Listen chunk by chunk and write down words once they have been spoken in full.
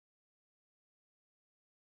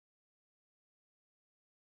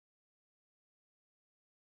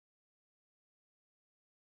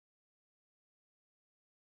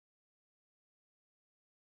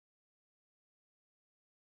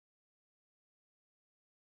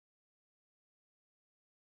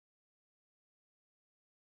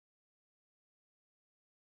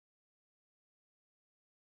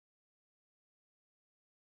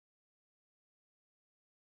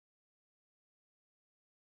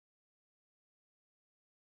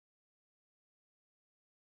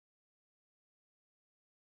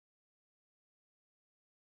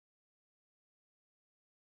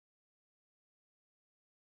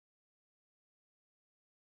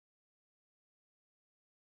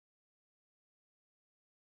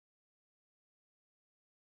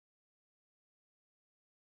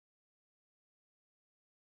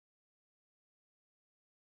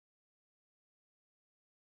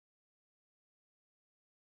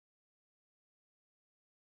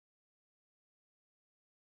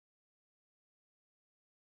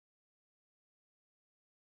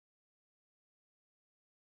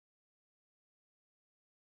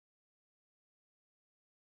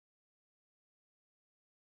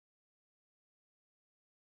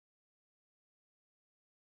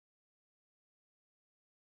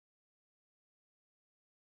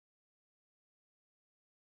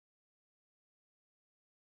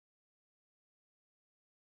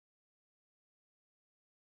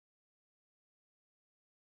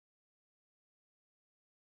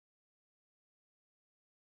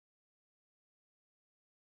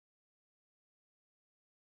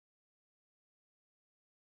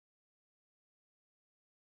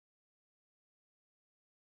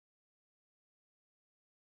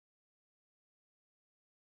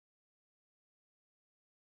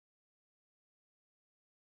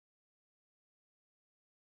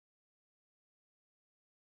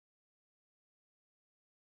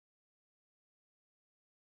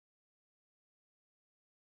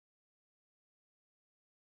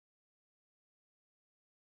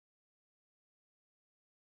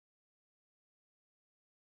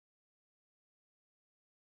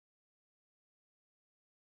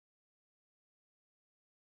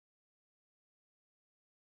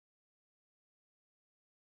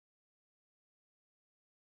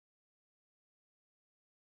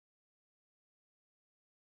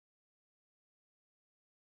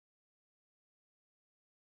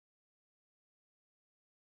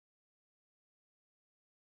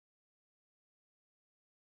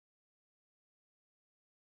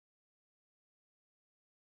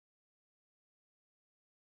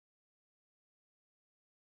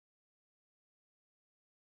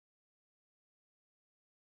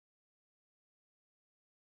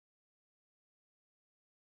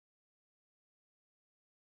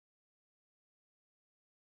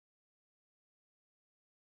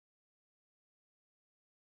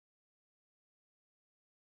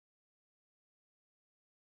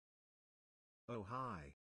Oh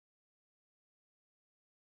hi.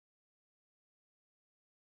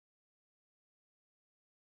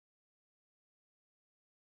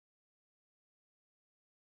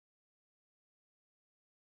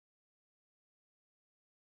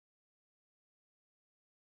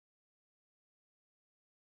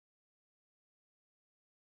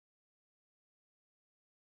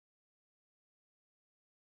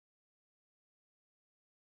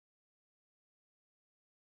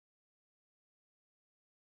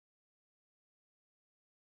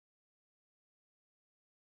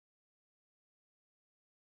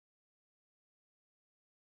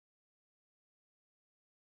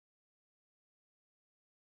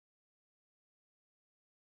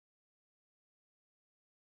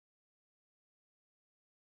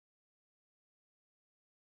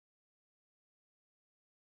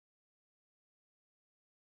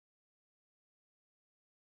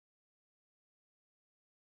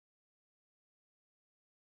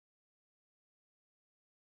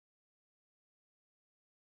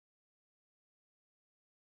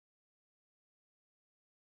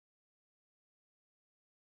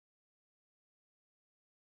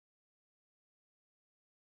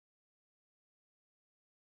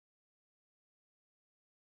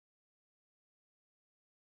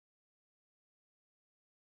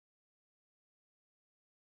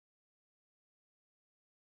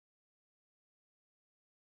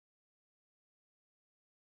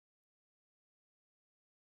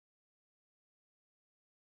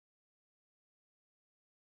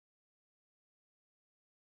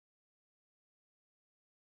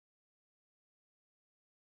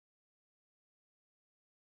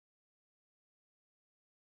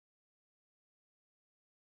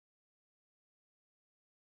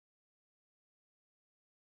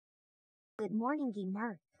 Good morning,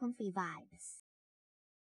 gamer. Comfy vibes.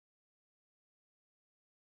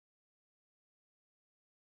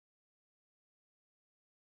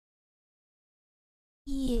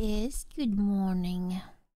 Yes, good morning.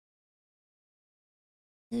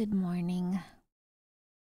 Good morning.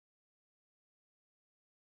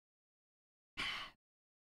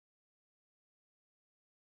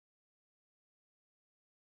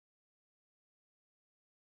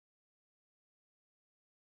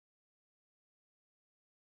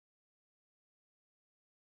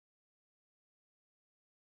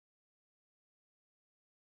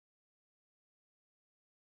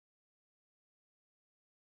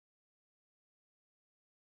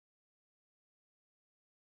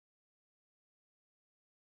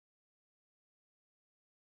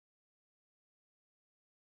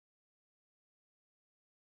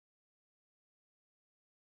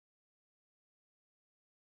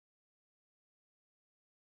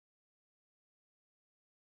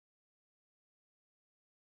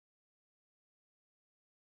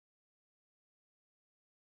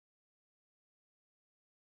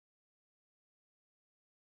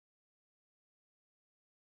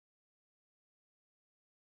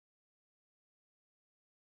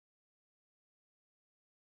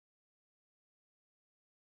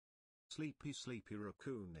 Sleepy sleepy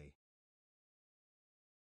raccoony.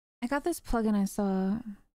 I got this plugin I saw.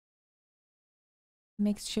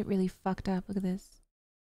 Makes shit really fucked up. Look at this.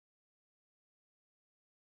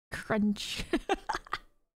 Crunch.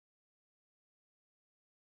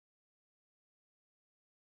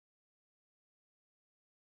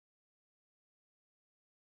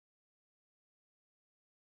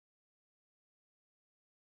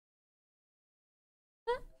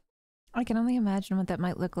 I can only imagine what that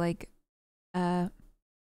might look like.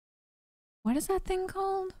 What is that thing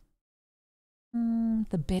called?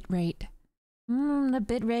 The bit rate. The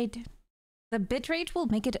bit rate. The bit rate will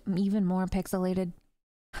make it even more pixelated.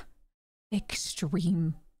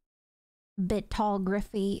 Extreme.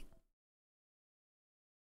 Bitography.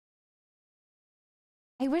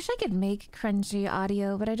 I wish I could make crunchy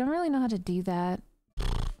audio, but I don't really know how to do that.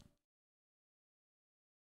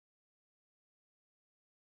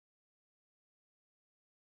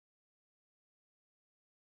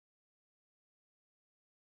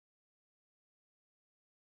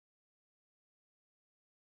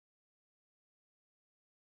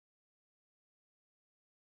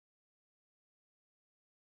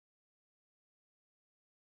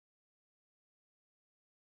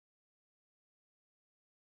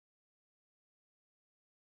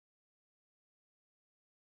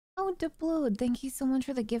 Oh, Diploid, thank you so much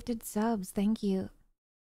for the gifted subs. Thank you.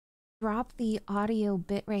 Drop the audio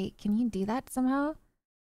bitrate. Can you do that somehow?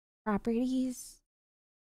 Properties,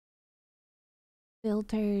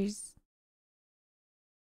 filters.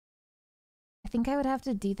 I think I would have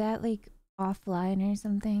to do that like offline or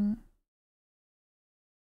something.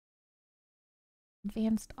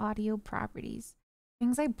 Advanced audio properties.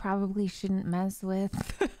 Things I probably shouldn't mess with.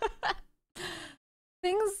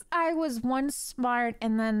 Things I was once smart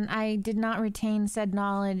and then I did not retain said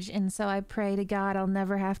knowledge, and so I pray to God I'll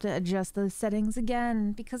never have to adjust those settings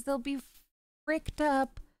again because they'll be fricked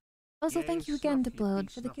up. Also, thank you again to Blood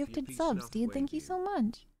for the gifted subs, dude. Thank you so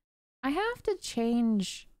much. I have to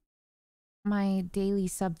change my daily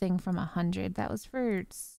sub thing from 100. That was for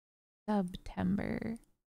September.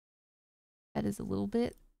 That is a little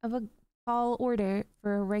bit of a tall order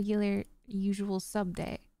for a regular, usual sub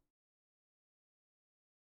day.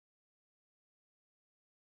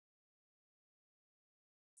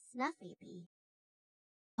 Snuffy bee.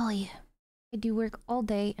 Oh yeah. I do work all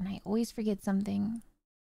day and I always forget something.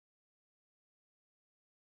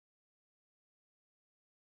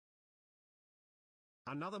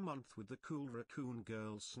 Another month with the cool raccoon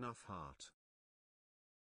girl Snuff Heart.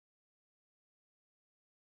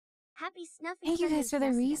 Happy Snuffy. Thank you guys for the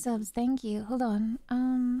resubs. Thank you. Hold on.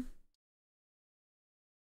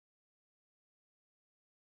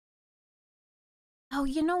 Oh,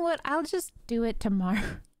 you know what? I'll just do it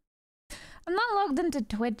tomorrow. I'm not logged into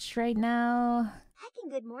Twitch right now. Heckin'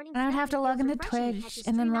 good morning. And I'd have to log into Twitch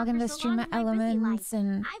and then log into Stream Elements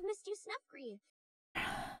and I've missed you, Snuffy.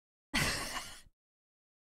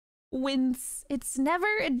 Wince. It's never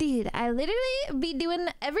a deed. I literally be doing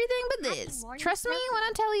everything but this. Trust me when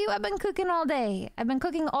I tell you I've been cooking all day. I've been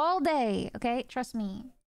cooking all day, okay? Trust me.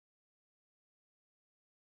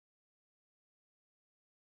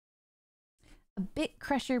 A bit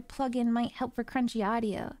crusher plugin might help for crunchy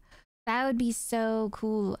audio. That would be so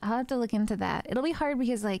cool. I'll have to look into that. It'll be hard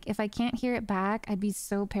because, like, if I can't hear it back, I'd be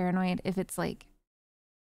so paranoid if it's, like,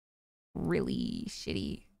 really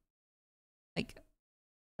shitty. Like,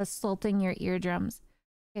 assaulting your eardrums.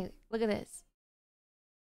 Okay, look at this.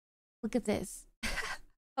 Look at this.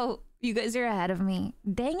 Oh, you guys are ahead of me.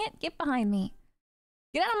 Dang it, get behind me.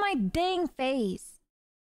 Get out of my dang face.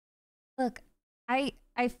 Look, I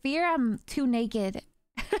fear I'm too naked.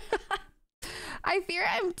 I fear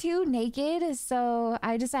I'm too naked, so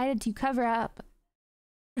I decided to cover up.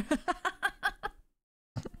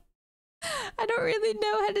 I don't really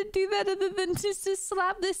know how to do that other than just to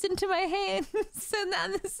slap this into my hand. So now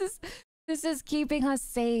this is keeping us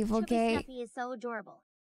safe, okay? Snuffy is so adorable.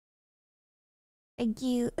 Thank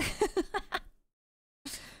you.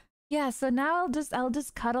 Yeah, so now I'll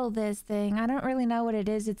just cuddle this thing. I don't really know what it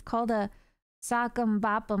is. It's called a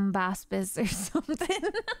snacabambaspis or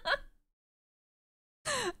something.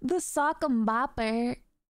 The sock'em-bopper.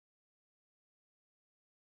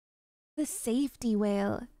 The safety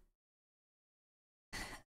whale.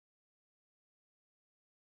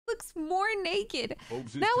 Looks more naked.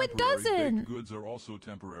 No, it doesn't. Baked goods are also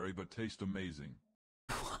temporary, but taste amazing.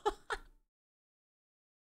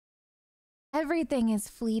 Everything is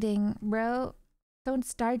fleeting, bro. Don't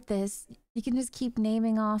start this. You can just keep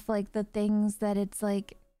naming off, like, the things that it's,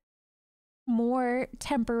 like, more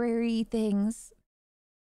temporary things.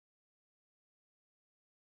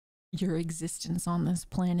 Your existence on this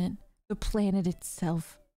planet, the planet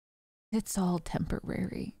itself, it's all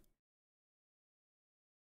temporary.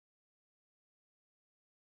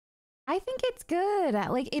 I think it's good.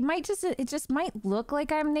 Like, it just might look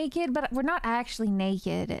like I'm naked, but we're not actually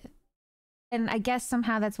naked. And I guess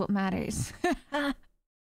somehow that's what matters.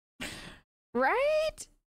 Right?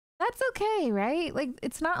 That's okay, right? Like,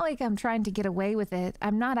 it's not like I'm trying to get away with it.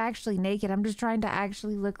 I'm not actually naked. I'm just trying to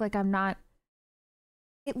actually look like I'm not.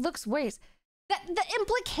 It looks worse. The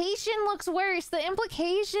implication looks worse. The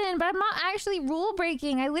implication, but I'm not actually rule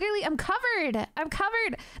breaking. I'm covered. I'm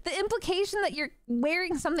covered. The implication that you're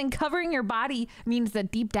wearing something covering your body means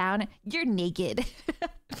that deep down, you're naked.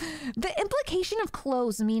 The implication of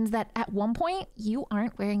clothes means that at one point, you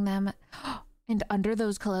aren't wearing them. And under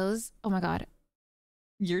those clothes, oh my God,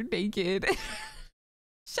 you're naked.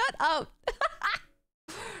 Shut up.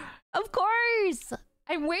 Of course.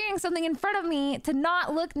 I'm wearing something in front of me to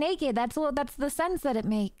not look naked. That's the sense that it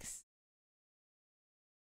makes.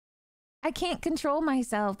 I can't control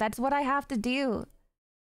myself. That's what I have to do.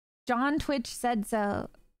 John Twitch said so.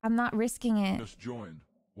 I'm not risking it. Just joined.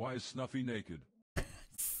 Why is Snuffy naked?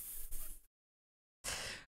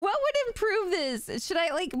 What would improve this? Should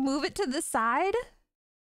I, like, move it to the side?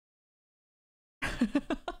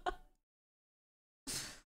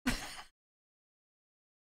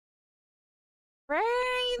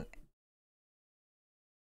 Right?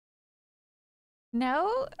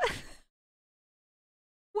 No?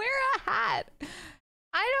 Wear a hat.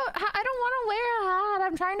 I don't want to wear a hat.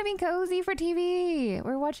 I'm trying to be cozy for TV.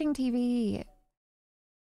 We're watching TV.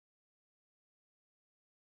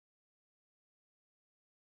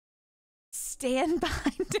 stand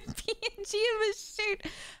behind a PNG of a shirt.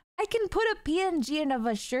 I can put a PNG of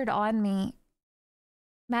a shirt on me.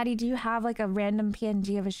 Maddie, do you have like a random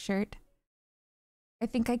PNG of a shirt? I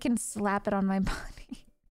think I can slap it on my body.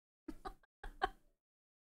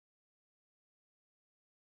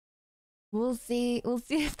 We'll see. We'll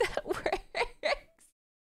see if that works.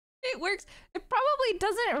 It works. It probably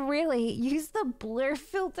doesn't really. Use the blur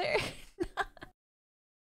filter.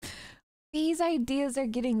 These ideas are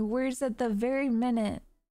getting worse at the very minute.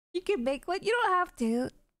 You can make one. You don't have to.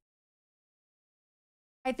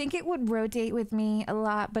 I think it would rotate with me a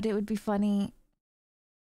lot, but it would be funny.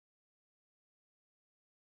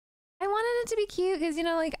 I wanted it to be cute because, you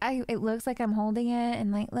know, like it looks like I'm holding it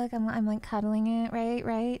and like, look, I'm like cuddling it,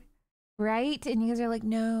 right? And you guys are like,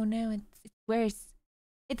 no, it's worse.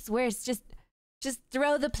 It's worse. Just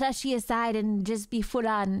throw the plushie aside and just be full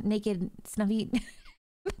on naked, Snuffy.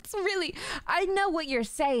 It's really, I know what you're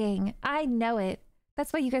saying. I know it.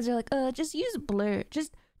 That's why you guys are like, just use blur.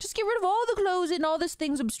 Just get rid of all the clothes and all these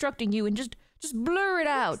things obstructing you and just blur it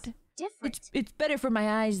out. Different. It's better for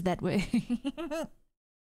my eyes that way.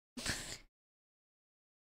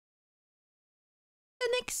 An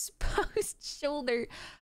exposed shoulder.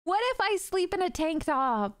 What if I sleep in a tank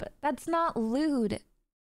top? That's not lewd.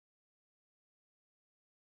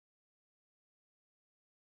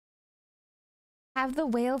 Have the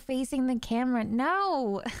whale facing the camera.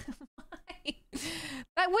 No.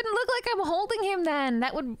 That wouldn't look like I'm holding him then.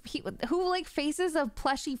 That would, who like faces a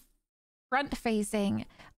plushy front facing?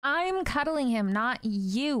 I'm cuddling him, not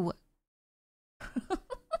you.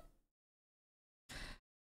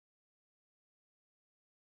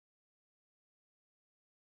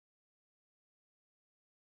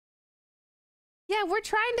 Yeah, we're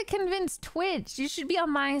trying to convince Twitch. You should be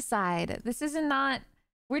on my side. This isn't not...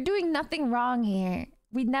 We're doing nothing wrong here.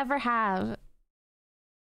 We never have.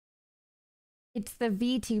 It's the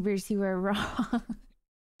VTubers who are wrong.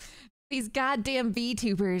 These goddamn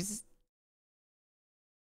VTubers.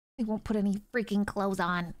 They won't put any freaking clothes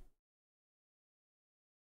on.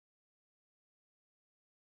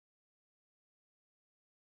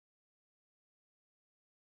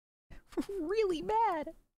 Really bad.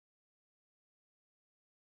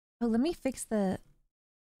 Oh, let me fix the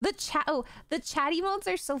chat. Oh, the chat emotes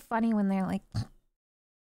are so funny when they're like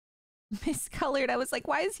miscolored. I was like,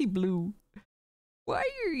 why is he blue? Why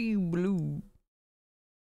are you blue?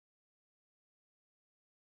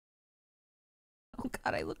 Oh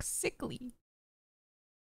God, I look sickly.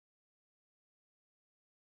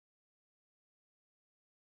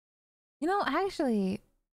 You know, actually,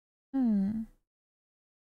 hold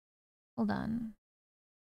on.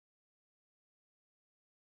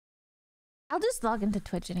 I'll just log into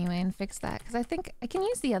Twitch anyway and fix that because I think I can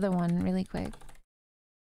use the other one really quick.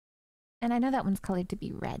 And I know that one's colored to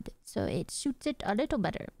be red, so it suits it a little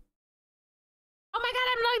better. Oh my God,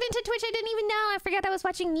 I'm logged into Twitch. I didn't even know. I forgot I was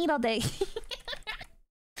watching Need all day.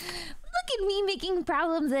 Look at me making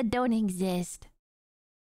problems that don't exist.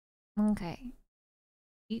 Okay.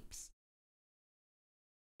 Oops.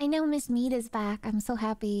 I know Miss Mead is back. I'm so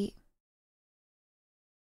happy.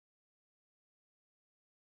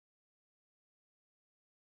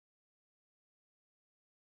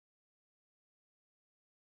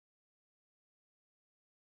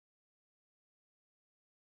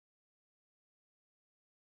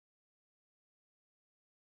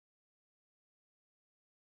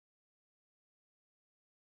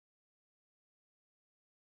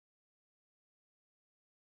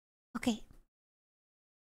 Okay.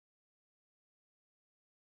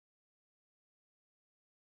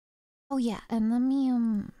 Oh yeah, and let me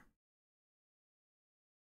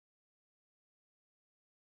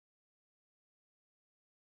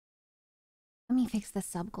fix the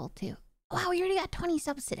sub goal too. Wow, we already got 20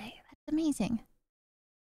 subs today. That's amazing.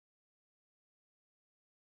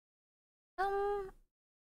 I'll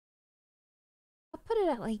put it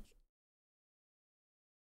at like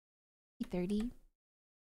 30.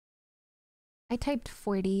 I typed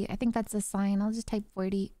 40. I think that's a sign. I'll just type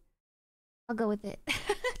 40. I'll go with it.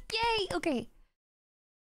 Yay! Okay.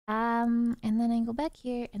 And then I go back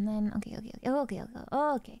here, and then okay. Okay,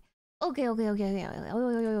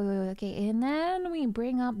 and then we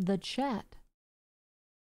bring up the chat.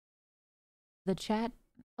 The chat.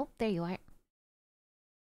 Oh, there you are.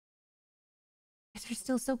 These are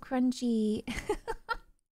still so crunchy.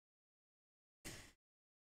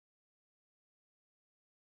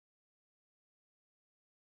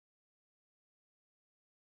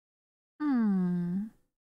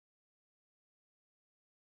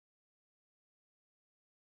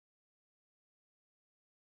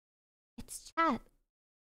 It's chat.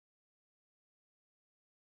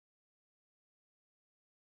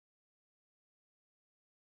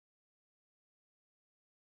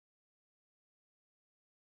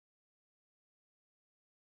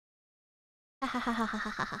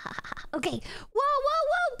 Okay.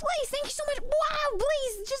 Whoa, Blaze, thank you so much. Wow,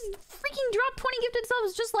 Blaze just freaking dropped 20 gifted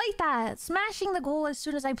subs just like that. Smashing the goal as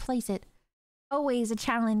soon as I place it. Always a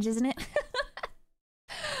challenge, isn't it?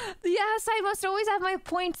 Yes, I must always have my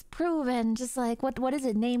points proven. Just like, what is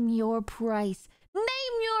it? Name your price.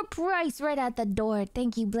 Name your price right at the door.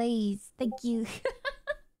 Thank you, Blaze. Thank you.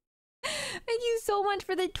 Thank you so much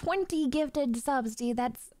for the 20 gifted subs, dude.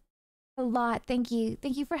 That's a lot. Thank you.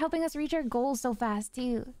 Thank you for helping us reach our goals so fast,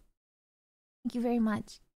 too. Thank you very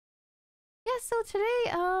much. Yeah, so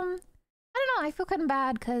today, I don't know. I feel kind of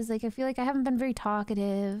bad because, like, I feel like I haven't been very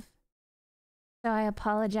talkative. So I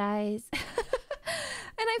apologize.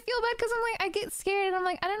 And I feel bad because I'm like, I get scared and I'm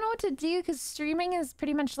like, I don't know what to do because streaming is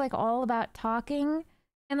pretty much like all about talking.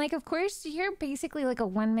 And like, of course, you're basically like a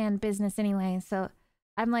one-man business anyway. So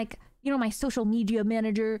I'm like, you know, my social media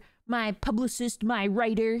manager, my publicist, my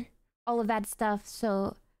writer, all of that stuff.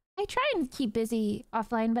 So I try and keep busy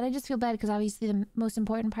offline, but I just feel bad because obviously the most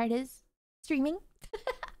important part is streaming.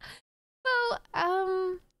 So,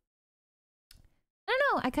 I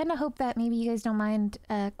don't know. I kind of hope that maybe you guys don't mind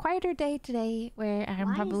a quieter day today where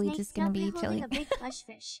I'm probably just going to be chilling. A big plush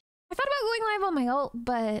fish? I thought about going live on my ult,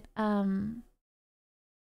 but I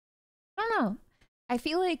don't know. I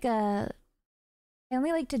feel like I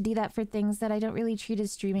only like to do that for things that I don't really treat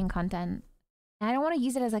as streaming content. And I don't want to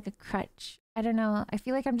use it as like a crutch. I don't know. I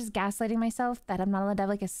feel like I'm just gaslighting myself that I'm not allowed to have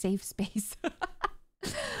like a safe space.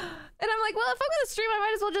 And I'm like, well, if I'm gonna stream, I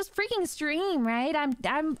might as well just freaking stream, right?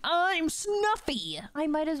 I'm Snuffy. I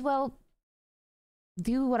might as well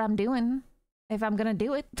do what I'm doing if I'm gonna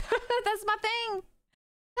do it. That's my thing.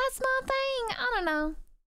 That's my thing. I don't know.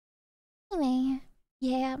 Anyway,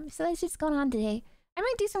 yeah. So that's just going on today. I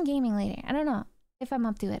might do some gaming later. I don't know if I'm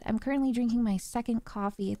up to it. I'm currently drinking my second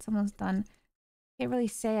coffee. It's almost done. Can't really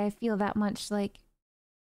say I feel that much like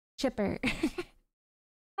chipper.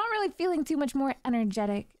 Not really feeling too much more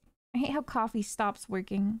energetic. I hate how coffee stops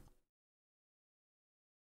working.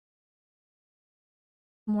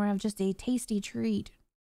 More of just a tasty treat.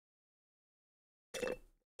 Oh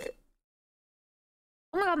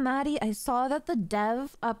my god, Maddie, I saw that the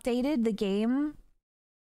dev updated the game.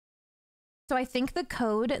 So I think the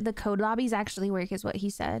code lobbies actually work is what he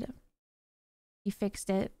said. He fixed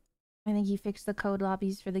it. I think he fixed the code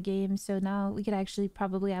lobbies for the game. So now we could actually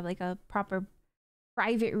probably have like a proper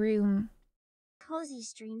private room. Cozy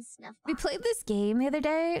stream snuff. We played this game the other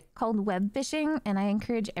day called Web Fishing, and I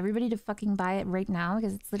encourage everybody to fucking buy it right now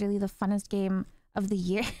because it's literally the funnest game of the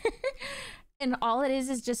year. And all it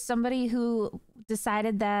is just somebody who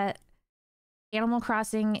decided that Animal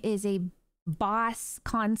Crossing is a boss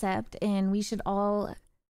concept and we should all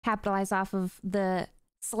capitalize off of the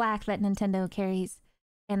slack that Nintendo carries.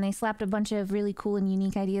 And they slapped a bunch of really cool and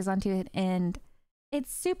unique ideas onto it, and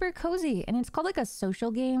it's super cozy, and it's called like a social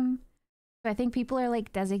game. So I think people are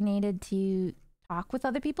like designated to talk with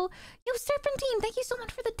other people. Yo, Serpentine, thank you so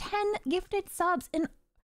much for the 10 gifted subs. And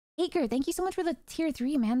Acre, thank you so much for the tier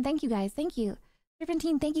 3, man. Thank you guys. Thank you.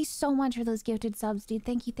 Serpentine, thank you so much for those gifted subs, dude.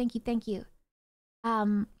 Thank you, thank you, thank you.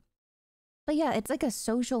 But yeah, it's like a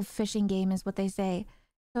social fishing game is what they say.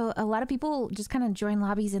 So a lot of people just kind of join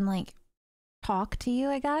lobbies and like talk to you,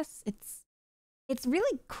 I guess. It's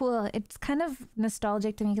really cool. It's kind of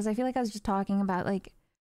nostalgic to me because I feel like I was just talking about like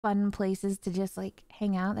fun places to just like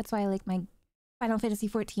hang out. That's why I like my Final Fantasy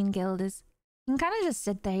 14 guild is you can kind of just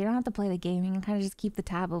sit there. You don't have to play the game. You can kind of just keep the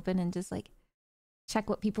tab open and just like check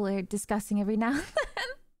what people are discussing every now and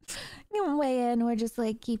then. You can weigh in or just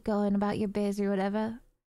like keep going about your biz or whatever.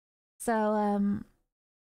 So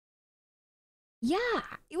yeah,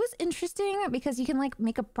 it was interesting because you can like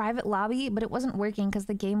make a private lobby, but it wasn't working because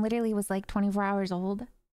the game literally was like 24 hours old.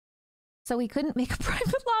 So we couldn't make a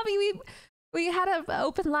private lobby. We had an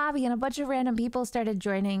open lobby and a bunch of random people started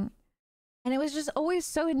joining. And it was just always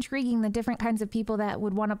so intriguing, the different kinds of people that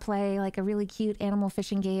would want to play like a really cute animal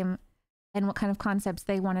fishing game and what kind of concepts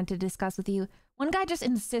they wanted to discuss with you. One guy just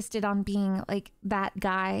insisted on being like that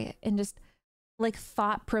guy and just like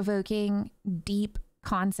thought-provoking, deep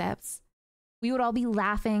concepts. We would all be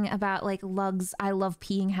laughing about like Lug's I love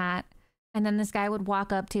peeing hat. And then this guy would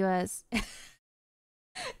walk up to us and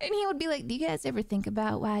he would be like, do you guys ever think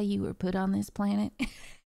about why you were put on this planet?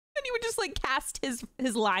 And he would just like cast his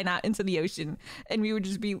line out into the ocean and we would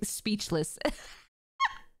just be speechless.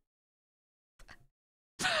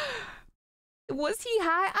 Was he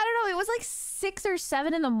high? I don't know. It was like 6 or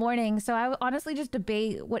 7 in the morning. So I would honestly just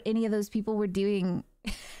debate what any of those people were doing.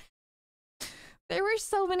 There were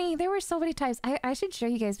so many times. I should show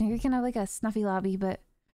you guys. Maybe we can have like a Snuffy lobby, but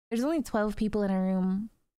there's only 12 people in a room.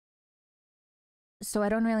 So I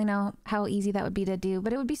don't really know how easy that would be to do,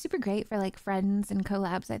 but it would be super great for like friends and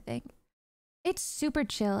collabs, I think. It's super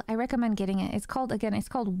chill. I recommend getting it. It's called, again, it's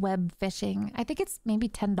called web fishing. I think it's maybe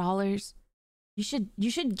 $10.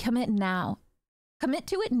 You should commit now. Commit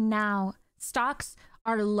to it now. Stocks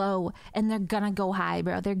are low and they're gonna go high,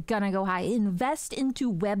 bro. They're gonna go high. Invest into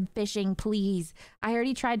web fishing, please. I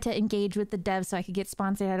already tried to engage with the devs so I could get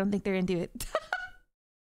sponsored. I don't think they're into it.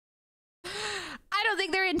 I don't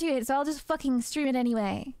think they're into it, so I'll just fucking stream it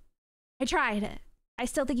anyway. I tried. I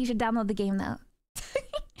still think you should download the game though.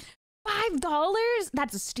 $5?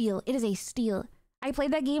 That's a steal. It is a steal. I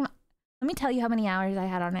played that game. Let me tell you how many hours I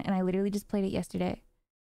had on it, and I literally just played it yesterday.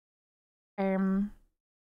 5.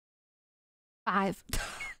 I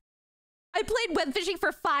played web fishing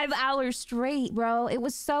for 5 hours straight, bro. It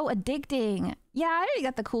was so addicting. Yeah, I already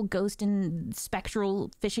got the cool ghost and spectral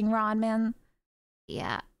fishing rod, man.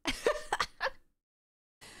 Yeah.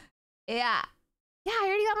 Yeah. Yeah, I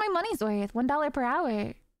already got my money's worth. $1 per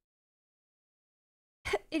hour.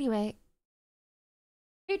 Anyway.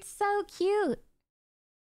 It's so cute.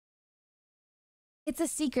 It's a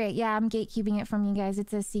secret. Yeah, I'm gatekeeping it from you guys.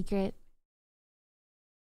 It's a secret.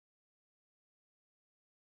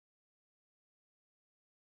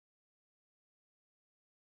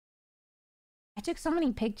 I took so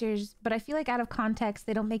many pictures, but I feel like out of context,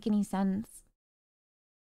 they don't make any sense.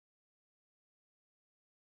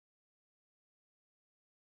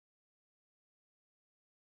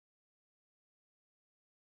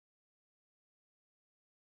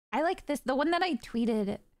 I like this. The one that I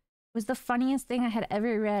tweeted was the funniest thing I had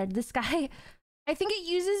ever read. This guy, I think it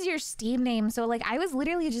uses your Steam name. So like I was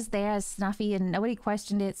literally just there as Snuffy and nobody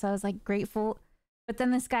questioned it. So I was like grateful. But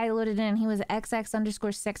then this guy loaded in. He was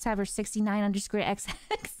XX_sexhaver69_XX.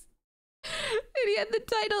 And he had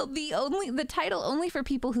the title only for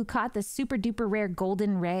people who caught the super duper rare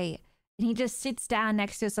golden ray. And he just sits down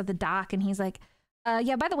next to us at the dock and he's like,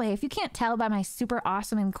 yeah, by the way, if you can't tell by my super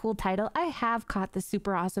awesome and cool title, I have caught the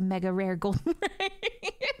super awesome mega rare golden ray.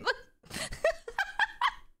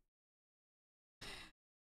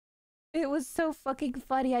 It was so fucking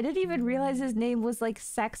funny. I didn't even realize his name was like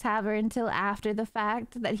Sex Haver until after the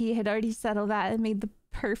fact that he had already settled that and made the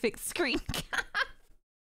perfect screen cap.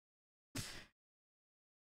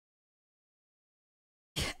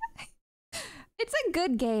 It's a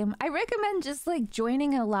good game. I recommend just like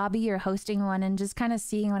joining a lobby or hosting one and just kind of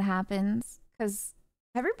seeing what happens. Because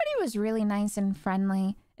everybody was really nice and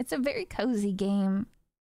friendly. It's a very cozy game.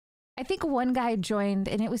 I think one guy joined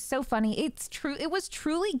and it was so funny. It's true. It was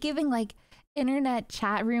truly giving like internet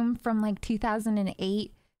chat room from like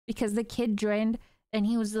 2008 because the kid joined and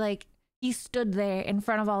he was like, he stood there in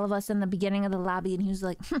front of all of us in the beginning of the lobby and he was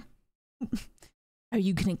like, are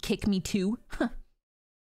you gonna kick me too?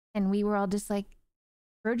 And we were all just like,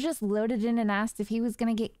 bro just loaded in and asked if he was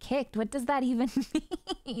gonna get kicked. What does that even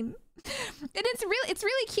mean? And it's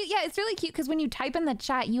really cute. Yeah, it's really cute because when you type in the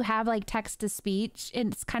chat, you have like text to speech.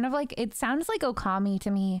 It's kind of like, it sounds like Okami to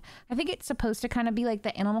me. I think it's supposed to kind of be like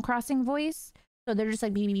the Animal Crossing voice. So they're just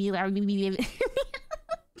like, but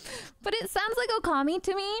it sounds like Okami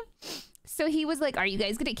to me. So he was like, are you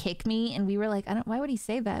guys gonna kick me? And we were like, why would he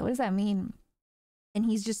say that? What does that mean? And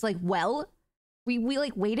he's just like, well, we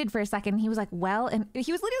like waited for a second. And he was like, well, and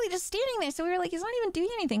he was literally just standing there. So we were like, he's not even doing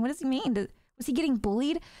anything. What does he mean? Was he getting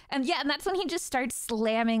bullied? And yeah, and that's when he just starts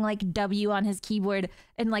slamming like W on his keyboard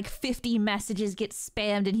and like 50 messages get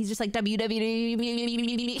spammed and he's just like W. Like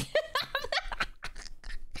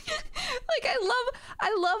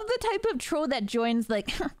I love the type of troll that joins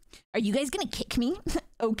like, are you guys gonna kick me?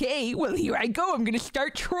 Okay, well here I go. I'm gonna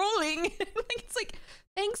start trolling. Like it's like,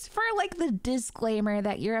 thanks for like the disclaimer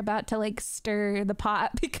that you're about to like stir the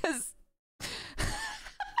pot because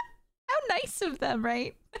how nice of them,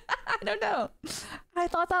 right? I don't know. I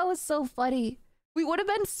thought that was so funny. We would have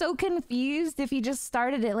been so confused if he just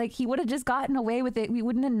started it. Like he would have just gotten away with it. We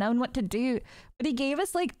wouldn't have known what to do. But he gave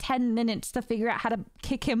us like 10 minutes to figure out how to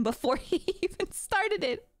kick him before he even started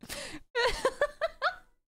it.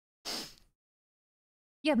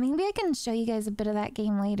 Yeah, maybe I can show you guys a bit of that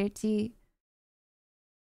game later too.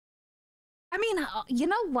 I mean, you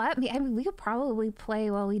know what? I mean, we could probably play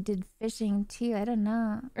while we did fishing too. I don't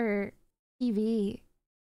know. Or TV.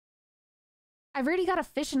 I've already got a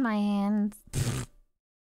fish in my hand.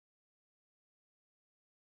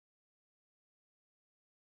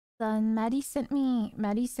 Son, Maddie sent me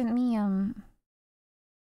my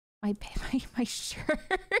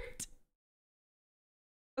shirt.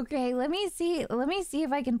 Okay, let me see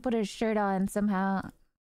if I can put a shirt on somehow.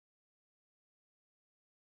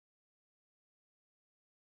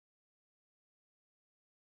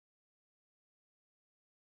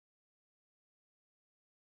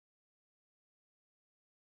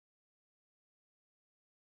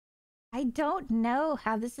 I don't know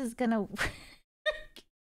how this is gonna work.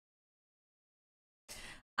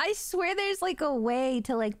 I swear there's like a way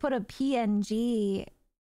to like put a PNG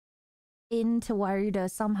into Warudo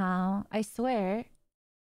somehow. I swear.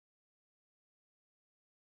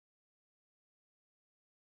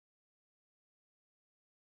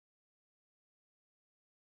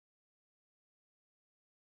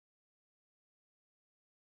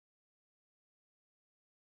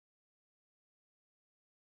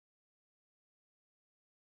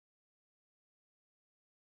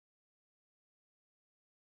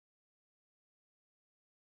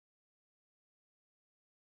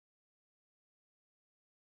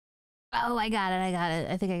 Oh, I got it. I got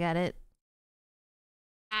it. I think I got it.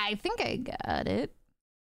 I think I got it.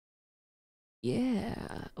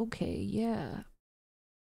 Yeah. Okay. Yeah.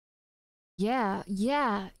 Yeah.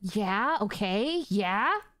 Yeah. Yeah. Okay.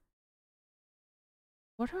 Yeah.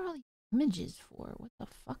 What are all these images for? What the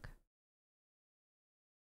fuck?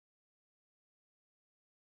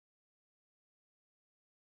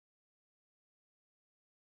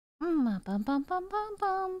 Bum, bum, bum, bum,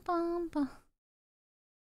 bum, bum, bum.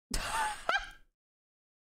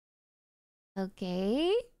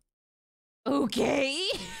 Okay. Okay.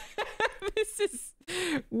 This is...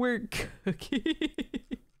 We're cooking.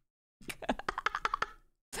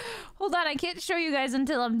 Hold on, I can't show you guys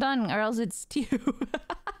until I'm done, or else it's too... Wait,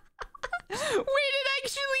 it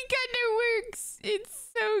actually kind of works. It's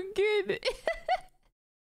so good.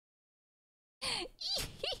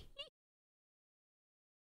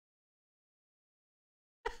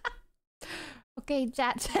 Okay,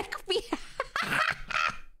 chat, check me.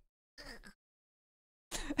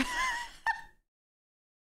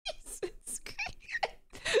 Jesus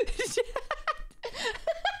Christ.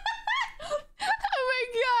 Oh my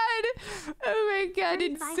god. Oh my god,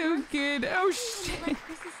 it's so good. Oh shit.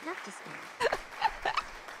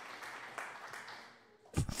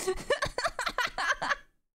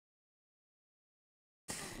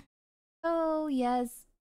 Oh yes.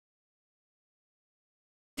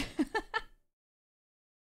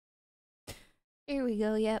 Here we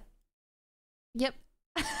go. Yep. Yep.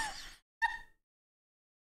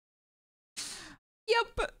 Yep.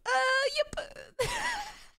 Yep.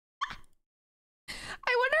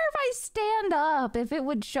 I wonder if I stand up, if it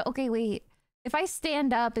would show. Okay, wait. If I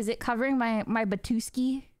stand up, is it covering my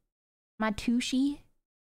batuski? My tushy?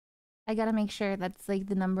 I gotta make sure that's like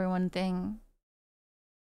the #1 thing.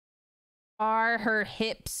 Are her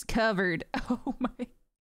hips covered? Oh my.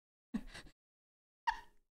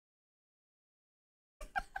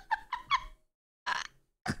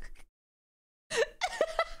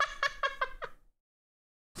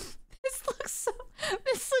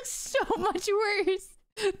 This looks so much worse.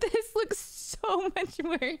 This looks so much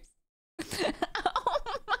worse.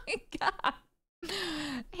 Oh my god.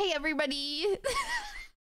 Hey everybody.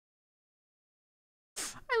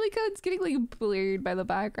 I like how it's getting like blurred by the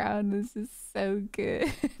background. This is so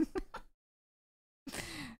good.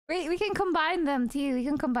 Wait, we can combine them too. We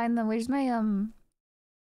can combine them. Where's my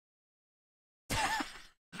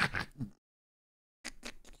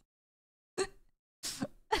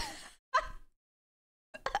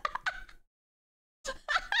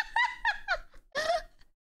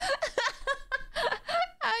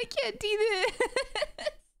I can't do this.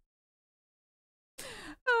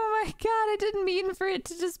 Oh my god, I didn't mean for it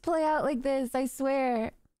to just play out like this, I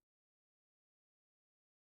swear.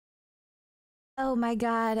 Oh my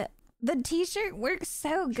god. The t-shirt works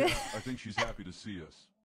so good. I think she's happy to see us.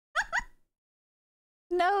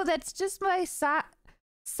 No, that's just my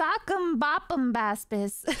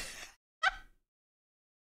snacabambaspis.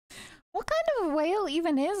 What kind of whale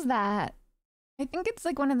even is that? I think it's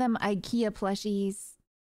like one of them IKEA plushies.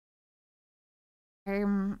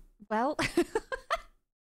 Well, this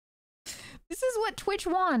is what Twitch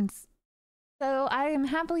wants, so I am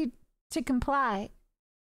happy to comply.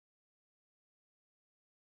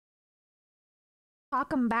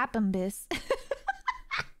 Cock'em-bapp'em-bis.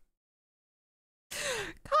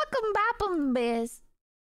 Cock'em-bapp'em-bis.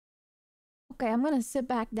 Okay, I'm gonna sit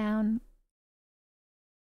back down.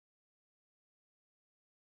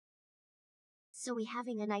 So we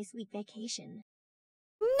having a nice week vacation.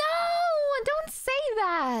 No, don't say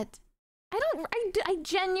that. I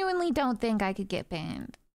genuinely don't think I could get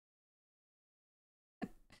banned.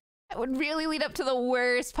 That would really lead up to the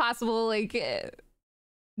worst possible, like,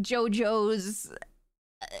 JoJo's,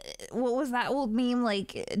 what was that old meme,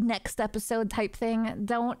 like, next episode type thing.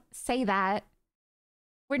 Don't say that.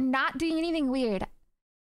 We're not doing anything weird.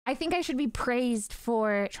 I think I should be praised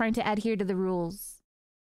for trying to adhere to the rules.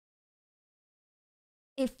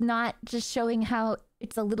 If not, just showing how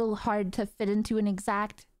it's a little hard to fit into an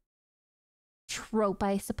exact trope,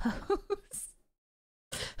 I suppose.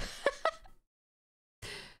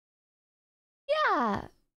 Yeah,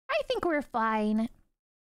 I think we're fine.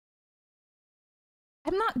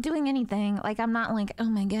 I'm not doing anything. Like, I'm not like, oh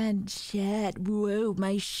my god, chat, whoa,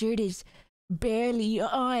 my shirt is barely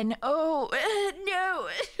on. Oh, no.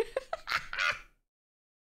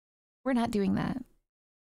 We're not doing that.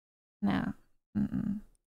 No. Mm-mm.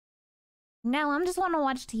 No, I'm just want to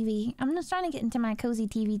watch TV. I'm just trying to get into my cozy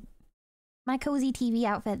TV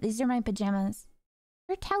outfit. These are my pajamas.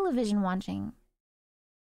 We're television watching.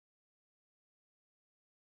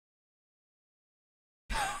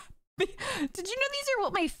 Did you know these are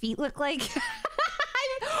what my feet look like? Dude,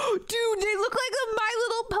 they look like a My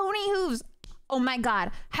Little Pony hooves. Oh my god,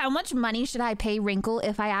 how much money should I pay Wrinkle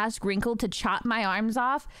if I ask Wrinkle to chop my arms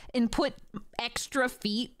off and put extra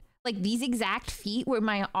feet, like these exact feet where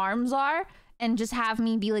my arms are, and just have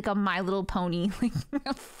me be like a My Little Pony, like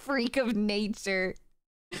a freak of nature?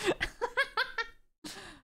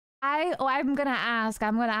 I'm gonna ask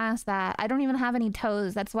that. I don't even have any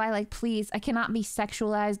toes. That's why, like, please, I cannot be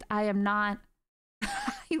sexualized. I am not.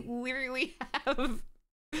 I literally have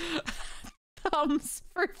thumbs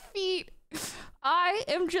for feet. I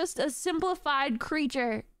am just a simplified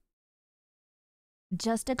creature.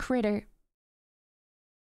 Just a critter.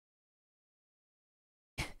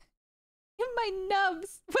 My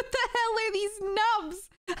nubs. What the hell are these nubs?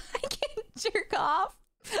 I can't jerk off.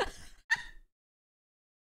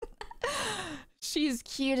 She's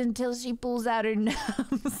cute until she pulls out her nubs. Oh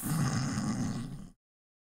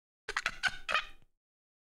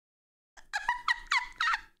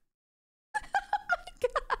my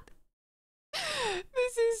god.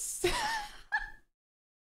 This is... I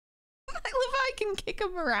love how I can kick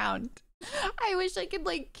him around. I wish I could,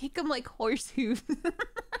 like, kick him like horse hooves.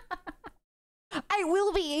 I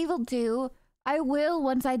will be able to. I will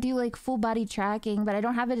once I do, like, full body tracking, but I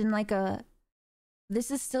don't have it in, like, a... This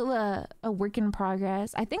is still a work in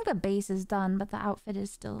progress. I think the base is done, but the outfit is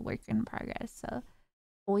still a work in progress. So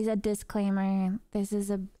always a disclaimer. This is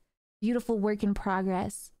a beautiful work in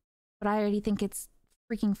progress, but I already think it's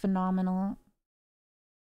freaking phenomenal.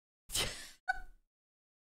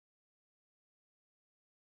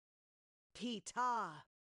 Pita.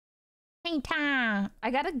 Pita.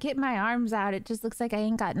 I gotta get my arms out. It just looks like I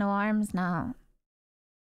ain't got no arms now.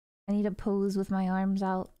 I need to pose with my arms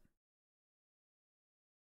out.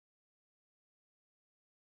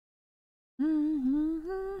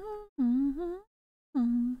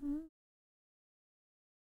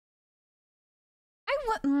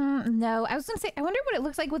 No, I was gonna say, I wonder what it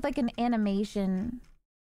looks like with like an animation.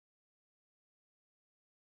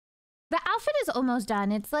 The outfit is almost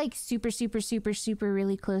done. It's like super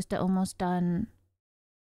really close to almost done.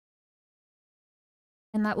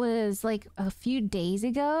 And that was like a few days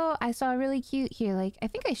ago. I saw a really cute here. Like, I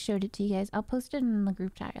think I showed it to you guys. I'll post it in the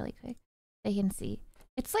group chat really quick. They can see.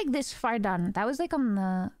 It's like this far done. That was like on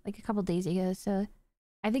the, like a couple days ago. So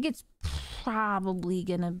I think it's probably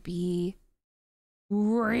gonna be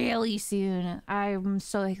really soon. I'm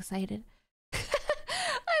so excited.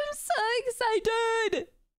 I'm so excited.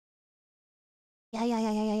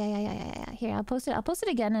 Yeah. Here, I'll post it. I'll post it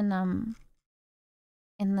again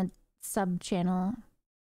in the sub channel.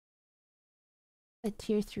 The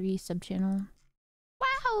tier 3 sub channel.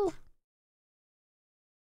 Wow.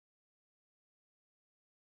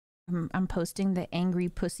 I'm posting the angry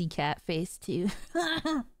pussycat face too.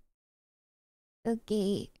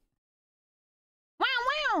 Okay.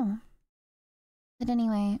 Wow. But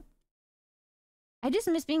anyway, I just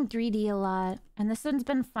miss being 3D a lot, and this one's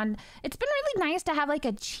been fun. It's been really nice to have like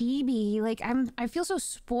a chibi. Like I feel so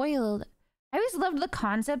spoiled. I always loved the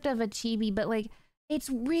concept of a chibi, but like it's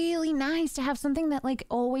really nice to have something that like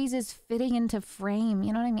always is fitting into frame.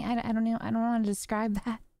 You know what I mean? I don't know. I don't want to describe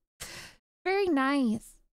that. Very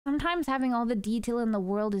nice. Sometimes having all the detail in the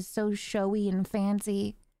world is so showy and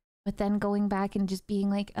fancy, but then going back and just being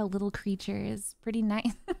like a little creature is pretty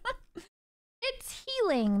nice. It's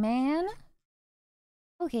healing, man.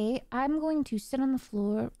 Okay, I'm going to sit on the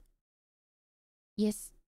floor. Yes.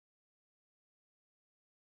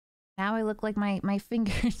 Now I look like my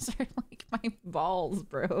fingers are like my balls,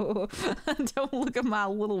 bro. Don't look at my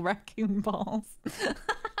little raccoon balls.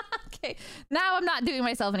 Okay, now I'm not doing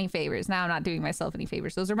myself any favors.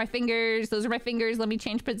 Those are my fingers. Let me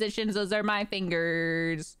change positions. Those are my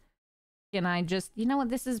fingers. Can I just... You know what?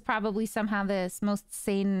 This is probably somehow the most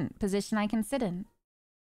sane position I can sit in.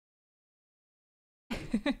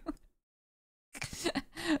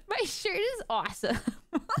 My shirt is awesome.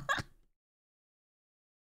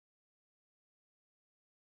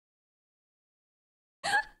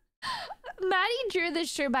 Maddie drew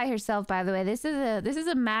this shirt by herself, by the way. This is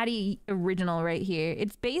a Maddie original right here.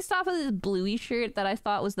 It's based off of this bluey shirt that I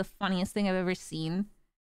thought was the funniest thing I've ever seen.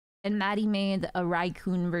 And Maddie made a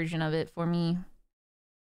raccoon version of it for me.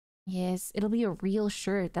 Yes, it'll be a real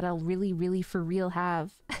shirt that I'll really, really for real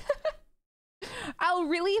have. I'll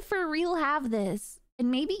really for real have this.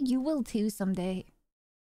 And maybe you will too someday.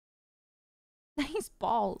 Nice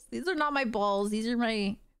balls. These are not my balls. These are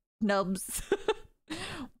my nubs.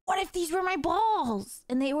 What if these were my balls?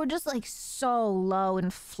 And they were just like so low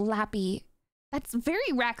and flappy. That's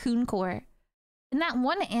very raccoon core. In that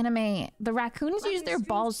one anime, the raccoons use their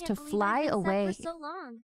balls to fly away. For so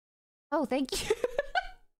long. Oh, thank you.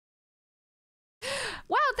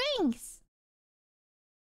 Wow, thanks.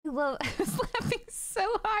 I love I was laughing so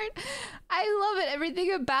hard. I love it.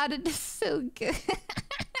 Everything about it is so good.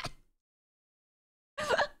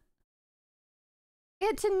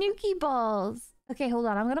 Yeah, Tanuki balls. Okay, hold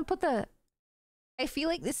on. I'm gonna put the... I feel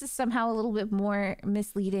like this is somehow a little bit more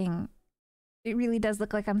misleading. It really does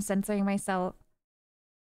look like I'm censoring myself.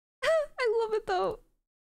 I love it though.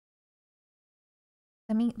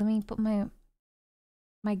 Let me put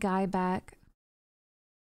my guy back.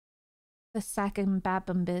 The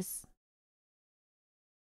snacabambaspis.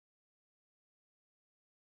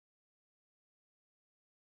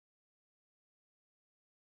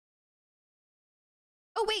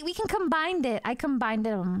 Oh wait, we can combine it. I combined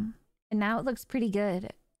them. And now it looks pretty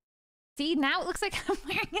good. See, now it looks like I'm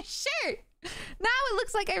wearing a shirt. Now it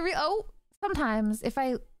looks like oh, sometimes if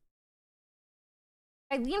I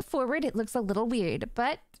lean forward, it looks a little weird,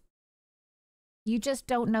 but you just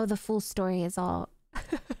don't know the full story is all.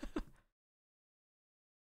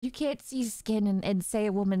 You can't see skin and say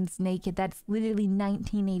a woman's naked. That's literally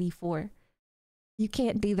 1984. You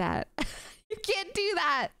can't do that. You can't do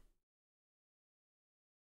that.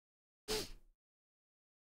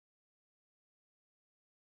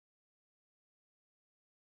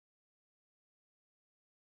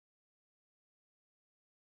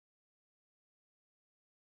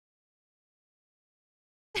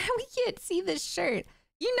 We can't see this shirt.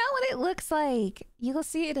 You know what it looks like. You'll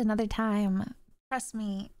see it another time. Trust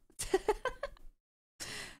me.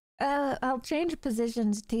 I'll change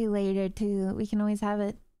positions too later too. We can always have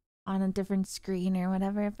it on a different screen or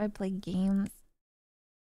whatever if I play games.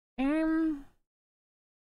 Where's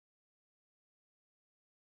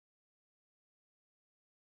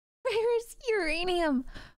Uranium?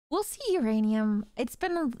 We'll see Uranium. It's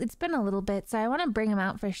been a little bit, so I want to bring him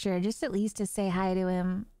out for sure, just at least to say hi to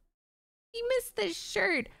him. He missed the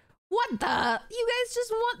shirt. What the? You guys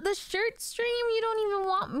just want the shirt stream? You don't even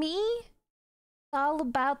want me? It's all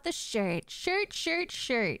about the shirt.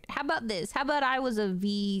 Shirt. How about this? How about I was a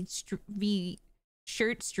V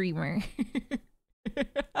shirt streamer?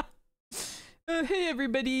 Hey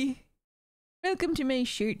everybody. Welcome to my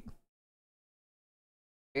shirt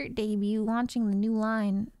debut, launching the new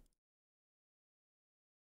line.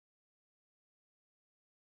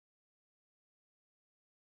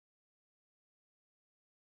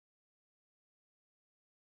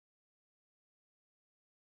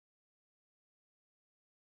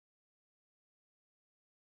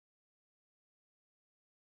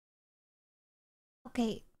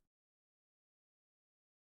 Okay.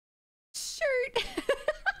 Shirt.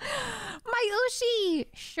 My Oshi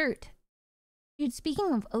shirt. Dude,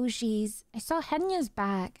 speaking of Oshis, I saw Henya's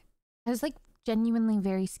back. I was like genuinely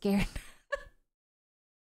very scared.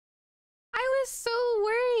 I was so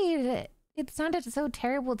worried. It sounded so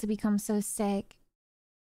terrible to become so sick.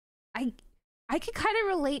 I could kind of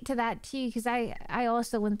relate to that too, because I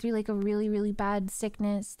also went through like a really, really bad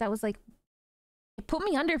sickness that was like, it put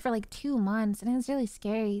me under for like 2 months and it was really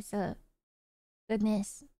scary. So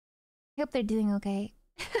goodness, I hope they're doing okay.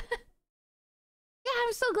 Yeah,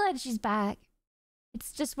 I'm so glad she's back.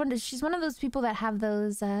 It's just she's one of those people that have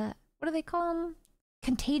those what do they call them?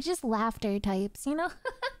 Contagious laughter types, you know?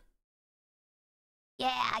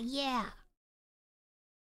 Yeah.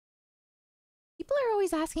 People are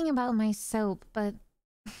always asking about my soap, but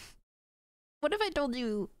what if I told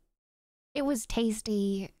you it was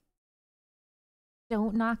tasty?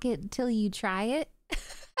 Don't knock it till you try it.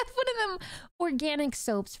 That's one of them organic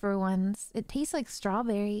soaps for once. It tastes like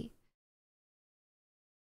strawberry.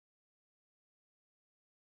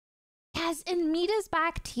 Yes, and Mita's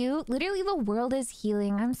back too. Literally the world is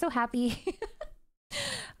healing. I'm so happy.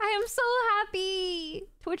 I am so happy.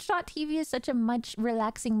 Twitch.tv is such a much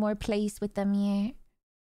relaxing more place with them here.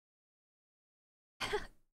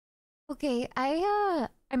 Okay, I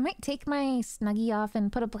might take my Snuggie off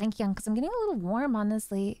and put a blankie on because I'm getting a little warm,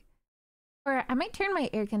 honestly. Or I might turn my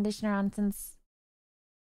air conditioner on since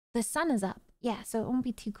the sun is up. Yeah, so it won't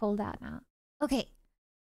be too cold out now. Okay,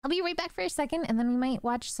 I'll be right back for a second, and then we might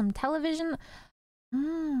watch some television.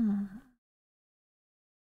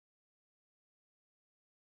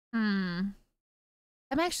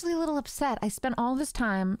 I'm actually a little upset. I spent all this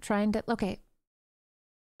time trying to... Okay,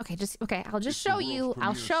 I'll just show you.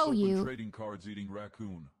 I'll show you. Trading cards eating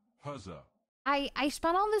raccoon. Huzzah. I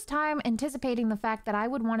spent all this time anticipating the fact that I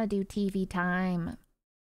would want to do TV time.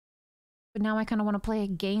 But now I kind of want to play a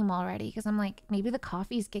game already, because I'm like, maybe the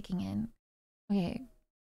coffee's kicking in. Okay,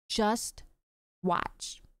 just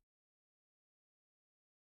watch.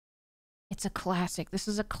 It's a classic. This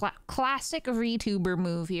is a classic VTuber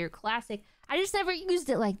move here. Classic. I just never used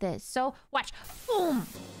it like this. So watch. Boom.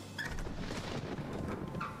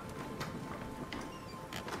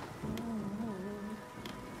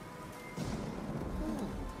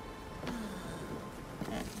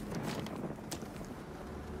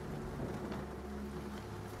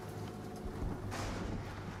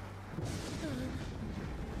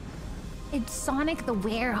 It's Sonic the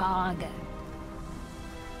Werehog.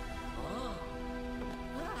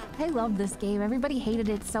 I love this game. Everybody hated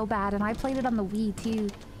it so bad, and I played it on the Wii too,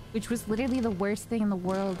 which was literally the worst thing in the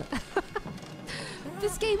world.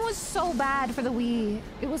 This game was so bad for the Wii.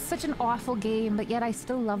 It was such an awful game, but yet I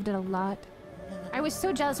still loved it a lot. I was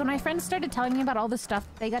so jealous when my friends started telling me about all the stuff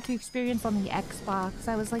they got to experience on the Xbox.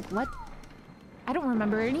 I was like, what? I don't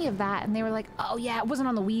remember any of that. And they were like, oh yeah, it wasn't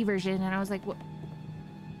on the Wii version. And I was like, what?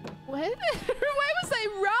 Why was I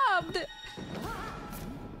robbed?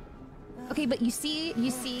 Okay, but you see,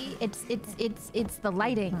 it's the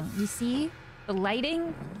lighting. You see? The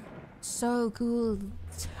lighting? So cool.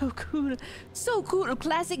 So cool. So cool.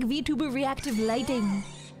 Classic VTuber reactive lighting.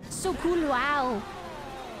 So cool, wow.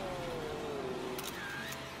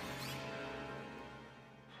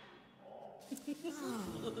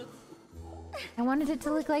 I wanted it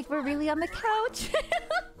to look like we're really on the couch.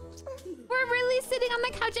 We're really sitting on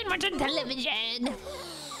the couch and watching television.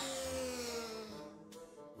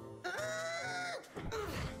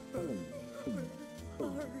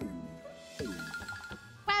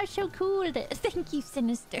 Wow, so cool. Thank you,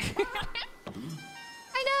 Sinister.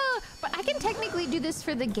 I know, but I can technically do this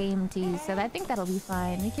for the game too, so I think that'll be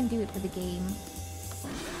fine. We can do it for the game.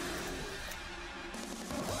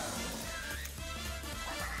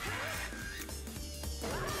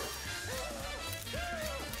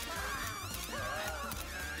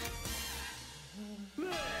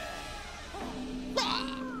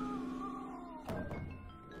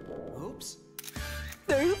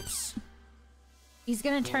 Oops. He's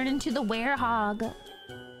gonna turn into the werehog.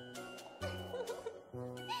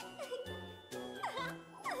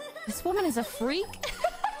 This woman is a freak.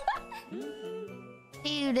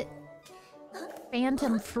 Dude.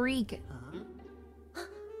 Phantom freak.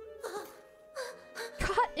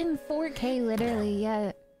 Caught in 4K, literally,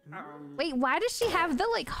 yeah. Wait, why does she have the,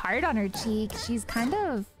 like, heart on her cheek? She's kind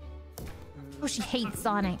of... Oh, she hates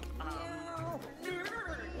Sonic.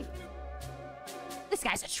 This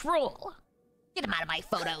guy's a troll. Get him out of my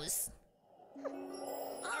photos.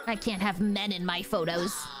 I can't have men in my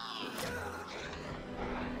photos.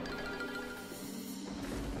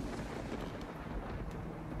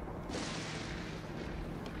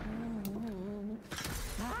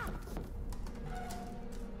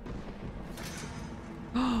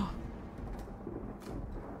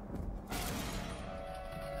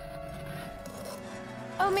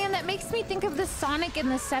 Oh man, that makes me think of the Sonic and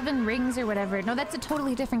the Seven Rings or whatever. No, that's a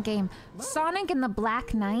totally different game. Sonic and the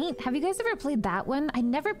Black Knight. Have you guys ever played that one? I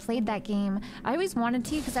never played that game. I always wanted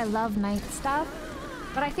to because I love knight stuff.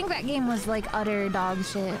 But I think that game was like utter dog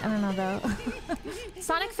shit. I don't know though.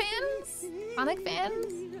 Sonic fans? Sonic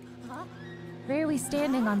fans? Where are we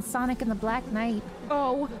standing on Sonic and the Black Knight?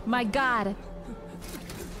 Oh my god.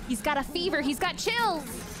 He's got a fever. He's got chills.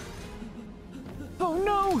 Oh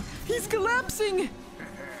no! He's collapsing!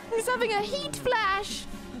 He's having a heat flash!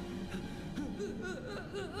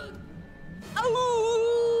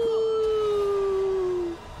 Oh!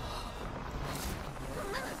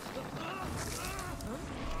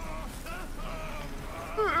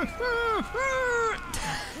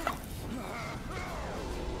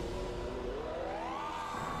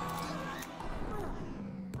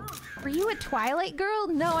 Were you a Twilight girl?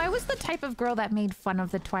 No, I was the type of girl that made fun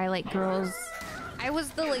of the Twilight girls. I was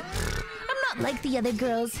the like... I'm not like the other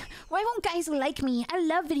girls. Why won't guys like me? I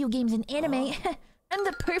love video games and anime. I'm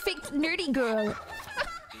the perfect nerdy girl.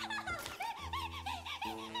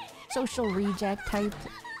 Social reject type.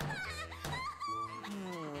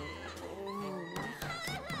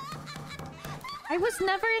 I was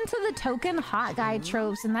never into the token hot guy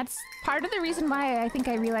tropes, and that's part of the reason why I think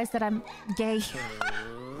I realized that I'm gay.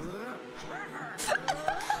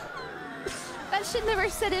 That should never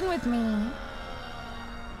sit in with me.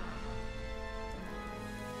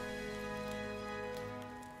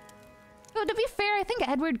 So to be fair, I think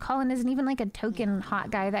Edward Cullen isn't even like a token hot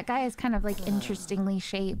guy. That guy is kind of like interestingly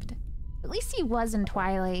shaped. At least he was in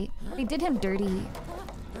Twilight. They did him dirty.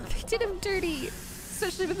 They did him dirty,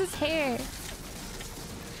 especially with his hair.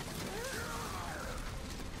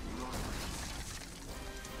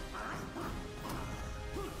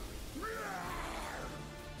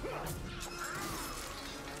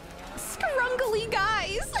 Scrungly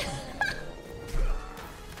guys.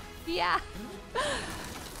 Yeah.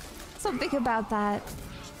 Something about that.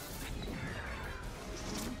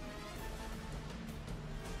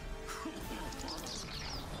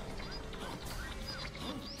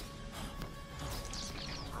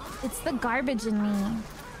 It's the garbage in me.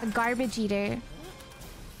 The garbage eater.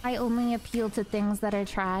 I only appeal to things that are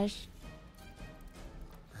trash.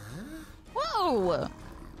 Whoa!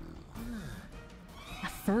 A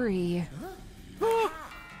furry.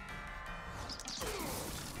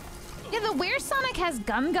 Yeah, the Were Sonic has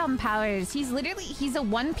gum powers. He's a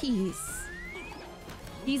One Piece.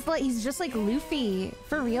 He's just like Luffy.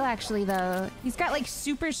 For real, actually, though. He's got like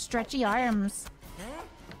super stretchy arms.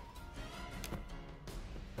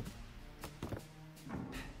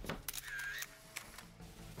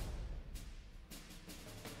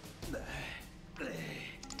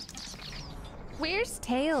 Where's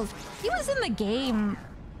Tails? He was in the game,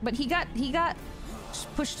 but he got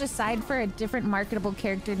pushed aside for a different marketable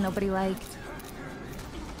character nobody liked.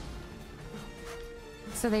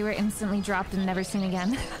 So they were instantly dropped and never seen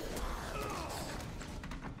again.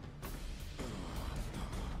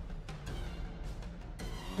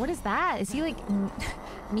 What is that? Is he like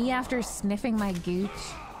me after sniffing my gooch?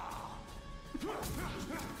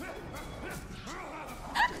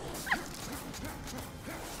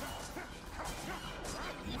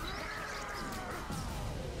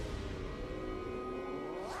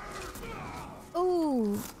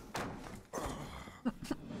 Ooh.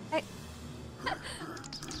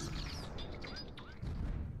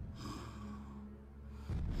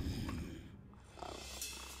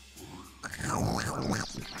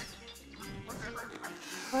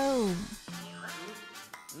 Whoa.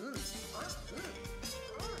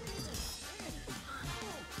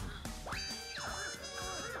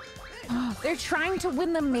 They're trying to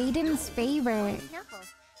win the maiden's favor. Careful.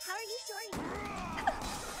 How are you sure?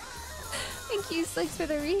 Thank you, Six, for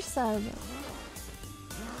the resub.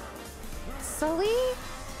 Sully?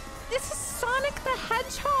 This is Sonic the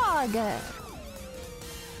Hedgehog!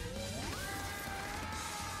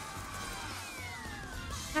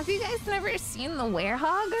 Have you guys never seen the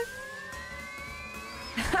Werehog?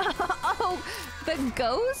 Oh, the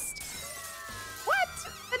ghost? What?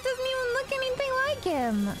 That doesn't even look anything like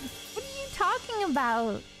him. What are you talking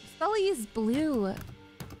about? Sully is blue.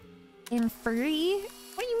 And furry?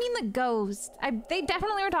 What do you mean the ghost? They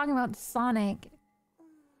definitely were talking about Sonic.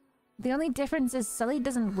 The only difference is Sully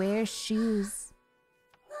doesn't wear shoes.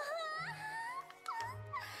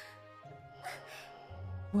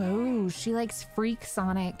 Whoa, she likes Freak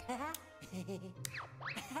Sonic.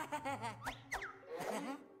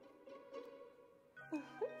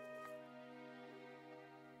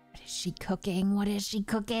 What is she cooking? What is she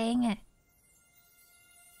cooking?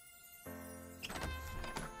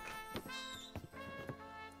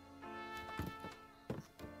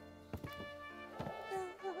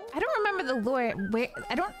 I don't remember the lore.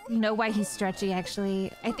 I don't know why he's stretchy,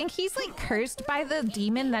 actually. I think he's like cursed by the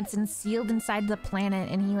demon that's sealed inside the planet,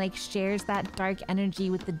 and he like shares that dark energy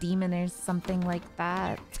with the demon or something like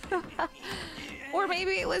that. Or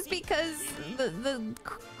maybe it was because the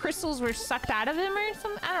crystals were sucked out of him or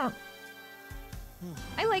something. I don't.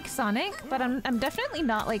 I like Sonic, but I'm definitely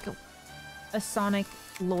not like a Sonic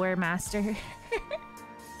lore master.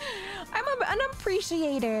 I'm an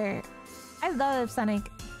appreciator. I love Sonic.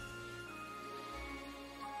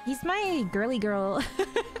 He's my girly girl.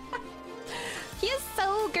 He is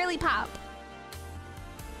so girly pop.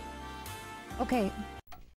 Okay.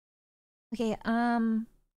 Okay,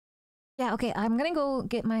 yeah, okay, I'm gonna go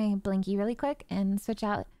get my blinky really quick and switch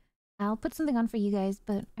out. I'll put something on for you guys,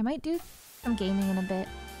 but I might do some gaming in a bit.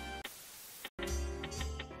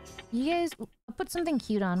 You guys, I'll put something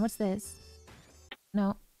cute on. What's this?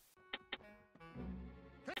 No.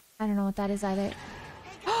 I don't know what that is either.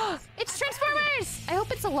 It's Transformers! I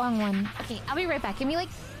hope it's a long one. Okay, I'll be right back. Give me like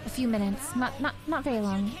a few minutes. Not very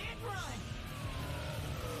long.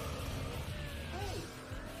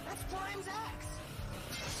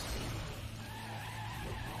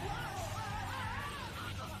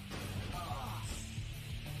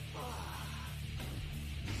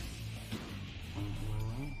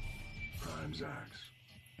 time's axe.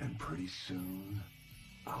 And pretty soon,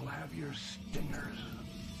 I'll have your stingers.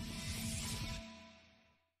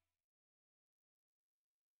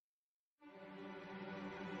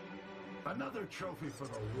 Another trophy for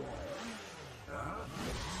the wall. Huh?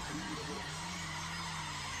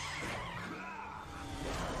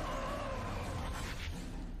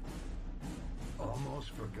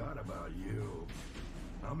 Almost forgot about you.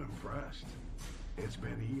 I'm impressed. It's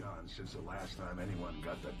been eons since the last time anyone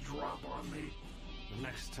got the drop on me. The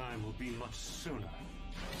next time will be much sooner.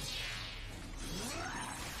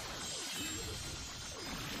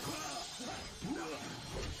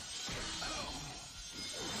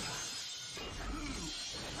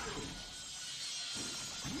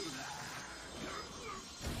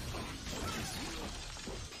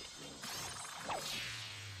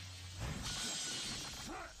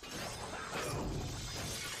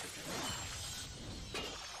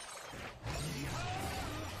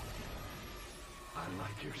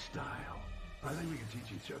 Your style. I think we can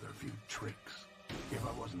teach each other a few tricks. If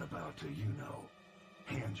I wasn't about to, you know,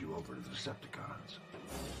 hand you over to the Decepticons.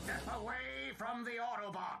 Step away from the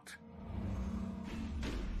Autobot!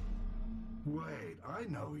 Wait, I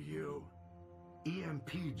know you.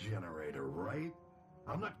 EMP generator, right?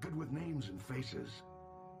 I'm not good with names and faces,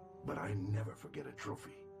 but I never forget a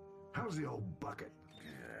trophy. How's the old bucket?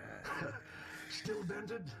 Still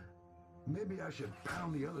dented? Maybe I should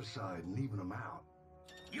pound the other side and even them out.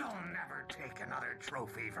 You'll never take another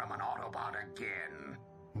trophy from an Autobot again.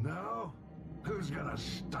 No? Who's gonna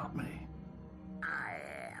stop me? I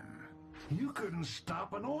am. You couldn't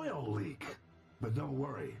stop an oil leak. But don't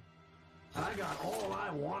worry. I got all I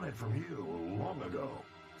wanted from you long ago.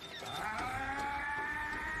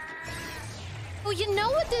 Oh, you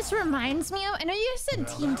know what this reminds me of? I know you said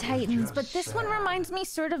Teen Titans, but this one reminds me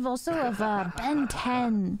sort of also of Ben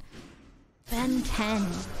 10. Ben 10,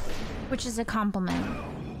 which is a compliment.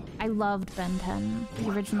 I loved Ben 10,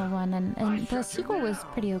 the original one, and the sequel was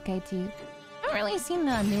pretty okay too. I haven't really seen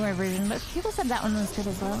the newer version, but people said that one was good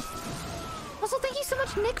as well. Also, thank you so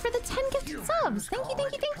much, Nick, for the 10 gifted subs. Thank you,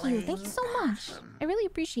 thank you, thank you. Thank you so much. I really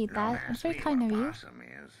appreciate that. It's very kind of you.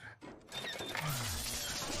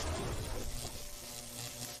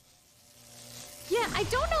 Yeah, I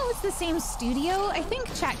don't know if it's the same studio. I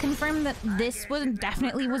think chat confirmed that this one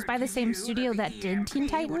definitely was by the same studio that did Teen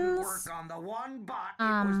Titans.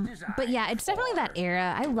 But yeah, it's definitely that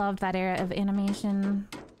era. I loved that era of animation.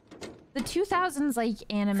 The 2000s, like,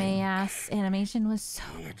 anime-ass animation was so...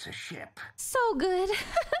 It's a ship. So good.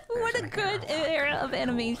 What a good era of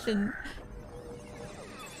animation.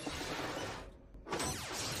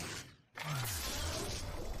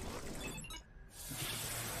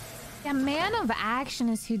 Yeah, Man of Action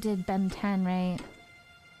is who did Ben 10, right?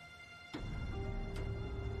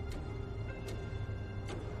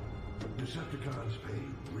 Decepticons pay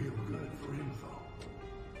real good for info.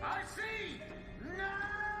 I see! No!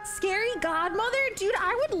 Scary Godmother? Dude,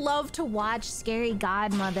 I would love to watch Scary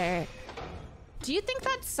Godmother. Do you think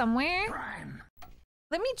that's somewhere? Prime.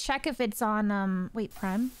 Let me check if it's on, wait,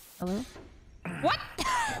 Prime? Hello? What?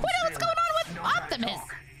 What's going on with Optimus?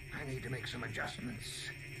 I need to make some adjustments.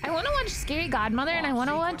 I want to watch Scary Godmother, and I want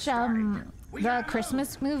to watch, the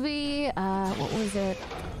Christmas movie, what was it?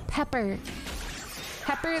 Pepper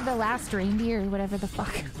the Last Reindeer, or whatever the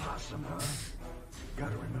fuck. Awesome, huh?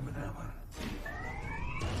 Gotta remember that one.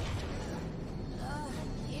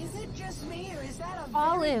 Is it just me, or is that a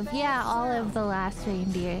Olive, yeah, Olive the Last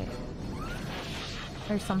Reindeer.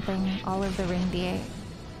 Or something, Olive the Reindeer.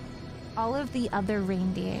 Olive the Other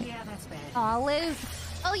Reindeer. Yeah, that's bad. Olive?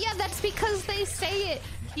 Oh yeah, that's because they say it.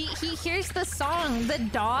 He hears the song. The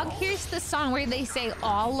dog hears the song where they say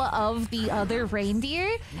all of the other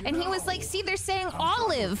reindeer. And he was like, see, they're saying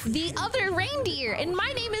Olive, the other reindeer. And my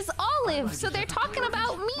name is Olive. So they're talking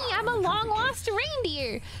about me. I'm a long lost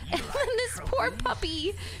reindeer. And then this poor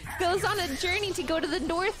puppy goes on a journey to go to the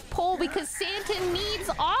North Pole because Santa needs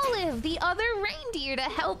Olive, the other reindeer, to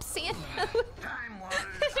help Santa.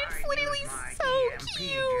 It's literally so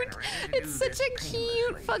cute. It's such a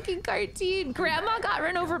cute fucking cartoon. Grandma got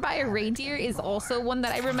run over by a reindeer is also one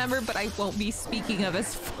that I remember, but I won't be speaking of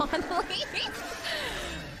as fondly.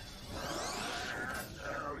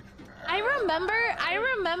 I remember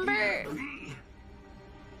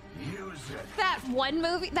that one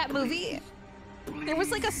movie. There was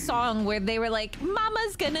like a song where they were like,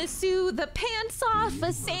 Mama's gonna sue the pants off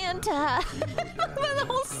of Santa. The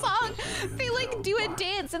whole song, they like do a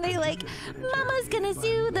dance and they like, Mama's gonna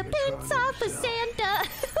sue the pants off of Santa.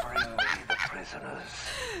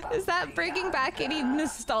 Is that bringing back any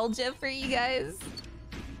nostalgia for you guys?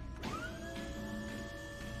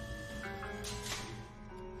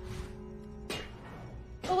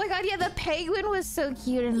 god, yeah, the penguin was so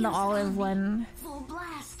cute in the olive one. Full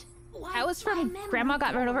blast. That was from Grandma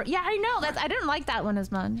Got Run Over. Yeah, I know. I didn't like that one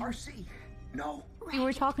as much. RC. No. We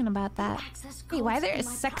were talking about that. Hey, why is there a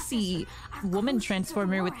sexy woman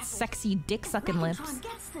transformer with sexy dick-sucking lips?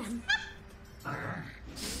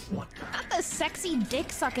 What? Not the sexy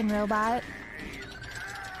dick-sucking robot.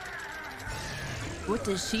 What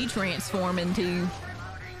does she transform into?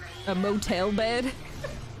 A motel bed?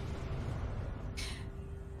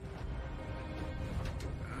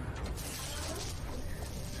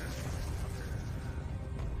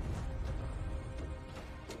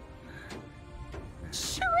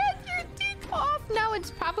 Shred your dick off! No,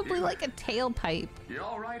 it's probably like a tailpipe. You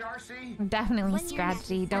all right, RC? Definitely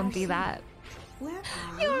scratchy. Don't do that. Where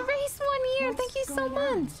are You erased 1 year. Thank you so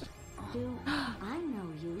much. Do I know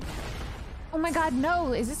you? Oh my god,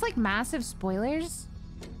 no. Is this like massive spoilers?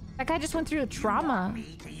 That guy just went through a trauma.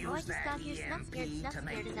 Me to use I just that thought you're snuff scared, EMP snuff to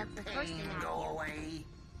make scared, and that's the the first thing pain I go did. away.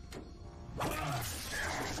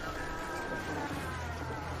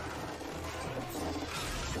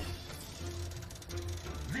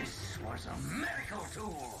 This was a medical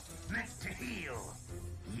tool meant to heal.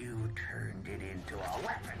 You turned it into a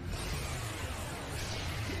weapon.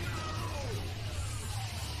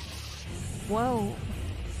 Whoa.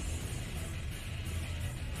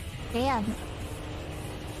 Damn.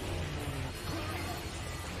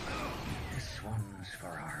 This one's for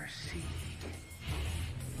RC.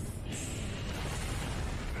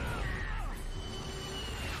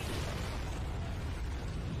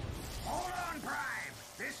 Hold on, Prime.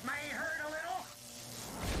 This may hurt a little.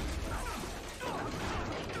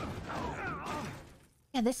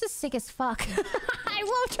 Yeah, this is sick as fuck. I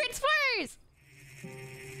love Transformers!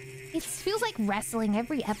 It feels like wrestling.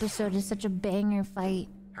 Every episode is such a banger fight.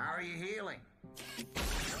 How are you healing?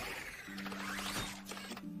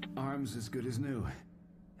 Arms as good as new.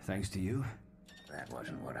 Thanks to you. That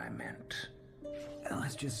wasn't what I meant.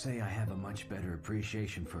 Let's just say I have a much better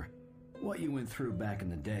appreciation for what you went through back in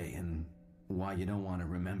the day and why you don't want to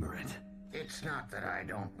remember it. It's not that I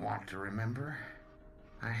don't want to remember.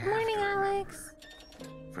 I have Morning, to remember. Alex.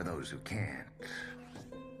 For those who can't.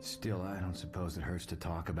 Still, I don't suppose it hurts to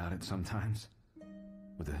talk about it sometimes.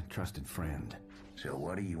 With a trusted friend. So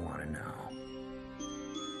what do you want to know?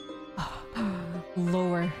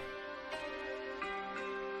 Lower.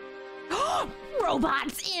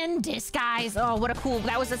 Robots in disguise. Oh, what a cool.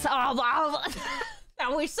 That was a. Oh,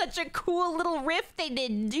 that was such a cool little riff they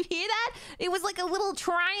did. Did you hear that? It was like a little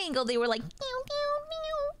triangle. They were like. Pew, pew,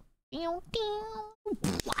 pew, pew,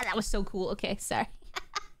 pew. Wow, that was so cool. Okay, sorry.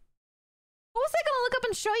 What was I gonna look up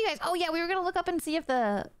and show you guys? Oh yeah, we were gonna look up and see if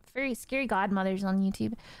the Very Scary Godmother's on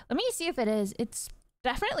YouTube. Let me see if it is. It's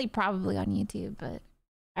definitely probably on YouTube, but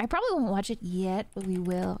I probably won't watch it yet, but we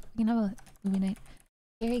will. You know, movie night.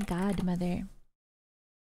 Scary Godmother.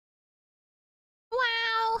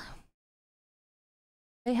 Wow.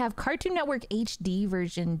 They have Cartoon Network HD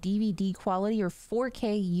version, DVD quality, or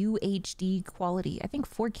 4K UHD quality. I think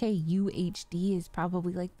 4K UHD is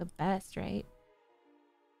probably like the best, right?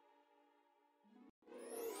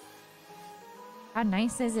 How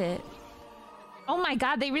nice is it? Oh my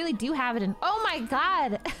god, they really do have it in... Oh my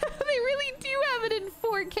god! They really do have it in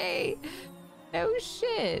 4K! No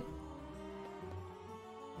shit.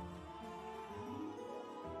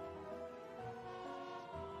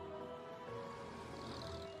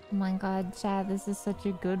 Oh my god, Chad, this is such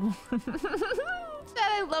a good one.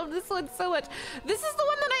 Chad, I love this one so much. This is the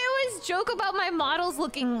one that I always joke about my models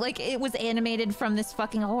looking like it was animated from this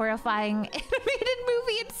fucking horrifying animated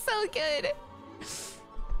movie. It's so good.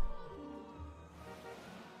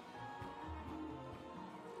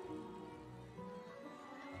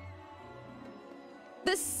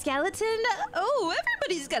 The skeleton? Oh,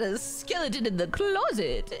 everybody's got a skeleton in the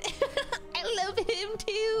closet. I love him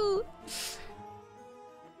too.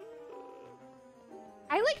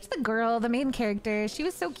 I liked the girl, the main character. She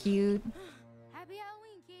was so cute. Happy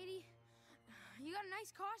Halloween, Katie. You got a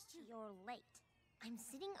nice costume. You're late. I'm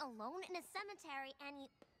sitting alone in a cemetery and you...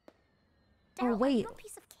 Oh, Daryl, wait. are you a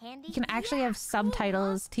piece of candy? You can actually have Cool,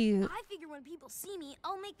 subtitles huh? too. I figure when people see me,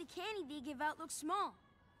 I'll make the candy they give out look small.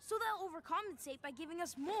 So they'll overcompensate by giving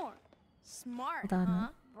us more. Smart, Hold on. huh?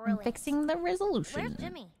 I'm Brilliant. fixing the Where's resolution.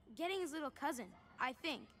 Jimmy? Getting his little cousin, I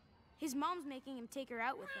think. His mom's making him take her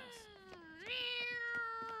out with us.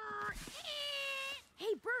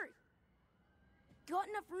 Hey, Bert! Got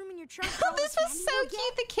enough room in your trunk for all the This was candy so we'll cute.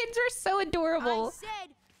 get? The kids were so adorable. I said,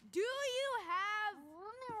 do you have...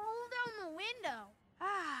 Let me roll down the window.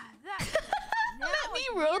 Ah, that... Let me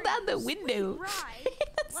roll down the window. Ride.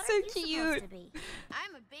 That's What so are you supposed cute. to be?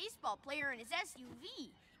 I'm a baseball player in his SUV.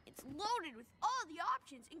 It's loaded with all the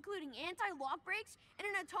options, including anti-lock brakes and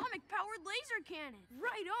an atomic-powered laser cannon.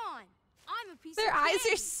 Right on. I'm a piece Their of eyes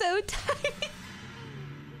candy. are so tiny.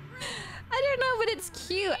 I don't know, but it's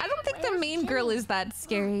cute. I don't think the main girl is that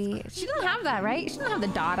scary. She doesn't have that, right? She doesn't have the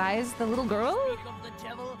dot eyes, the little girl.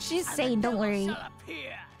 She's sane, don't worry.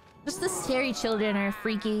 Just the scary children are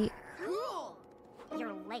freaky. Cool.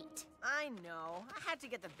 You're late. I know. I had to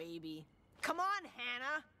get the baby. Come on,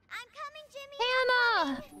 Hannah. I'm coming, Jimmy.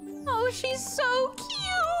 Hannah! Oh, she's so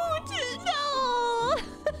cute! No!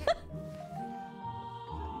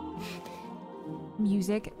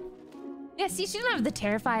 Music. Yeah, see, she doesn't have the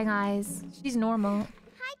terrifying eyes. She's normal.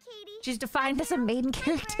 Hi, Katie. She's defined as a main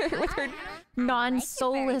character with her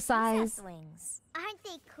non-soulless eyes. Aren't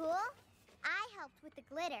they cool? I helped with the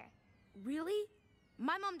glitter. Really?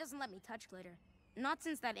 My mom doesn't let me touch glitter. Not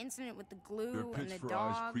since that incident with the glue Your and pitch the for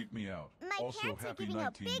dog. eyes creep me out. My Also, parents are happy giving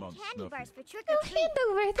out 19 big months, candy Snuffy. bars for trick Oh, or treat.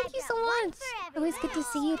 Handover, thank you so brought one much. for Always good to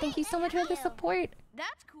see you. Thank you so much for the support.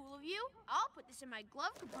 That's cool of you. I'll put this in my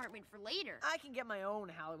glove compartment for later. I can get my own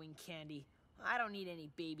Halloween candy. I don't need any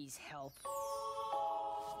baby's help.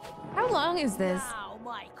 How long is this? Now,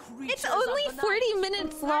 my It's creatures only of the 40 night.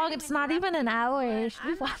 minutes long. It's not even an hour. Should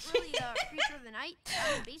we I'm watch not really it? a creature of the night.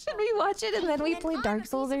 I'm a baseball Should we watch it and then we And play I'm a Dark piece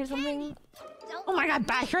Souls of or something? candy. Oh my god,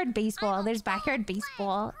 backyard baseball. There's backyard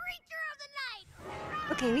baseball. Creature of the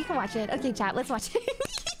night. Okay, we can watch it. Okay, chat, let's watch it.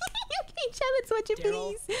 Okay, chat, let's watch it,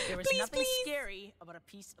 Daryl, please. there was Please, nothing please. scary about a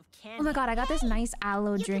piece of candy. Oh my god, I got this nice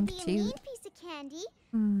aloe You drink can be a too. mean piece of candy,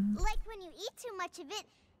 Hmm. like when you eat too much of it,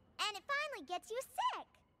 and it finally gets you sick.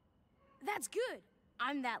 That's good.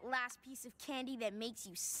 I'm that last piece of candy that makes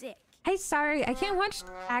you sick. Hey, sorry, I can't watch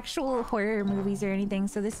actual horror movies or anything,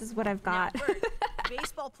 so this is what I've got. Now, Bert,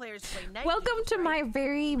 baseball players play night Welcome games, to right? my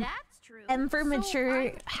very That's true. for mature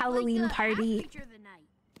I'm Halloween like a party. half-creature of the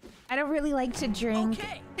night. I don't really like to drink,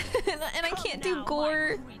 Okay. and I Come can't now, do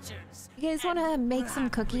gore. my creatures. You guys want to And make some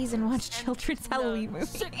rat cookies and watch creatures and children's Halloween movies?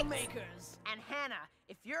 sick makers. And Hannah,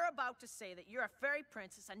 if you're about to say that you're a fairy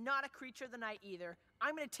princess and not a creature of the night either,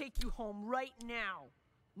 I'm gonna take you home right now.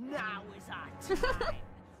 Now is our time.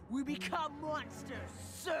 We become monsters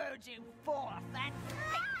surging forth and...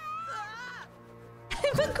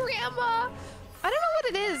 I'm a grandma. I don't know what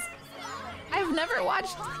it is. I've never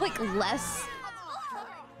watched like less.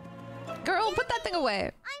 Girl, put that thing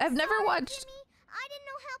away. I've never watched. Jimmy, I didn't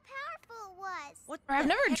know how powerful it was. What Or I've the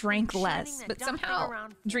never heck are you drank shining less, that but dumb thing somehow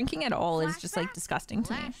around for? drinking at all is just like Flashback? disgusting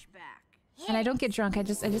to me. Flashback. And I don't get drunk. I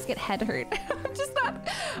just get head hurt.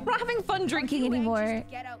 I'm not having fun drinking Are you anymore. anxious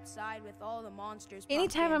to get outside with all the monsters.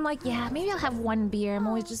 Anytime Pumpkin? I'm like, yeah, maybe I'll have one beer. I'm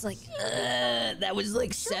always just like, that was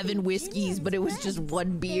like 7 whiskeys, but it was just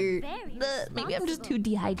one beer. Maybe I'm just too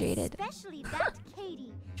dehydrated. Especially that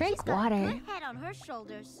Katie. Drink She's got a water. good head on her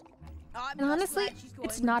shoulders. I'm And just honestly, glad she's going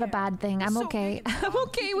it's not a there. bad thing. I'm So okay. big and I'm strong,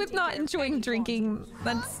 okay she with can not take care of enjoying any drinking. monsters.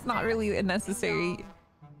 That's not really a necessary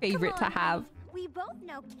favorite to Come on, have. We both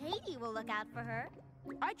know Katie will look out for her.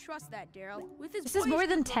 I trust that, Daryl. With his This is boyish more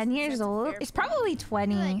than looks 10 and years sense of old. fair It's play. probably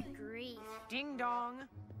 20. Good grief. Ding dong.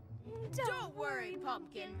 Don't worry,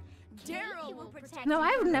 Pumpkin. Daryl will protect No, you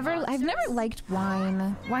I've from never monsters. liked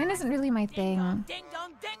wine. Wine isn't really my thing. Ding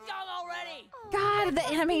dong already. God, the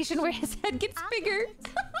animation where his head gets bigger.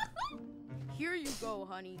 Here you go,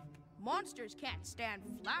 honey. Monsters can't stand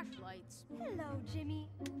flashlights. Hello, Jimmy.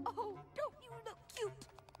 Oh, don't you look cute?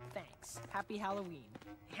 Thanks. Happy Halloween.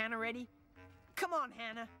 Hannah ready? Come on,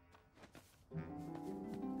 Hannah.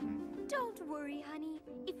 Don't worry, honey.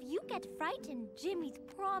 If you get frightened, Jimmy's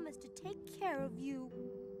promised to take care of you.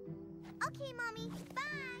 Okay, Mommy. Bye.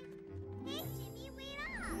 Hey, Jimmy, wait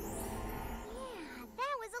up. Yeah,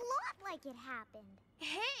 that was a lot like it happened.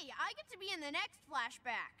 Hey, I get to be in the next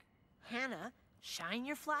flashback. Hannah, shine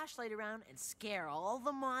your flashlight around and scare all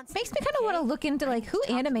the monsters. Makes me kind of want to look into like who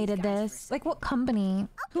animated this, like what company,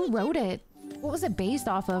 who wrote it, what was it based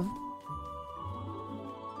off of.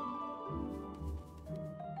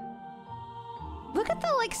 Look at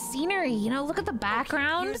the like scenery, you know, look at the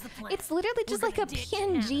background. here's the plan. It's literally just We're like a gonna ditch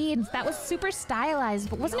PNG and that was super stylized,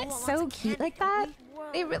 but wasn't No it one so wants a cute candy, like that?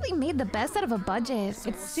 don't we? They really made the best out of a budget. So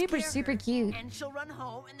It's we'll super, scare super her, cute. And she'll run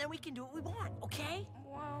home, and then we can do what we want, okay?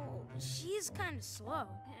 Well, she's kind of slow.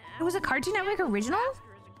 It was a Cartoon Network original? Faster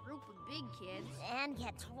as a group of big kids. And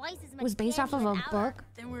get twice as much It was based off of candy a an hour. book.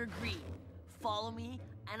 Then we're agreed. Follow me,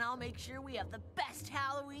 and I'll make sure we have the best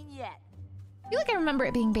Halloween yet. I feel like I remember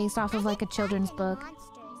it being based off of like a children's book.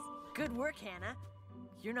 Monsters. Good work, Hannah.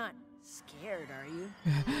 You're not scared, are you?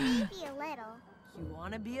 Maybe a little. You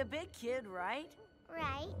want to be a big kid, right?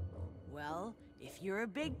 Right? Well, if you're a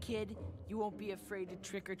big kid, you won't be afraid to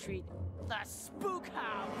trick or treat the spook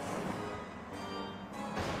house.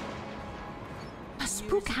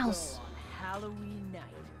 spook Years house. ago on Halloween night,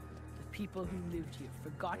 the people who lived here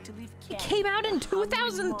forgot to leave It candy. came out in for hungry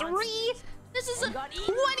 2003. monsters This is a and got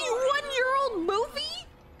eaten 21-year-old movie.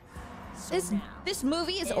 So now, This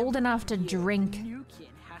movie is old enough to every year, drink. a new kid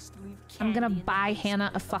has to leave I'm gonna candy in the buy basement Hannah a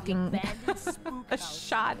of the fucking abandoned spook a house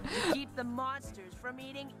shot. to keep the monsters from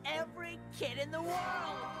eating every kid in the world.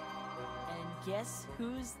 And guess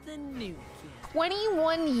who's the new kid?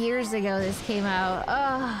 21 years ago this came out.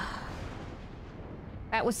 Ugh.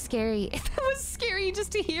 That was scary. That was scary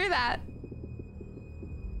just to hear that.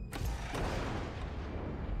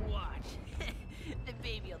 Watch. The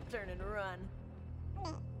baby will turn and run.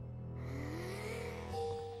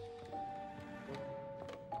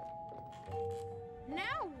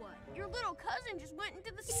 Now what? Your little cousin just went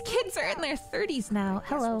into the These spook kids are in house. their 30s now. Guess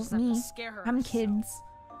we'll Hello, just have to me. scare her I'm ourselves. kids.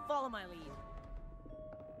 Follow my lead.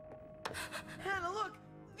 Hannah, look!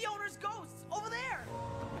 The owner's ghosts over there!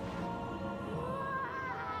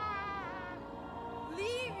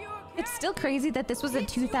 Leave your It's still crazy that this was a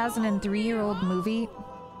 2003-year-old movie,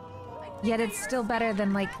 yet it's still better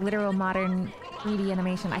than like literal modern 3D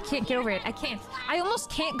animation. I can't get over it. I can't. I almost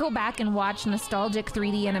can't go back and watch nostalgic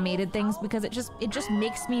 3D animated things because it just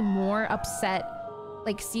makes me more upset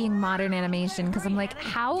like seeing modern animation because I'm like,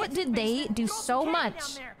 how did they do so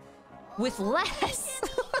much with less?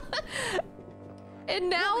 And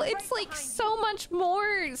now it's like so much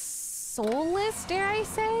more soulless, dare I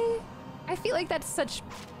say? I feel like that's such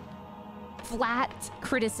flat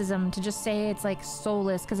criticism to just say it's like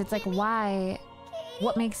soulless because it's like, why?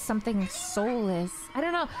 What makes something soulless? I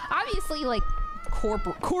don't know. Obviously, like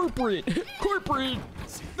corporate.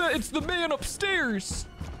 It's the man upstairs.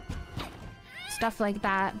 Stuff like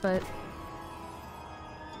that, but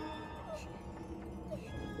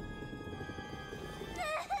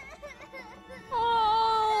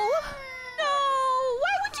oh no!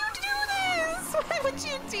 Why would you do this? Why would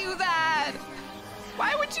you do that?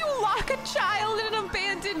 Why would you lock a child in an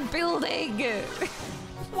abandoned building?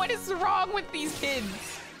 What is wrong with these kids?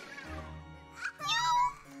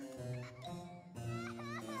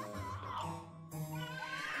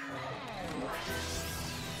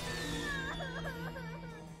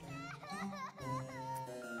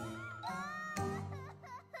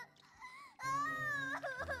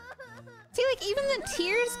 See, like, even the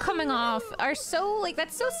tears coming off are so, like,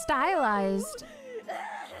 that's so stylized.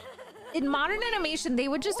 In modern animation, they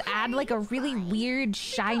would just add like a really weird,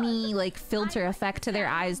 shiny, like filter effect to their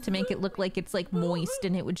eyes to make it look like it's like moist,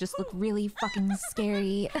 and it would just look really fucking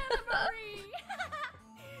scary.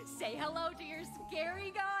 Say hello to your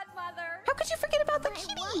scary godmother. How could you forget about the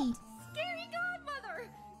kitty? Scary godmother.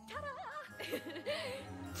 Ta-da!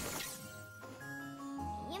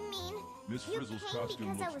 You mean Miss you Frizzle's came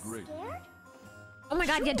costume because I looks was great. scared? Oh my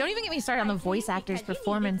god, yeah, don't even get me started on the voice actor's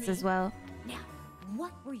performance as well. Now,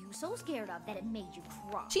 what were you so scared of that it made you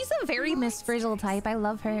cry? She's a very Miss Frizzle type. I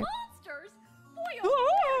love her. Monsters? Boy,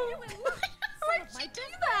 oh, you in luck. Why'd she do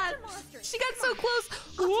that? She got so close.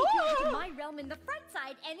 I'll take you into my realm in the front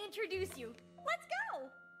side and introduce you. Let's go.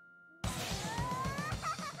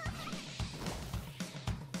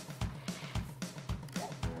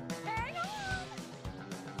 Hang on.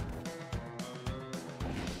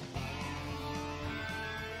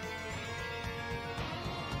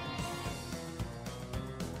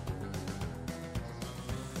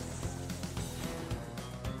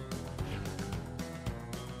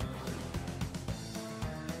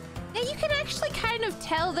 Yeah, you can actually kind of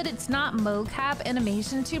tell that it's not mocap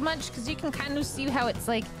animation too much because you can kind of see how it's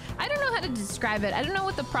like, I don't know how to describe it. I don't know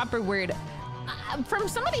what the proper word. From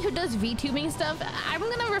somebody who does VTubing stuff, I'm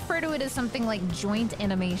gonna refer to it as something like joint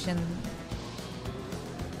animation.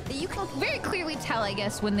 You can very clearly tell, I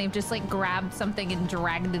guess, when they've just like grabbed something and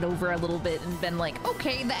dragged it over a little bit and been like,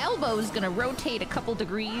 okay, the elbow is gonna rotate a couple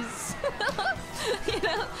degrees. You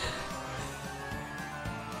know?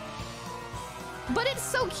 But it's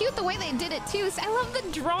so cute the way they did it too. I love the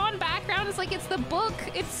drawn background. It's like it's the book.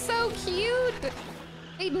 It's so cute.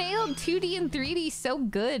 They nailed 2D and 3D so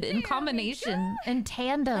good in combination and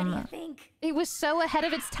tandem. It was so ahead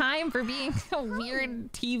of its time for being a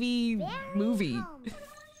weird TV movie.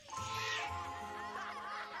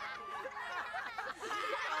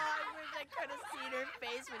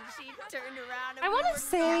 I want to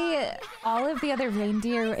say all of the other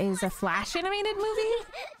reindeer is a Flash animated movie.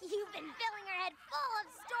 You've been filling her head full of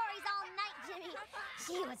stories all night, Jimmy.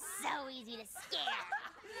 She was so easy to scare.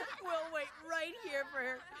 We'll wait right here for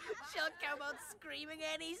her. She'll come out screaming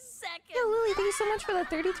any second. Yo, Lily, thank you so much for the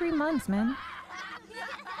 33 months, man.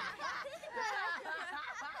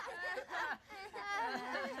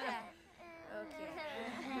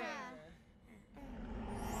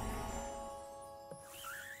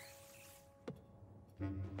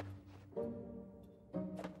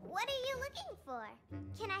 What are you looking for?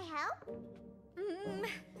 Can I help?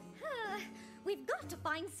 We've got to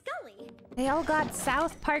find Scully. They all got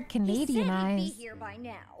South Park Canadian eyes. He'd be here by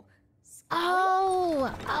now.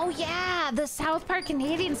 Oh yeah, the South Park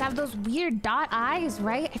Canadians have those weird dot eyes,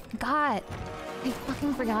 right? I forgot. I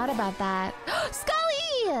fucking forgot about that.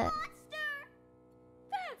 Scully! Monster!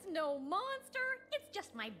 That's no monster. It's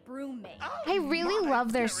just my roommate. I really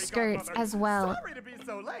love their skirts as well.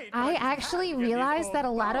 I actually realized that a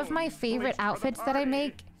lot of my favorite outfits that I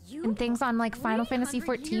make in things on like Final Fantasy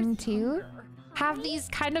 14 too have these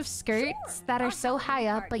kind of skirts that are so high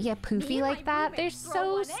up but yet poofy like that. They're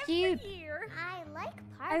so cute.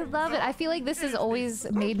 I love it. I feel like this has always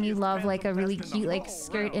made me love like a really cute like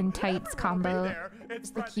skirt and tights combo.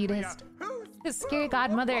 It's the cutest. The scary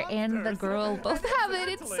godmother and the girl both have it.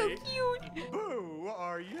 It's so cute. Who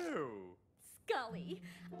are you? Scully,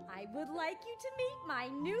 I would like you to meet my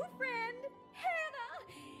new friend, Hannah.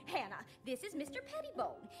 Hannah, this is Mr.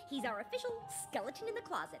 Pettibone. He's our official skeleton in the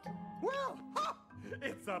closet. Well,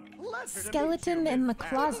 it's a pleasure Skeleton to meet you, in the Miss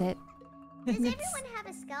closet. Does everyone have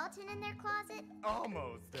a skeleton in their closet?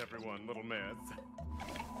 Almost everyone, little miss.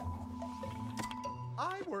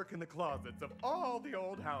 I work in the closets of all the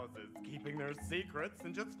old houses, keeping their secrets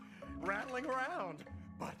and just rattling around.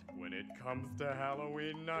 But when it comes to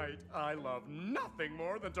Halloween night, I love nothing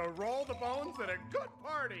more than to roll the bones at a good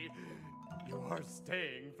party. You are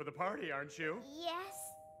staying for the party, aren't you?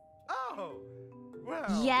 Yes. Oh,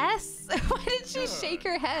 well. Yes? Why did she shake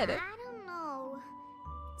her head? I don't know.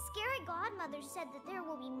 Scary Godmother said that there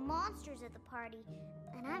will be monsters at the party,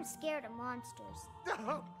 and I'm scared of monsters.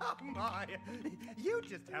 Oh, my. You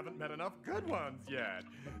just haven't met enough good ones yet.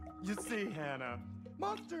 You see, Hannah,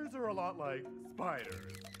 monsters are a lot like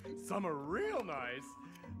spiders. Some are real nice,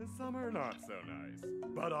 and some are not so nice.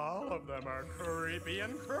 But all of them are creepy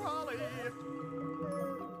and crawly.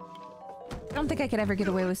 I don't think I could ever get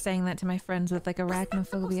away with saying that to my friends with like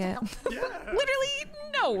arachnophobia. Literally,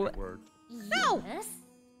 no. No. Yes.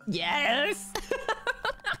 Yes.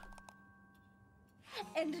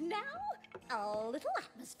 And now, a little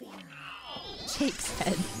atmosphere. Jake's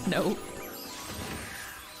head. No.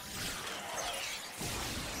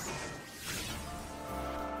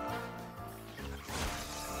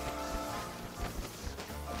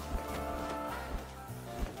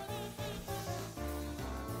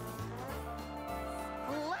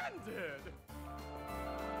 Splendid!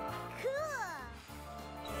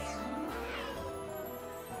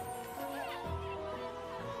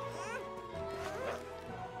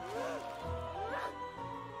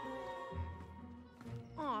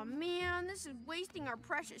 Aw, man, this is wasting our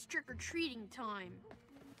precious trick-or-treating time.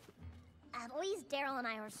 At least Daryl and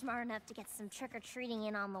I were smart enough to get some trick-or-treating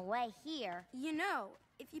in on the way here. You know,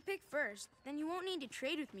 if you pick first, then you won't need to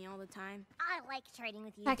trade with me all the time. I like trading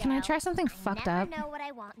with you, Yeah, can I Daryl. try something fucked up? I never know what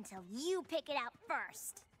I want until you pick it out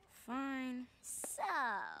first. Fine. So...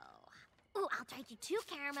 Ooh, I'll trade you 2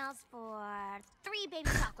 caramels for 3 baby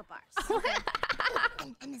chocolate bars.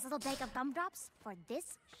 and this little bag of gumdrops for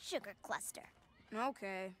this sugar cluster.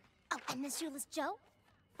 Okay. Oh, and this shoeless Joe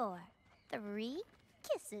for 3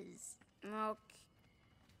 kisses. Okay.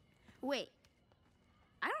 Wait.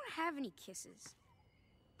 I don't have any kisses.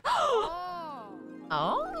 Oh.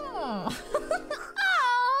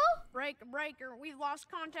 Breaker. We've lost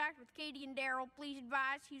contact with Katie and Daryl. Please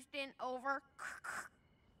advise Houston, over.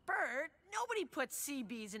 Bert, nobody puts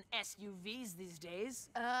CBs in SUVs these days.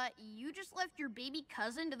 You just left your baby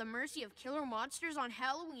cousin to the mercy of killer monsters on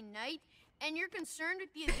Halloween night, and you're concerned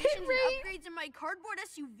with the additions and upgrades in my cardboard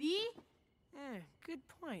SUV? Good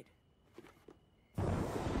point.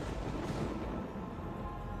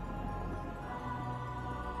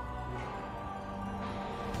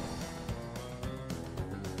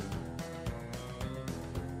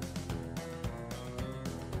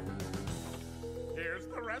 Here's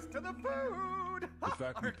the rest of the food. The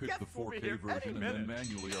fact we picked the 4K version and then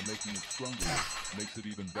manually are making it stronger makes it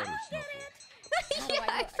even better, Snuffle. Yeah,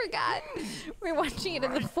 I forgot. We're watching it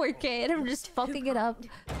in the 4K and I'm just fucking it up.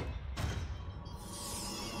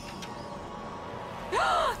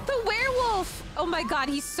 The werewolf! Oh my god,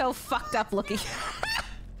 he's so fucked up looking.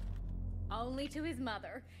 Only to his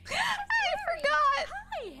mother. I forgot!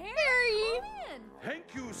 Hi, Harry! Harry! Come in.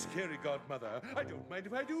 Thank you, Scary Godmother. I don't mind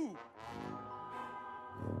if I do.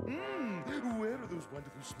 Where are those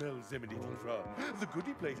wonderful smells emanating from? The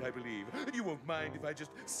goodie plate, I believe. You won't mind if I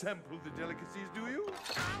just sample the delicacies, do you?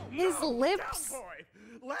 His lips. Down,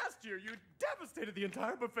 boy. Last year, you devastated the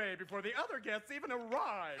entire buffet before the other guests even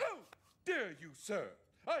arrived. How dare you, sir?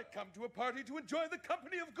 I come to a party to enjoy the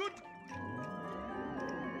company of good...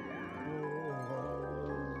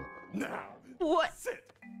 Now, what?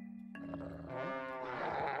 Sit.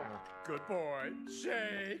 Good boy.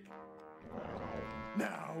 Shake.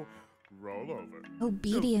 Now, roll over.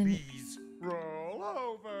 Obedient. No, please. Roll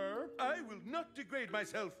over. I will not degrade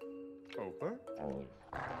myself. Over.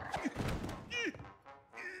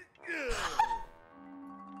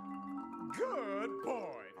 Good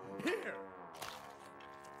boy. Here.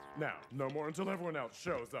 Now, no more until everyone else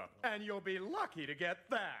shows up. And you'll be lucky to get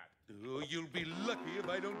that. Oh, you'll be lucky if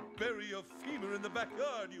I don't bury your femur in the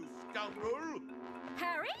backyard, you scoundrel.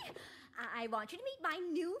 Harry, I want you to meet my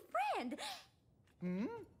new friend. Hmm?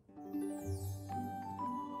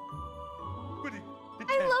 But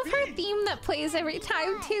I love her theme that plays every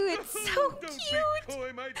time too. It's so Don't cute. be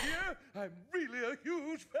coy, my dear. I'm really a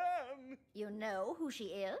huge fan. You know who she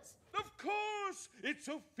is? Of course! It's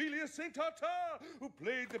Ophelia St. Tartar, who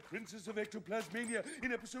played the Princess of Ectoplasmania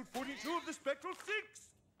in episode 42 of The Spectral Six.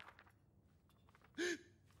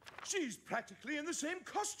 She's practically in the same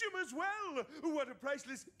costume as well. What a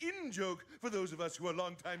priceless in-joke for those of us who are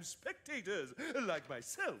longtime spectators, like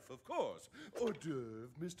myself, of course. Hors d'oeuvre,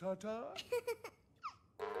 Miss Tartar?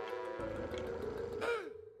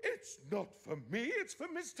 It's not for me, it's for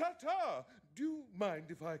Miss Tartar. Do you mind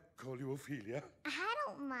if I call you Ophelia? I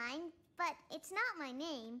don't mind, but it's not my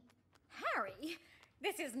name. Harry,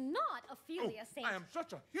 this is not Ophelia St. I am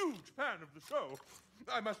such a huge fan of the show.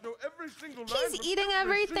 I must know every single line. He's from eating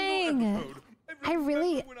every single everything. episode. I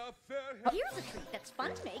really. Here's a treat that's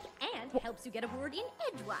fun to make and helps you get a word in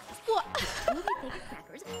edgewise. What?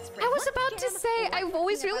 Crackers, I was about to say I've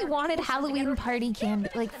always really wanted Halloween party candy,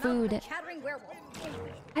 like food. Chattering werewolf.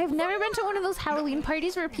 I've never been to one of those Halloween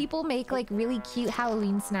parties where people make like really cute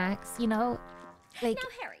Halloween snacks, you know? Like Now,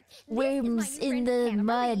 Harry, worms in the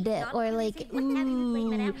mud or like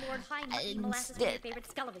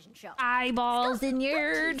eyeballs in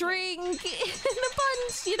your drink in the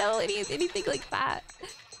punch, you know, anything like that.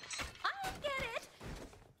 I get it.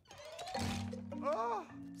 Ah,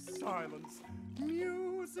 silence.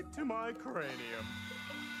 Music to my cranium.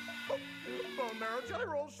 Oh, bone marrow jelly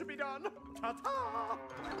rolls should be done. Ta-ta!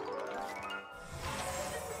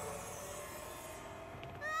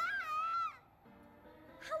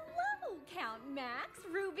 Hello, Count Max,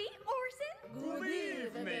 Ruby, Orson. Good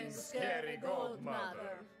evening, scary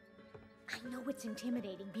godmother. I know it's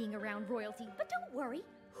intimidating being around royalty, but don't worry.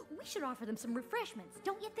 We should offer them some refreshments,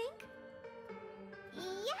 don't you think?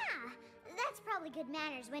 Yeah, that's probably good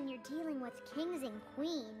manners when you're dealing with kings and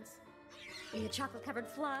queens. Need a chocolate-covered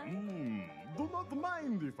fly? Do not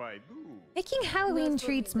mind if I do. Making Halloween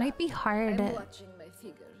treats might be hard. watching my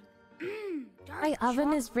figure. My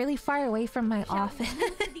oven is really far away from my office.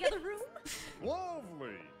 To the other room?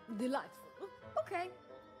 Lovely. Delightful. Okay.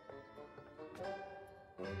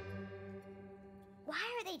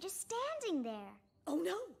 Why are they just standing there? Oh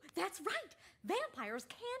no, that's right. Vampires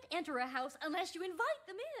can't enter a house unless you invite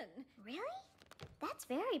them in. Really? That's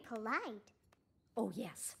very polite. Oh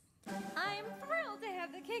yes. I'm thrilled to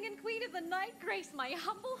have the king and queen of the night grace my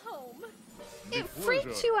humble home. It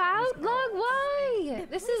freaked you out? Log, why?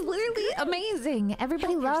 This is literally amazing.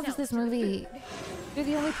 Everybody loves this movie. You're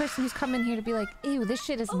the only person who's come in here to be like, ew, this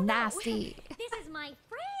shit is nasty. This is my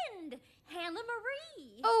friend, Hannah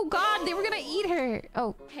Marie. Oh god, they were gonna eat her.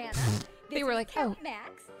 Oh. Hannah. They were like, oh. Count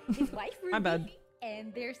Max, his wife Ruby, My bad.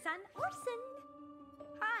 and their son Orson.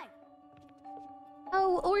 Hi.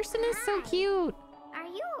 Oh, Orson is so cute. Are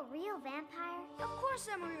you a real vampire? Of course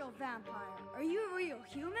I'm a real vampire. Are you a real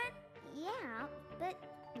human? Yeah, but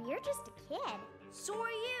you're just a kid. So are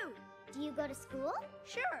you. Do you go to school?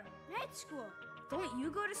 Sure, night school. Don't you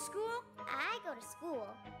go to school? I go to school.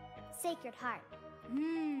 Sacred Heart.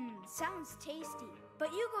 Sounds tasty.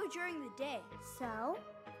 But you go during the day. So?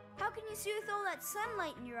 How can you see with all that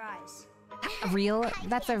sunlight in your eyes?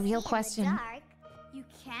 That's a real question. Dark. You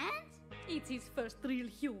can't? It's his first real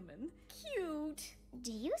human. Cute.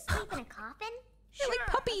 Do you sleep in a coffin? They're like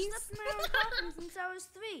puppies. I've slept in my own coffin since I was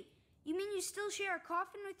 3. You mean you still share a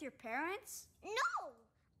coffin with your parents? No!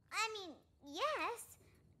 I mean, yes.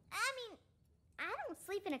 I don't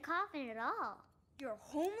sleep in a coffin at all. You're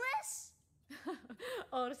homeless?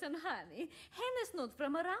 Orson, honey, Hannah's not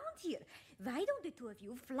from around here. Why don't the two of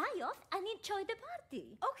you fly off and enjoy the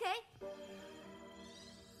party? Okay.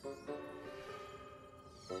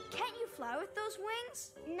 Can't you fly with those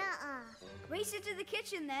wings? Nuh-uh. Race it to the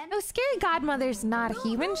kitchen then. No, Scary Godmother's not a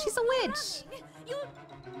human. She's a witch.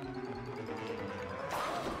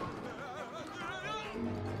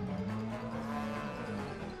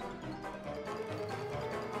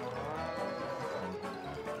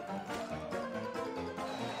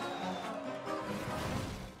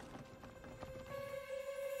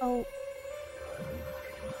 Oh.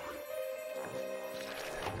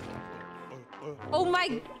 Oh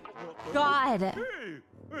my. God.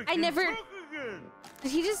 Hey, I never.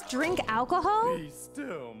 Did he just drink alcohol? Be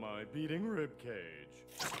still, my beating ribcage.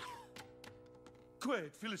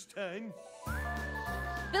 Quiet, Philistine.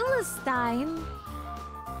 Philistine?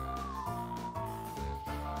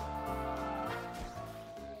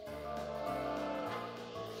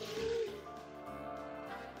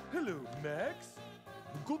 Hello, Max.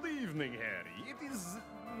 Good evening, Harry. It is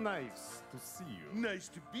nice to see you. Nice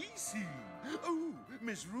to be seen. Oh,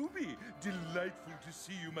 Miss Ruby, delightful to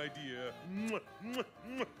see you, my dear. Mwah, mwah,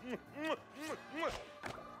 mwah, mwah, mwah, mwah.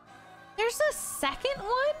 There's a second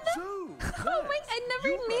one? So, Oh my, I never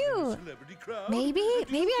you run in knew. a celebrity crowd. Maybe Do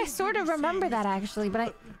you I think sort you'll of be remember seeing that Mr. actually, but I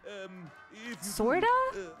if you sorta?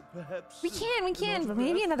 could, perhaps. We can, an but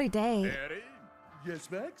maybe autograph? another day. Harry?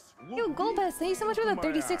 Yes, Max? Yo, Golbus, thank you so much for the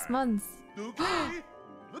 36 months. Okay.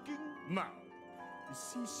 Looking. Now,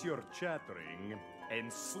 cease your chattering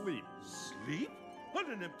and sleep. Sleep? On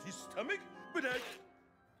an empty stomach? But I...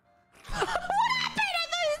 What happened? I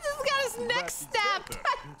thought he just got his neck snapped.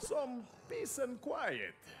 Some peace and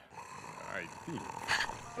quiet. I think.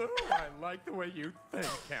 Oh, I like the way you think,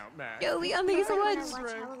 Count Max. Yo, Leon, thank you so much.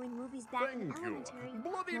 Watch Halloween movies back in Thank you. elementary.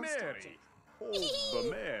 Bloody Nostalgic. Mary. Oh, the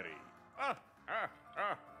Mary.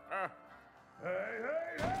 Hey,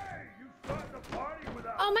 hey, hey! You started the party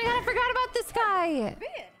without... Oh my god, I forgot about this guy.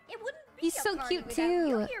 It wouldn't be He's a so party cute without you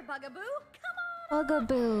too. here, Bugaboo. Come on.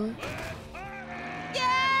 Bugaboo.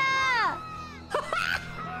 Yeah!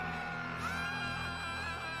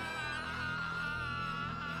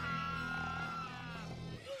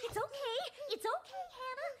 It's okay,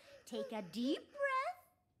 Hannah. Take a deep breath.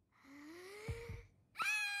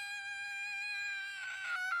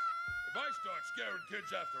 If I start scaring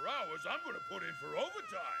kids after hours, I'm gonna put in for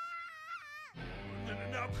overtime.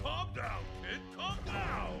 Now calm down, kid. Calm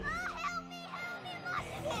down. Help me,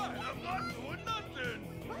 What? I'm not doing nothing.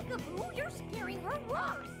 Bugaboo, you're scaring her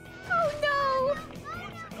worse. Oh no!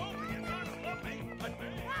 What you know me, you're not a puppy.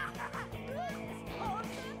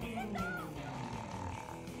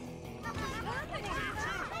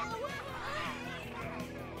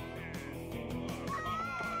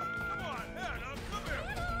 Come on, Hannah, come here.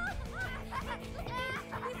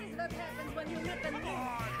 This is what happens when you nip and Come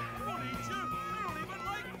on. What eat you? I don't even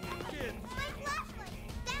like kids. My flashlight.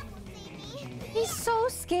 That will save me. He's so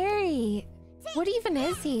scary. What even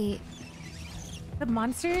is he? The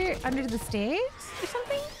monster under the stairs or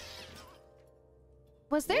something?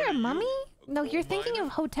 Was there a mummy? No, you're thinking of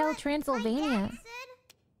Hotel Transylvania.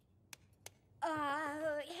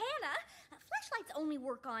 Hannah, flashlights only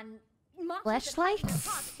work on monsters.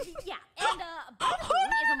 Flashlights? Yeah, and Bugaboo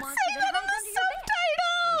is a monster that hides under your bed.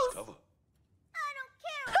 Subtitles! Cover. I don't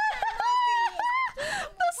care what kind of monster he is.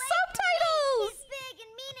 The subtitles! He's big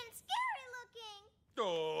and mean and scary looking.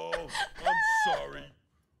 Oh, I'm sorry.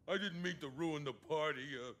 I didn't mean to ruin the party.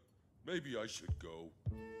 Maybe I should go.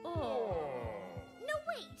 Oh. No,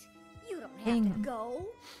 wait. You don't have Dang. to go.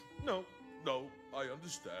 No, I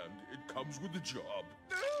understand. It comes with the job.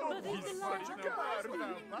 But he's He's a such large a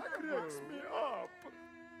guy. that cracks me up.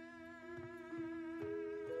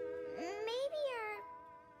 Maybe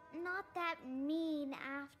you're not that mean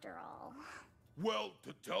after all. Well,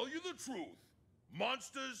 to tell you the truth,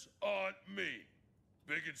 monsters aren't mean.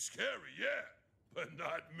 Big and scary, yeah, but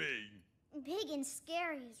not mean. Big and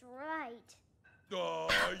scary's right. Oh,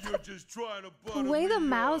 you're just trying to The butter way the me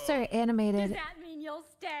mouths up. are animated. Does that mean you'll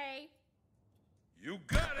stay? You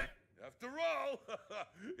got it. After all,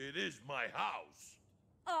 it is my house.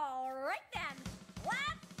 All right then.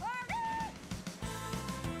 Let's party!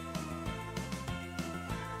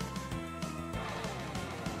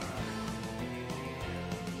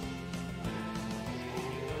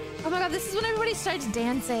 Oh my god, this is when everybody starts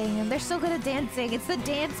dancing. And they're so good at dancing. It's the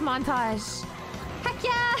dance montage. Heck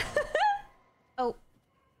yeah! Oh.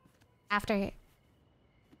 After.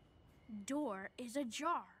 Door is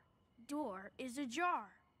ajar. Door is ajar.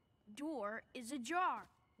 Door is ajar.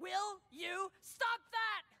 Will you stop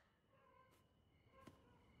that?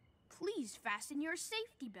 Please fasten your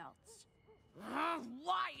safety belts.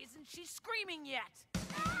 Why isn't she screaming yet?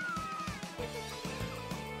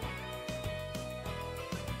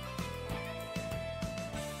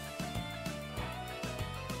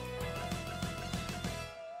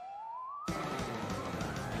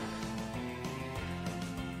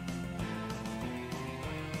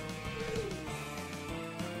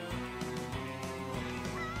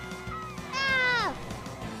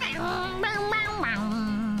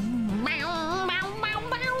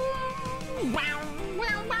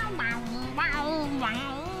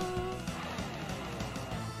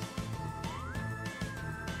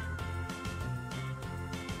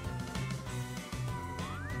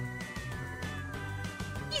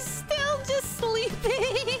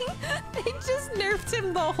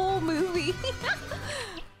 him the whole movie.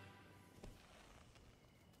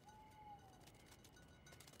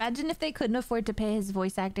 Imagine if they couldn't afford to pay his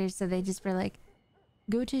voice actors, so they just were like,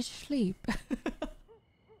 go to sleep.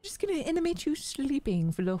 Just gonna animate you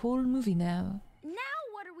sleeping for the whole movie now. Now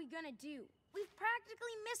what are we gonna do? We've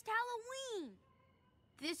practically missed Halloween.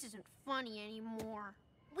 This isn't funny anymore.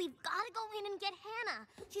 We've got to go in and get Hannah.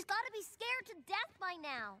 She's got to be scared to death by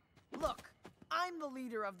now. Look, I'm the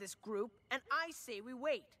leader of this group, and I say we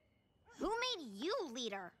wait. Who made you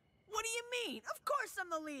leader? What do you mean? Of course I'm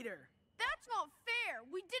the leader. That's not fair.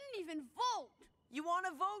 We didn't even vote. You want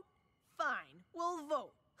to vote? Fine, we'll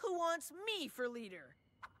vote. Who wants me for leader?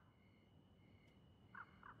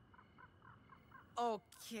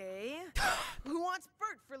 Okay. Who wants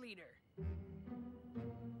Bert for leader?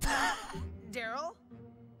 Daryl?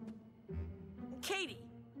 Katie?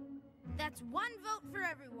 That's one vote for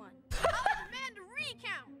everyone. I'll demand a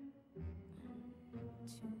recount.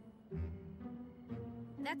 1,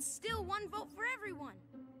 2. That's still one vote for everyone.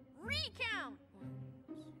 Recount.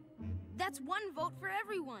 That's one vote for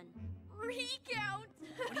everyone. Recount.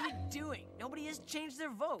 What are you doing? Nobody has changed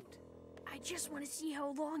their vote. I just want to see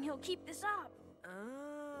how long he'll keep this up.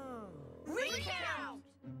 Oh. Recount.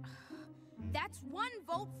 That's one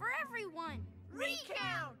vote for everyone.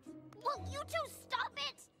 Recount. Will you two stop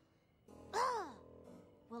it? Ugh.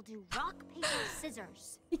 We'll do rock, paper,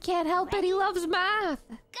 scissors. He can't help it. He loves math.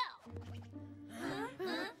 Go.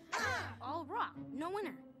 All rock, no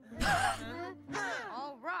winner.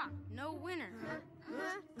 All rock, no winner.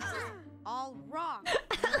 All rock,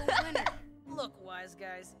 no winner. Look, wise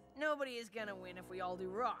guys, nobody is gonna win if we all do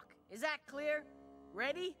rock. Is that clear?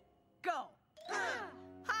 Ready? Go.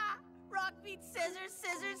 Ha! Rock beats scissors,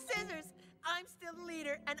 scissors, scissors. I'm still the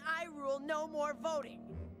leader, and I rule no more voting.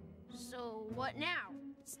 So what now?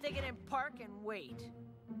 Stick it in park and wait.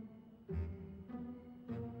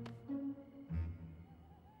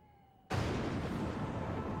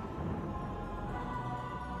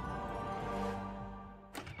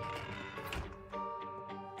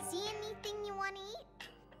 See anything you want to eat?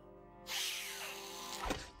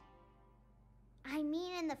 I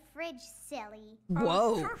mean in the fridge, silly.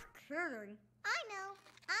 Whoa. I know.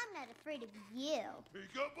 I'm not afraid of you.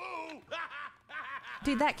 Peekaboo!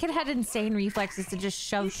 Dude, that kid had insane reflexes to just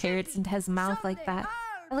shove carrots into his mouth like that.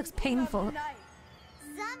 That looks painful.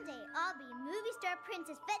 Someday I'll be a movie star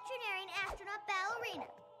princess veterinarian astronaut ballerina.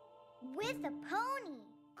 With a pony.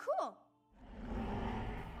 Cool.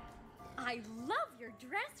 I love your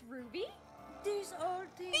dress, Ruby. These old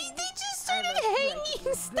things. They just started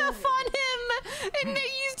hanging stuff on him, and they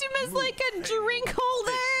used him as like a drink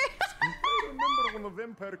holder. I remember when the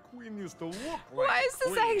vampire queen used to look like Why is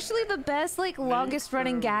this actually the best, like, longest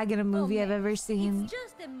running gag in a movie I've ever seen? It's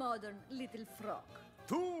just a modern little frock.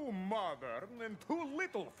 Too modern and too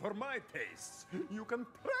little for my tastes. You can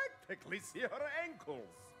practically see her ankles.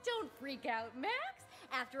 Don't freak out, Max.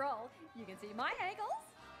 After all, you can see my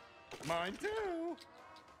ankles. Mine too.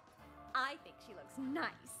 I think she looks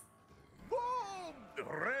nice. Oh,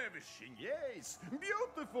 ravishing, yes.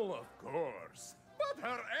 Beautiful, of course. But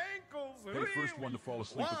her ankles, Hey, really? first one to fall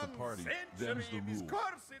asleep at the party, them's the These rule.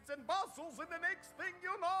 corsets and bustles, and the next thing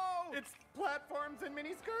you know, it's platforms and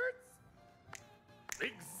miniskirts.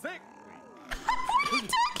 Exactly. What are you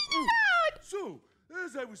talking about? So,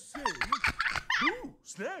 as I was saying, ooh,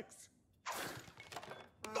 snacks.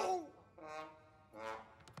 Oh.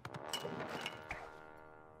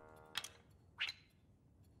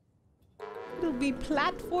 It'll be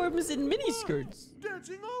platforms and miniskirts.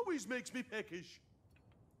 Dancing always makes me peckish.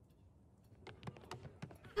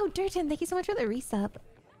 Oh, Durton, thank you so much for the resub.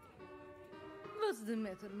 What's the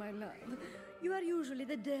matter, my love? You are usually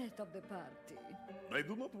the death of the party. I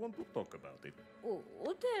do not want to talk about it. Oh,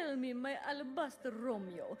 tell me, my alabaster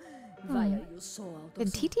Romeo, why are you so out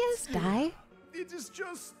of Did TTS die? It is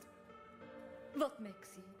just... What,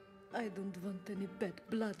 Maxie? I don't want any bad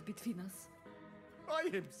blood between us. I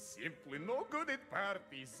am simply no good at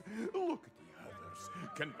parties. Look at the others,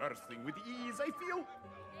 conversing with ease. I feel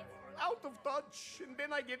out of touch, and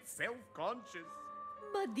then I get self-conscious.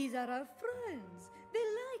 But these are our friends. They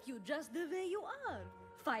like you just the way you are.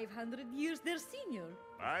 500 years their senior.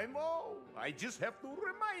 I know. I just have to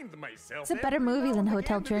remind myself. It's a better movie than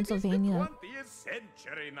Hotel Transylvania. It is the 20th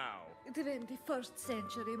century now. 21st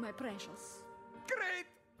century, my precious. Great.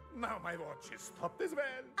 Now my watch is stopped as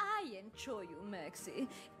well. I enjoy you, Maxie.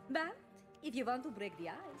 But if you want to break the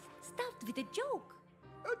ice, start with a joke.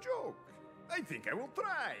 A joke? I think I will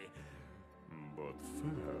try. But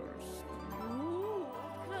first... Ooh,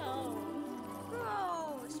 gross.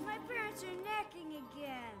 Gross. My parents are necking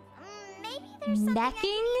again. Maybe there's something I can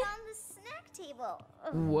Necking? eat on the snack table.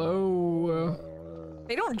 Whoa.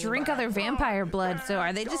 They don't drink other vampire blood, so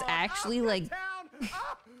are they just actually like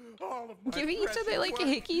giving each other like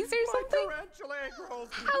hickeys or something?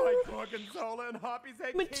 How gorgonzola and Hoppy's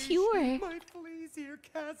egg mature. quiche, my flea's ear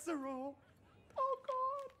casserole. Oh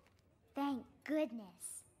God! Thank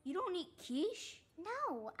goodness. You don't eat quiche?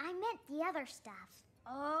 No, I meant the other stuff.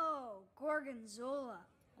 Oh, gorgonzola.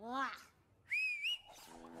 Blah.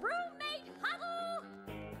 Roommate huddle!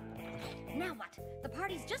 Now what? The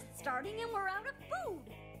party's just starting and we're out of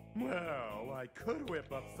food. Well, I could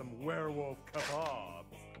whip up some werewolf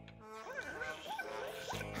kebabs.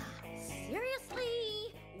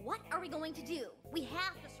 Seriously? What are we going to do? We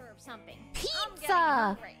have to serve something.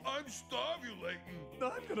 Pizza! I'm starvulating.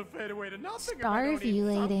 I'm gonna fade away to nothing.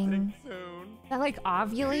 Starvulating. Soon. That like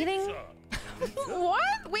ovulating?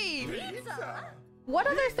 What? Wait. Pizza. What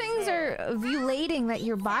other things are ovulating that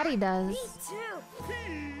your body does? Me too.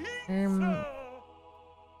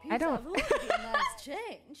 I don't. Would be a nice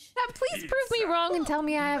change. Now, please prove me wrong and tell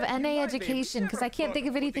me I have NA education, because I can't think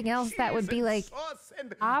of anything else that would be like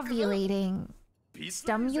ovulating,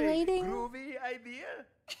 stimulating, Groovy idea.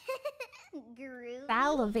 Groovy.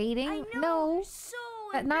 salivating. No, So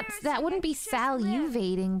that wouldn't be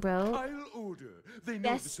salivating, bro. I'll order. They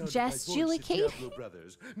know the sound of my voice, the Gesticulate. Diablo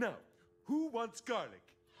brothers. Now, who wants garlic?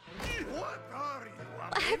 What are you,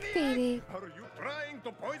 Lactating. Are you trying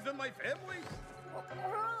to poison my family?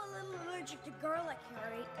 We're all a little allergic to garlic,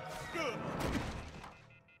 Harry.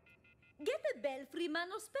 Get the Belfry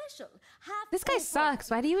Mano special. Half This guy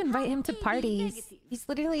sucks. Why do you invite him to parties? He's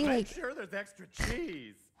literally Make like, sure there's extra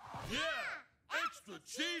cheese. Yeah! Extra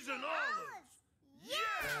cheese and olives!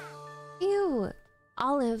 Yeah! ew,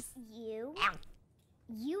 olives. You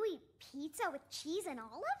eat pizza with cheese and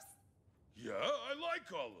olives? Yeah, I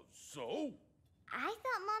like olives, so? I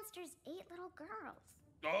thought monsters ate little girls.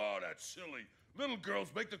 Oh, that's silly. Little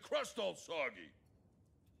girls make the crust all soggy.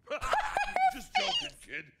 Just joking,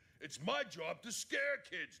 kid. It's my job to scare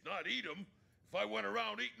kids, not eat them. If I went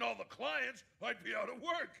around eating all the clients, I'd be out of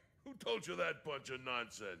work. Who told you that bunch of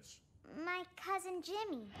nonsense? My cousin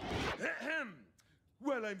Jimmy. Ahem.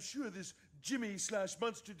 Well, I'm sure this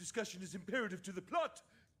Jimmy/monster discussion is imperative to the plot.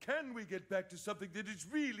 Can we get back to something that is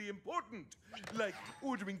really important? Like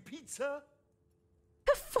ordering pizza?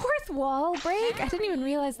 The fourth wall break? I didn't even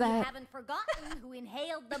realize We that. haven't forgotten who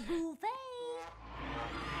inhaled the buffet.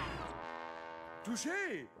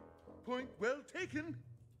 Touché! Point well taken.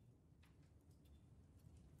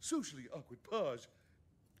 Socially awkward pause.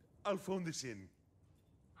 I'll phone this in.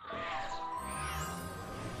 I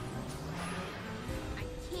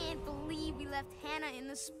can't believe we left Hannah in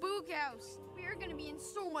the spook house. We are gonna be in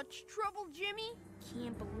so much trouble, Jimmy.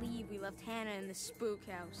 Can't believe we left Hannah in the spook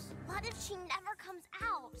house. What if she never comes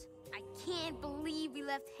out? I can't believe we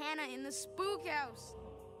left Hannah in the spook house.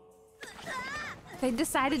 They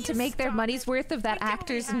decided to make their money's worth of that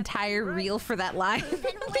actor's entire reel for that line.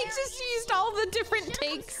 They just used all the different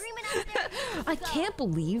takes. I can't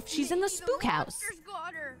believe she's in the spook house.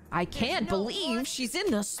 I can't believe she's in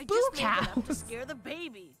the spook To house. scare the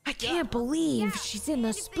baby. I can't believe she's in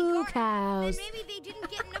the spook house. Then maybe they didn't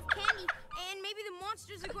get enough candy, and maybe the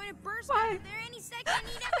monsters are going to burst Why? out of there any second and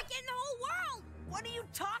eat every kid in the whole world. What are you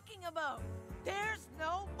talking about? There's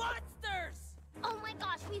no monsters. Oh my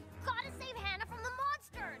gosh, we've got to save Hannah from the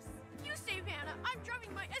monsters! You save Hannah. I'm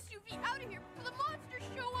driving my SUV out of here before the monsters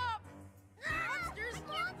show up. Monsters?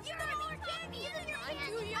 You don't know more candy than you're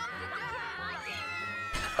too young to die.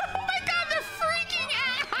 Oh my god, they're freaking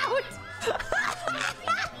out!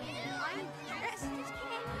 I'm dressed as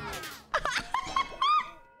candy.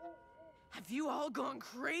 Have you all gone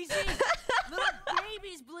crazy? Little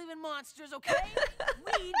babies believe in monsters, okay?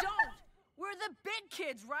 We don't. We're the big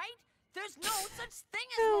kids, right? There's no such thing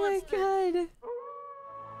as Oh my monsters. god.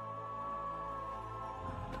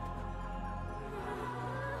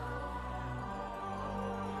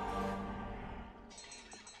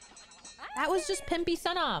 That was just Pimpy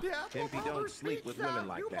Sunoff. Pimpy don't sleep with women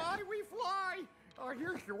like that. Body we fly.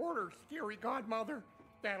 Here's your order, scary godmother.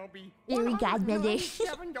 That'll be Scary godmother.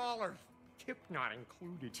 $7. Tip not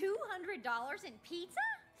included. $200 in pizza?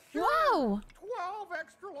 Whoa! 12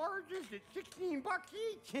 extra larges at $16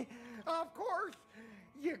 each. Of course,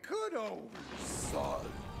 you could overside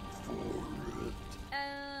for it.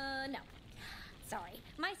 No. Sorry.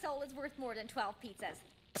 My soul is worth more than 12 pizzas.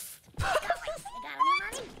 You got any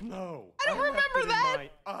money? No. I don't remember left it in that. My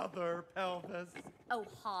other pelvis. Oh,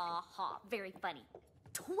 ha, ha. Very funny.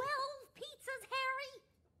 12 pizzas, Harry?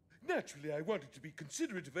 Naturally, I wanted to be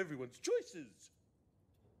considerate of everyone's choices.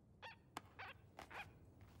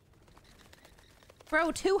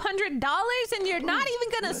 Bro, $200 and you're not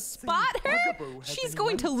even gonna spot her? She's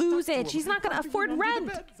going to lose it. She's not gonna afford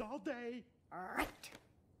rent. All day. Right.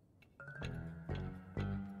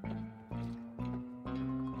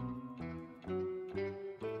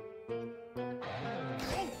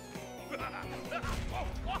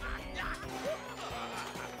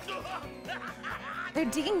 They're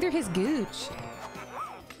digging through his gooch.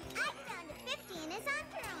 I found a 50 in his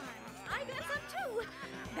underarm. I got some too.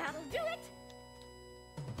 That'll do it.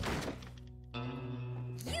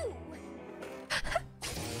 You.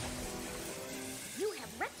 You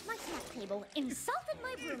have wrecked my snack table, insulted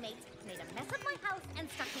my roommates, made a mess of my house, and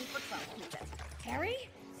stuck me for 12 pizzas. Harry,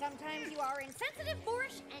 sometimes you are insensitive,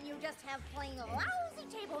 boorish, and you just have plain lousy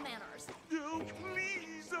table manners. No,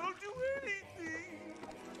 please, I'll do anything.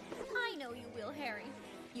 I know you will, Harry.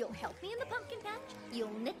 You'll help me in the pumpkin patch,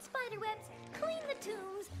 you'll knit spiderwebs, clean the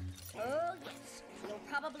tombs. Oh, yes. You'll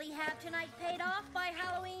probably have tonight paid off by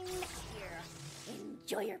Halloween next year.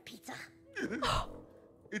 Enjoy your pizza.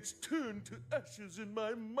 It's turned to ashes in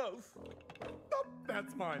my mouth. Oh,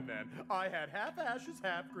 that's mine then. I had half ashes,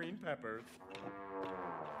 half green peppers.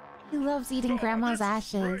 He loves eating grandma's this is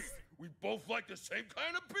ashes. great. We both like the same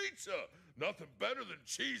kind of pizza. Nothing better than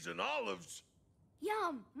cheese and olives.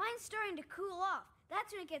 Yum! Mine's starting to cool off.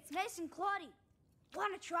 That's when it gets nice and cloddy.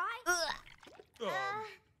 Wanna try?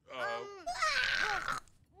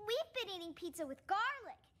 We've been eating pizza with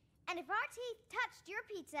garlic. And if our teeth touched your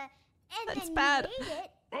pizza and That's then bad. you ate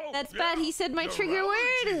it... That's bad. He said my trigger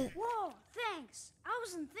word. Whoa, thanks. I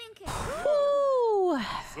wasn't thinking. Ooh.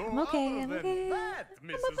 So I'm okay. other I'm than okay. that,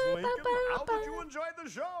 Mrs. Lincoln, how did you enjoy the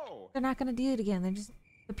show? They're not gonna do it again. They're just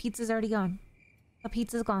the pizza's already gone. The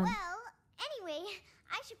pizza's gone. Well, anyway,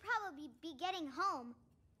 I should probably be getting home.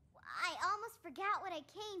 I almost forgot what I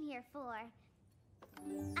came here for.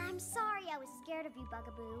 I'm sorry I was scared of you,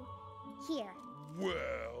 Bugaboo. Here.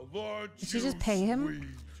 Well, aren't Did you just pay him?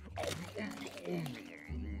 sweet?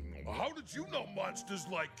 How did you know monsters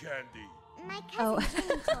like candy? My cousin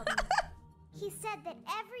Jimmy told me. He said that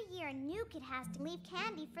every year a new kid has to leave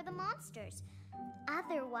candy for the monsters.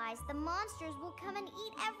 Otherwise, the monsters will come and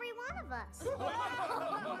eat every one of us.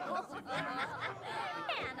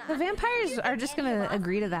 The vampires are just gonna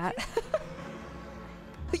agree to that.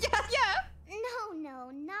 yeah.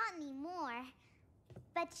 No, not anymore.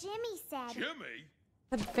 But Jimmy said... Jimmy?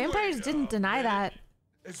 The vampires didn't deny that.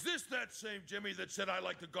 Is this that same Jimmy that said I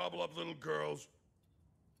like to gobble up little girls?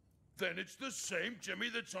 Then it's the same Jimmy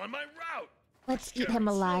that's on my route. Let's eat Scaring him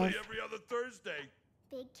silly alive. every other Thursday.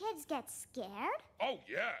 Big kids get scared? Oh,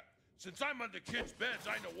 yeah. Since I'm under kids' beds,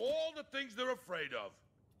 I know all the things they're afraid of.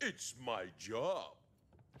 It's my job.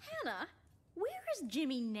 Hannah, where is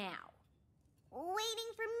Jimmy now?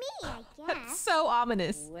 Waiting for me, I guess. That's so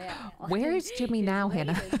ominous. Well, Where is Jimmy now, his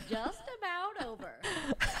Hannah? wait is just about over.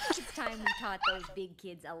 It's time we taught those big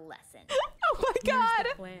kids a lesson. Oh my God!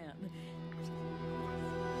 Here's the plan.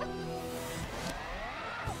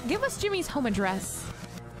 Give us Jimmy's home address.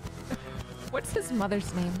 What's his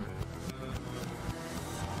mother's name?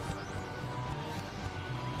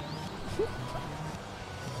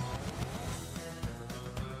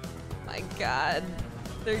 My God.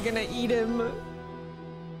 They're gonna eat him.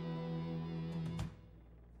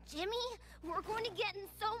 Jimmy, we're going to get in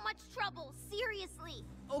so much trouble, seriously.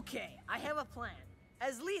 Okay, I have a plan.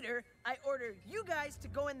 As leader, I order you guys to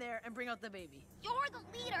go in there and bring out the baby. You're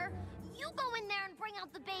the leader. You go in there and bring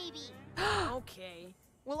out the baby. Okay,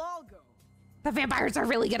 we'll all go. The vampires are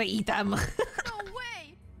really gonna eat them. No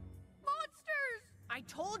way! Monsters! I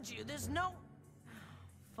told you, there's no...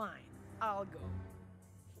 Fine, I'll go.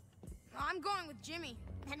 I'm going with Jimmy.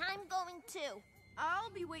 And I'm going too.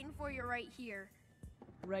 I'll be waiting for you right here.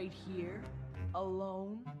 Right here,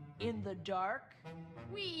 alone, in the dark.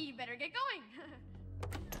 We better get going.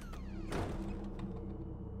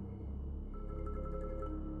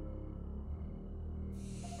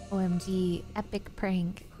 OMG, epic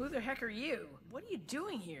prank. Who the heck are you? What are you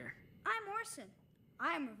doing here? I'm Orson.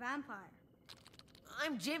 I am a vampire.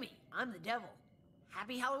 I'm Jimmy. I'm the devil.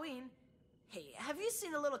 Happy Halloween. Hey, have you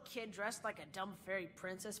seen a little kid dressed like a dumb fairy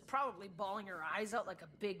princess, probably bawling her eyes out like a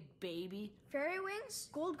big baby? Fairy wings,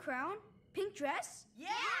 gold crown, pink dress? Yeah!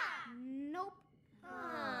 Nope.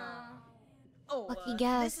 Oh, Lucky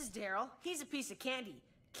guess. this is Daryl. He's a piece of candy.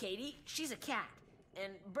 Katie, she's a cat.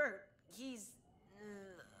 And Bert, he's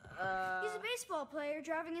He's a baseball player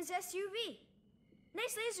driving his SUV.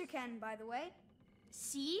 Nice laser cannon, by the way.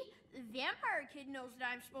 See? The vampire kid knows what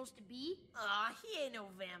I'm supposed to be. Aw, he ain't no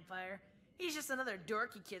vampire. He's just another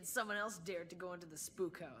dorky kid someone else dared to go into the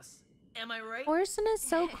spook house. Am I right? Orson is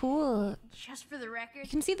so cool. Just for the record, You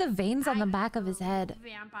can see the veins on the back of his head.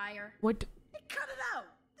 vampire. What? cut it out.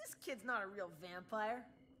 This kid's not a real vampire.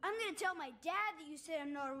 I'm gonna tell my dad that you said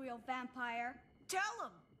I'm not a real vampire. Tell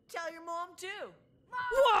him. Tell your mom too.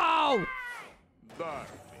 Whoa!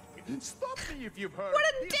 Darling, stop me if you've heard What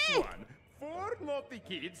a this dick! one. 4 naughty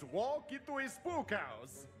kids walk into a spook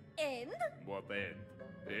house. And? What end?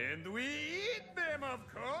 And we eat them, of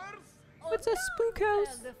course. What's a spook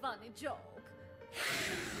house? The funny joke.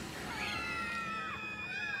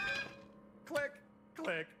 Click,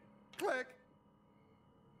 click, click.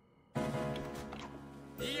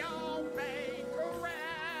 Yo, bang around.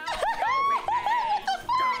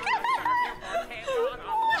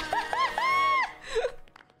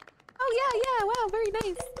 Oh yeah, wow, very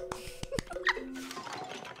nice.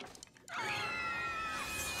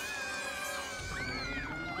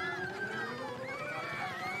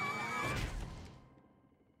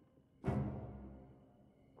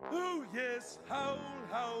 Oh yes, howl,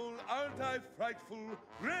 howl, aren't I frightful?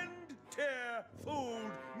 Rend, tear,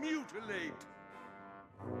 fold, mutilate.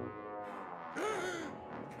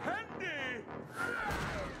 Candy!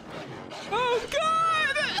 Oh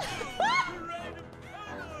God!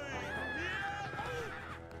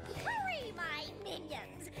 Hurry, my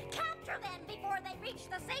minions! Capture them before they reach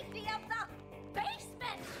the safety of the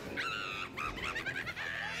basement!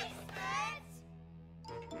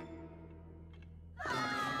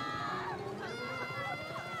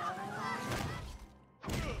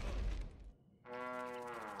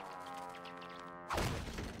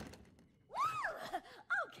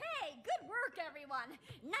 Okay, good work, everyone.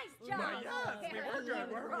 Nice job. Yes, we were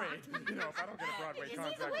good, weren't we? You know, if I don't get a Broadway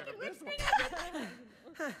contract out of this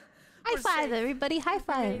one. High five, everybody! High Made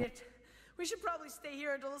five! it. We should probably stay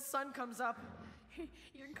here until the sun comes up.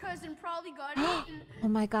 Your cousin probably got eaten. Oh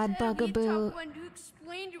my God, That'd be a Bugaboo! tough one to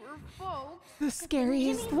explain to her folks. The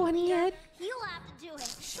scariest one yet. He'll have to do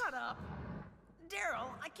it. Shut up. Daryl,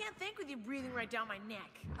 I can't think with you breathing right down my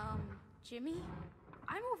neck. Jimmy?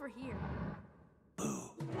 I'm over here.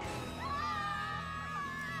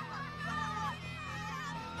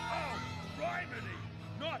 Oh, Rimini!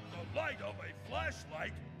 Not the light of a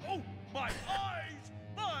flashlight! Oh, my eyes!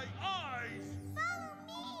 My eyes!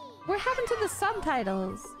 What happened to the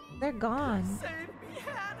subtitles? They're gone. Save me,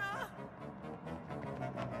 Hannah!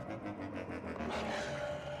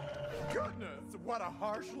 Goodness, what a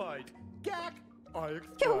harsh light. Gak! I Yo,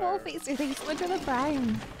 expire. Wolfacer, thanks so much for the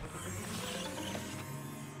prime.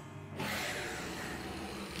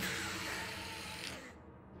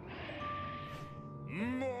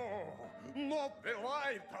 More! Not the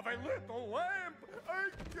light of a little lamp! I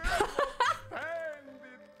can't stand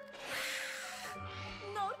it!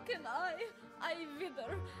 Nor can I. I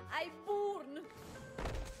wither. I burn.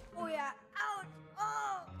 Oh yeah, ouch!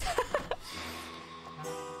 Oh!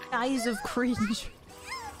 Eyes of cringe.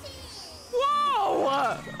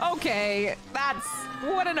 Whoa! Okay, that's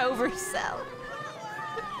what an oversell.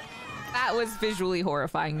 That was visually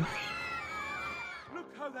horrifying.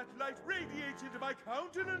 Look how that light radiates into my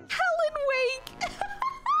countenance! Helen Wake!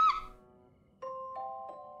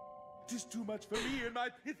 'Tis too much for me in my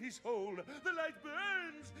pithy soul. The light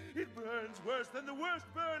burns! It burns worse than the worst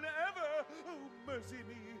burn ever! Oh, mercy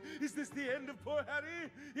me! Is this the end of poor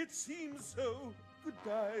Harry? It seems so.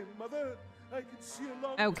 Goodbye, Mother. I can see a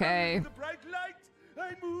long Okay. tunnel in the bright light.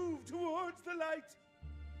 I move towards the light.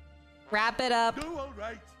 Wrap it up. No, all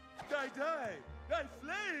right. I die. I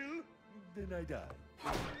flail. Then I die.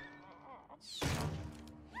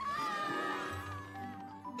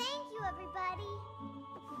 Thank you, everybody.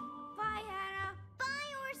 Bye, Hannah.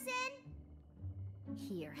 Bye, Orson.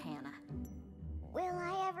 Here, Hannah. Will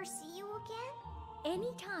I ever see you again?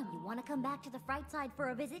 Anytime you want to come back to the Fright Side for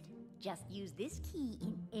a visit, just use this key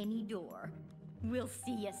in any door. We'll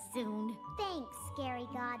see you soon. Thanks, Scary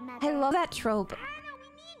Godmother. I love that trope.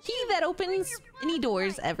 Key that opens any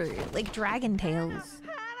doors ever, like Dragon Tales.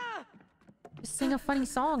 Just sing a funny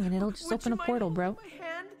song and it'll just Would open you a mind portal, bro. holding my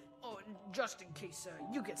hand? Oh, just in case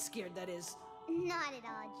you get scared, that is. Not at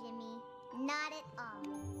all, Jimmy. Not at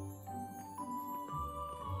all.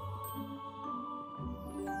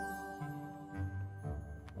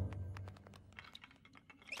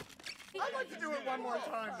 I'd like to do it one more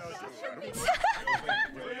time, though, too.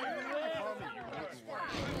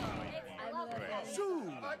 So,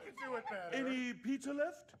 I could do it better. any pizza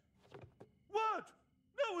left? What?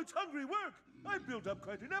 No, it's hungry work. I built up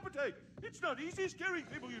quite an appetite. It's not easy scaring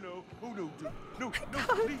people, you know. Oh, no, no,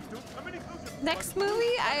 please don't come any closer. Next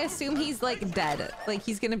movie, I assume he's like dead. Like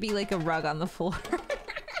he's gonna be like a rug on the floor.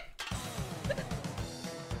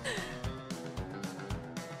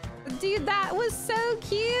 Dude, that was so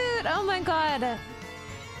cute. Oh my god.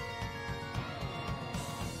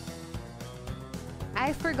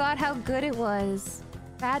 I forgot how good it was.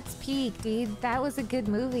 That's peak, dude. That was a good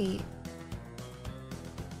movie.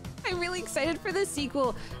 I'm really excited for the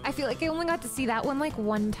sequel. I feel like I only got to see that one like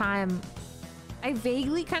one time. I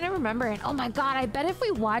vaguely kind of remember it. Oh my god, I bet if we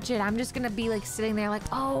watch it, I'm just gonna be like sitting there like,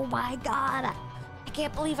 oh my god, I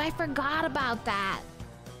can't believe I forgot about that.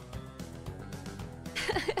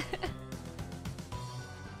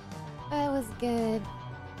 That was good.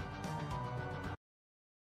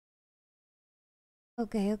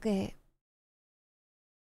 Okay, okay.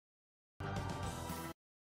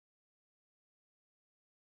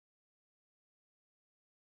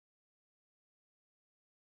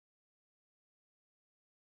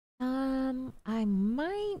 I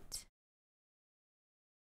might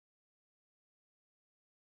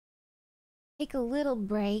take a little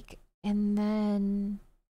break and then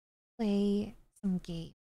play some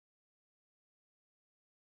games.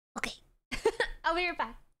 Okay. I'll be right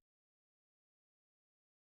back.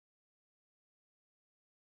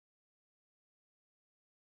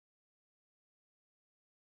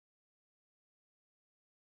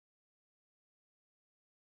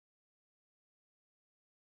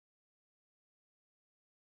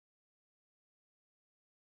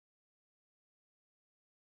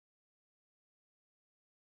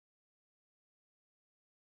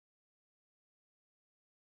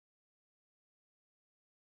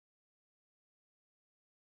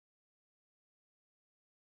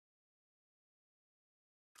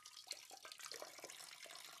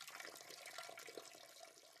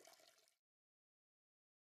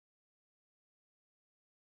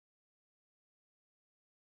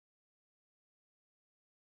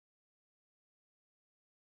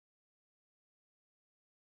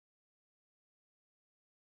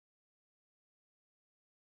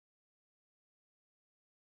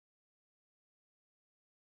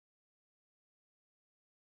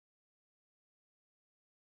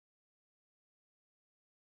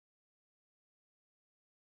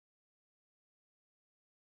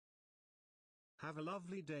 Have a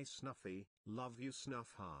lovely day, Snuffy. Love you,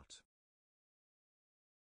 Snuff Heart.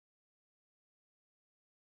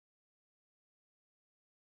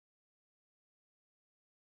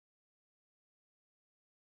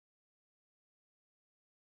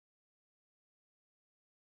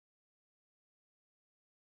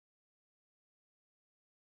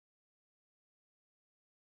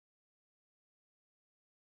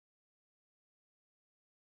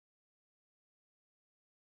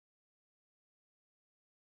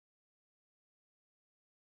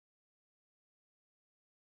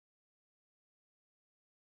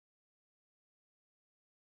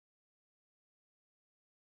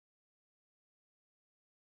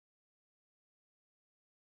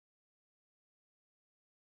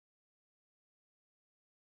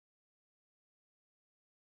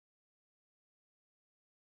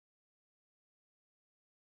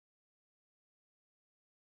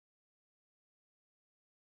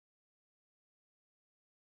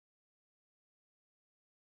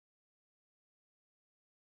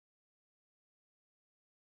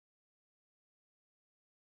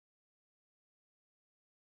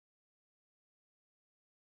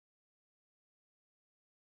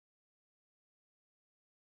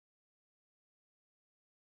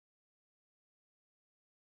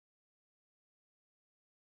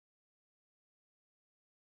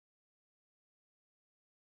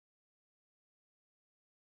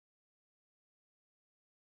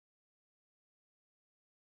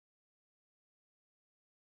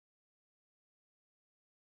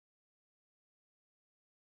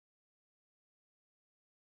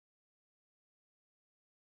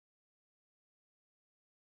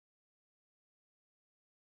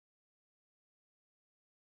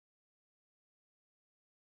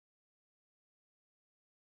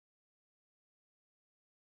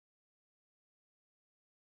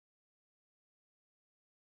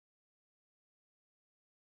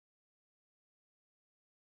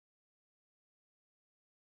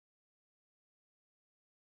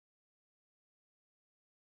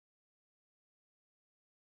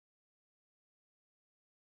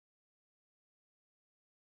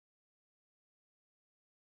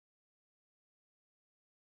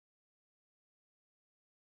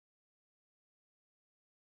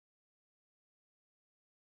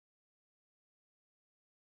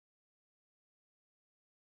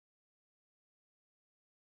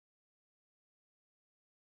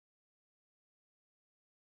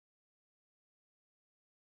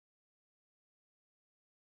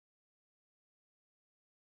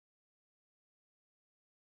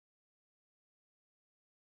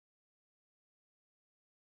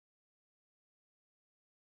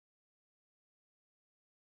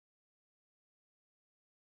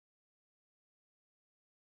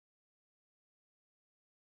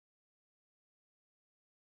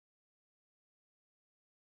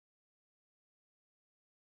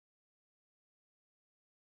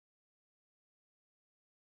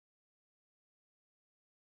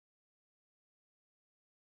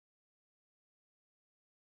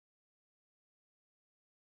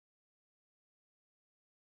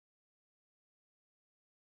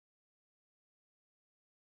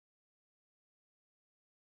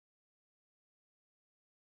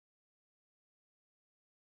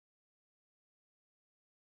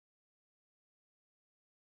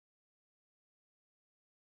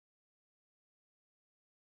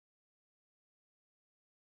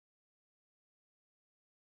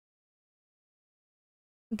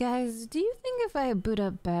 Guys, do you think if I boot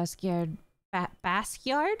up backyard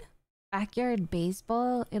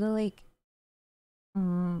baseball, it'll like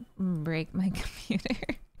break my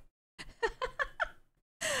computer?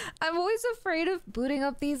 I'm always afraid of booting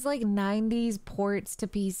up these like 90s ports to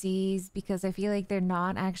PCs because I feel like they're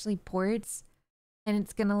not actually ports and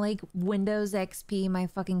it's gonna like Windows XP my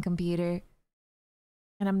fucking computer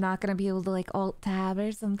and I'm not gonna be able to like alt tab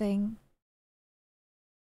or something.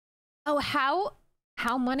 Oh,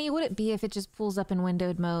 how money would it be if it just pulls up in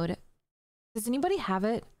windowed mode? Does anybody have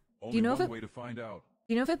it? Only Do you know one if it way to find out.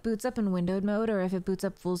 Do you know if it boots up in windowed mode or if it boots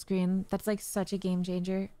up full screen? That's like such a game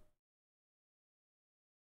changer.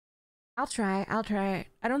 I'll try.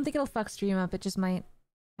 I don't think it'll fuck stream up. It just might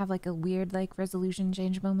have like a weird like resolution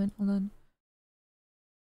change moment. Hold on.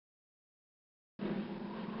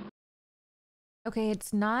 Okay,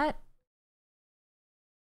 it's not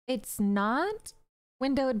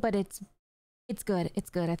windowed, but it's good. It's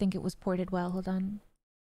good. I think it was ported well. Hold on.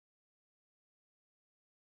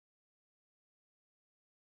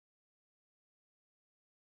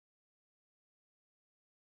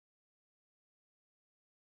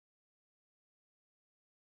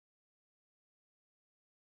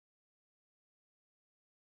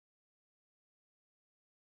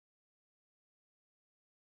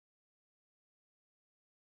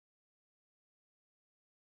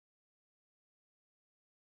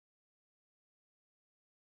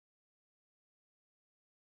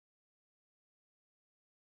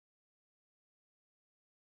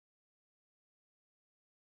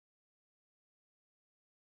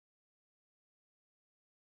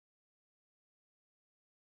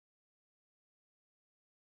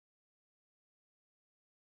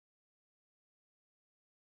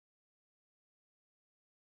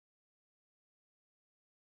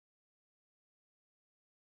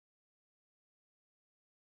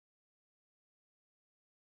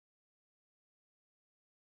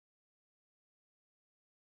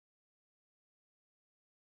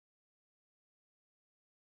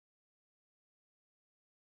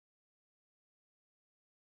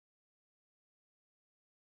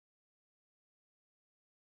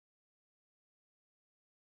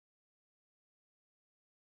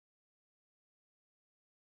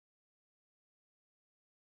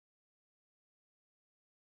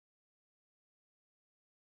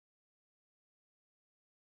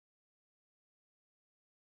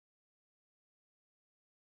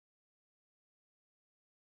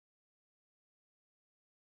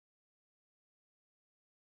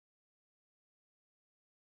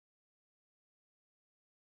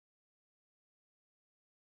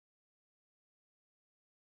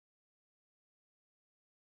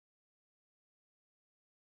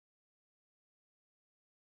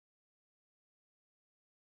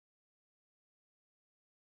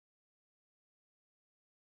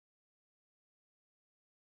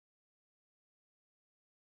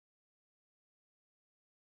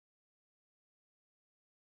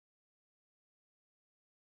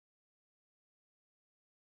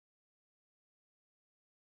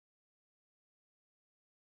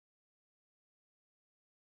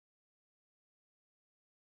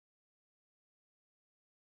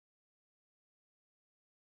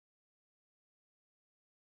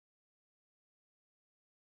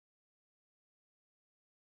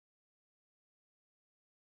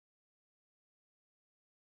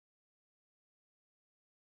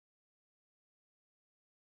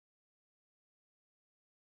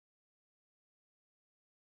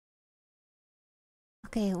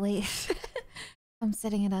 Okay, wait. I'm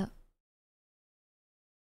setting it up.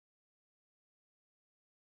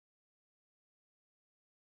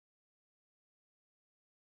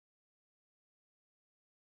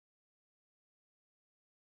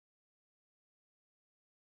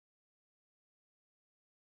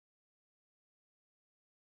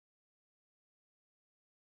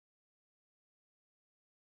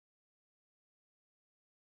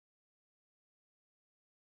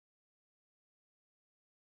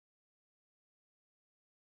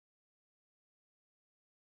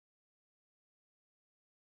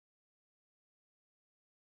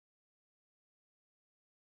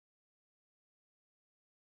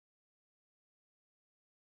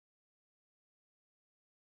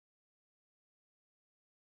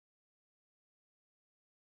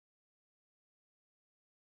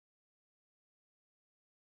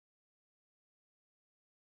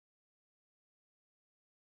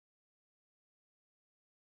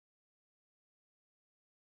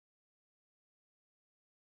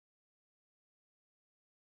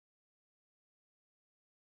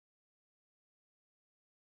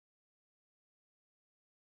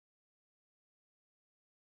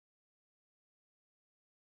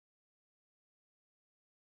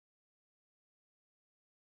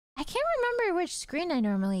 I can't remember which screen I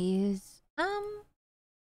normally use.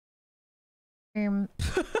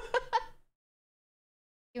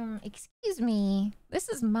 Excuse me. This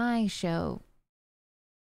is my show.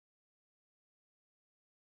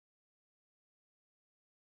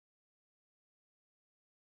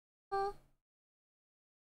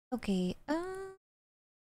 Okay,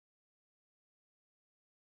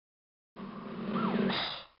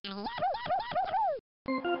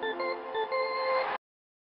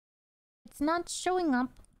 it's not showing up.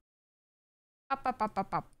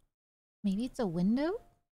 Up. Maybe it's a window?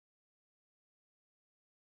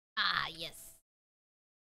 Ah, yes.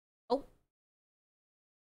 Oh.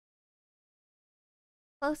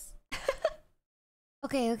 Close.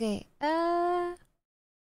 Okay. Ah.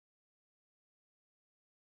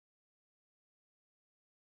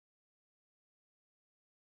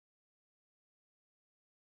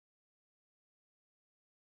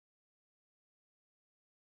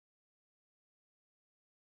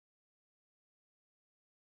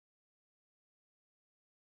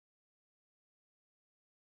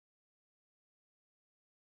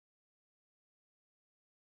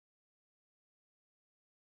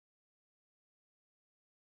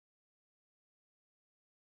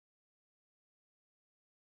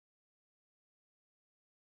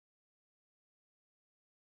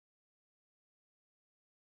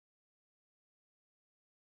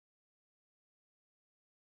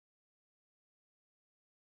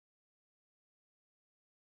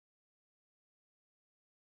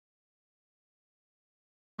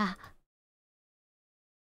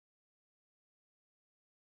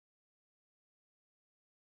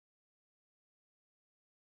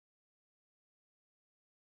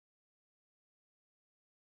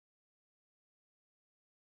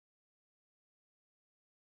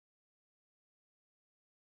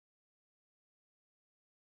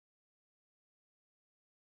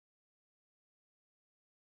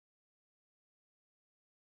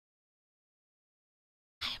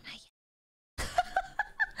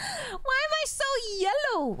 Why am I so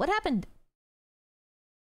yellow? What happened?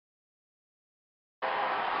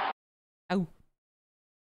 Oh.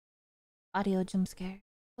 Audio jump scare.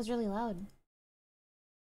 It was really loud.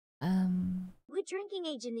 We're drinking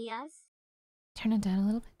age in the us. Turn it down a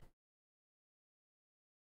little bit.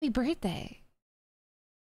 Happy birthday.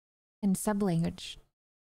 In sub language.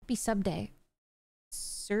 Happy sub day.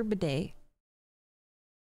 Serb day.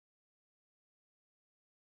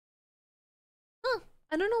 Huh.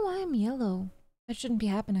 I don't know why I'm yellow. That shouldn't be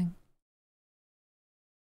happening.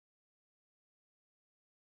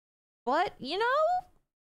 But, you know,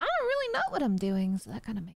 I don't really know what I'm doing, so that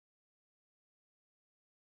kind of makes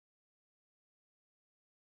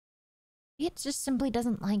it just simply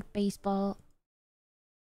doesn't like baseball.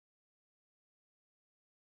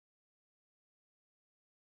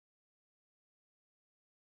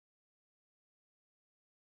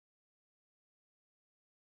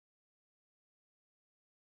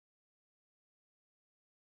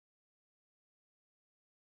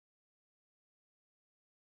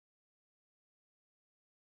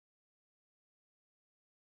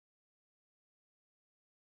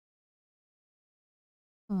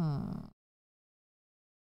 Hmm.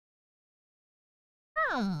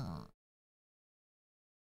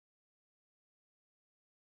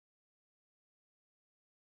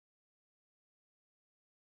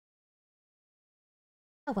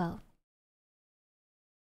 Oh well.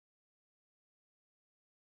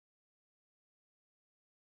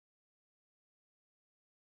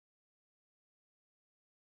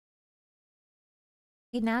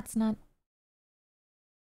 Hey, Nat's not.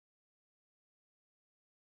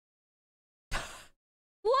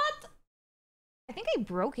 What? I think I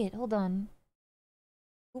broke it. Hold on.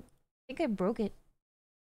 Oop, I think I broke it.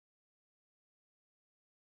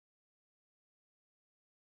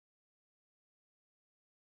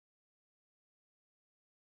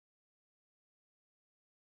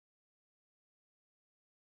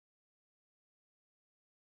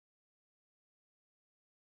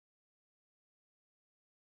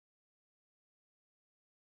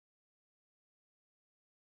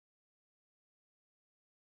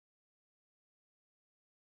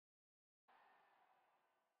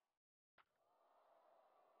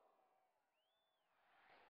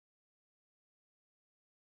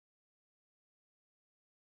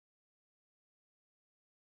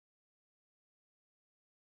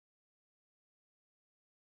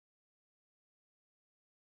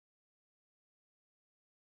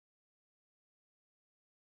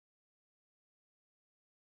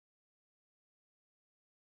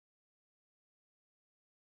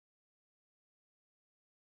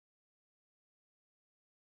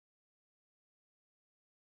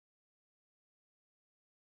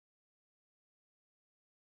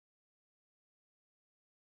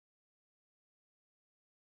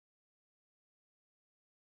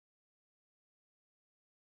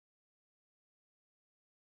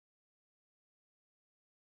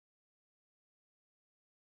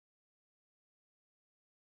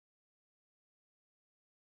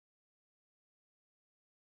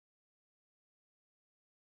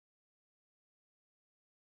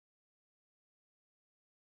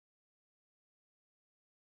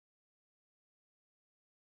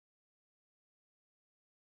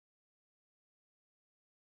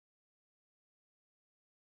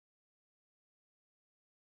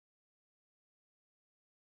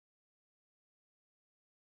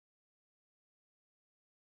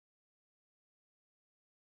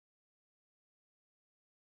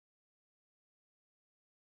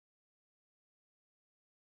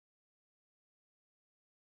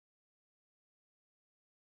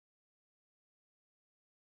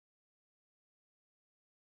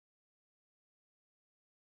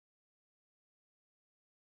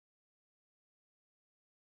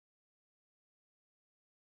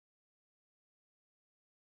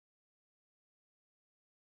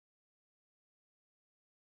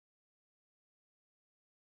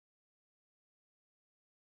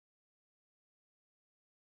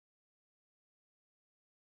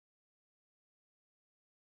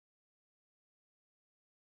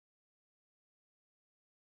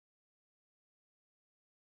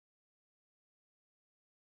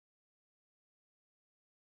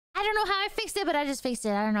 I don't know how I fixed it, but I just fixed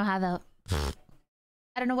it. I don't know how though.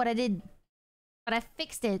 I don't know what I did, but I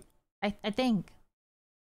fixed it. I think.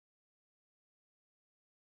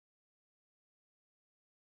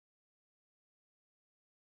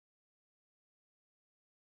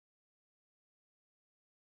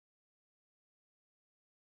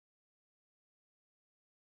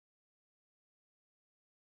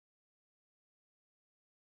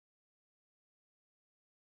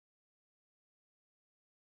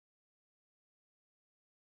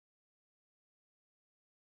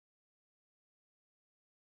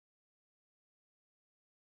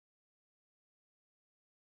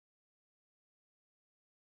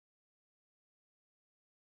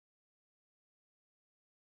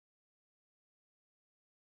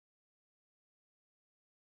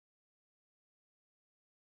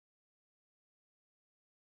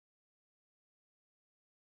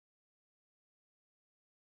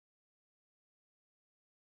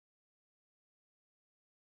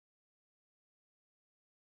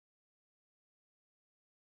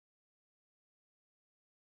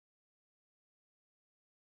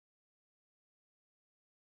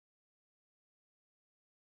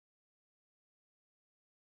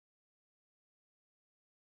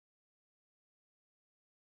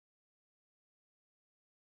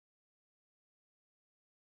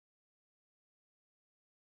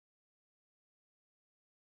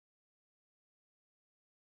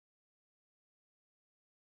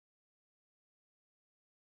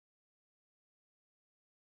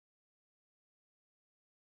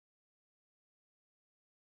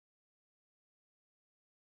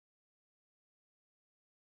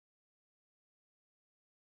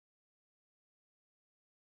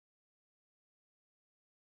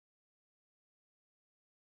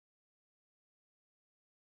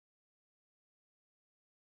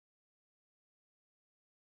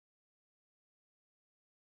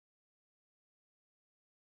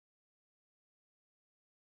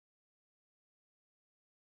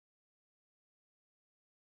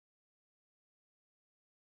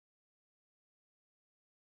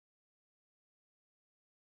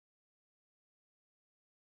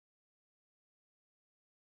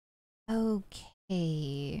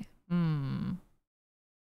 Okay. Hmm.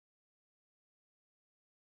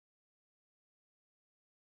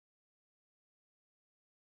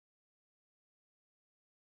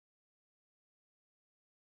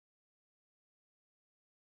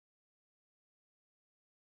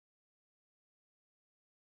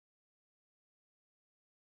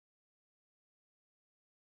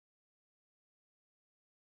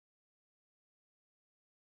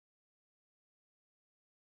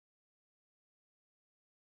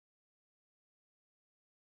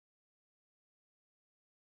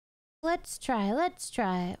 Let's try. Let's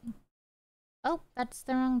try. Oh, that's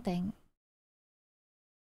the wrong thing.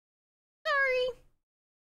 Sorry.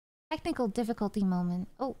 Technical difficulty moment.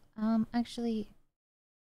 Oh, actually.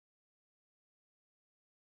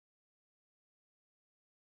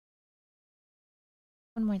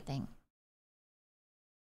 One more thing.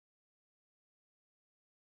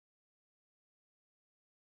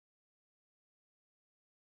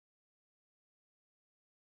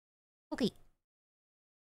 Okay.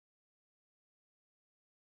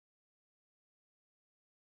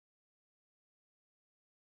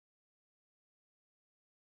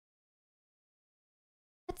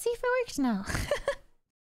 Let's see if it works now.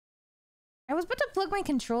 I was about to plug my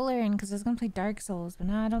controller in because I was gonna play Dark Souls, but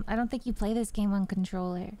now I don't think you play this game on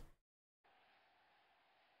controller.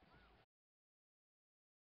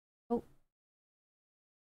 Oh.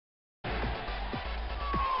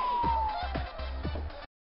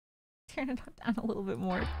 Turn it down a little bit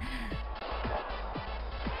more.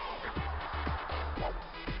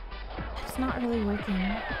 It's not really working.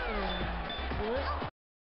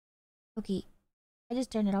 Okay. I just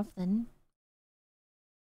turned it off then.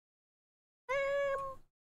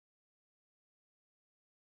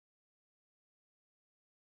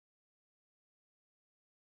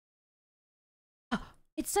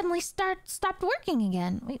 It suddenly stopped working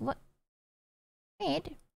again. Wait, what?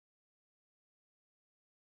 Wait.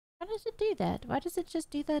 How does it do that? Why does it just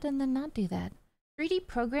do that and then not do that? 3D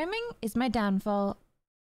programming is my downfall.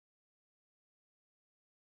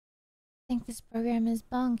 I think this program is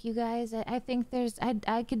bunk, you guys. I think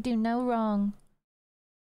I could do no wrong.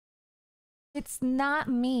 It's not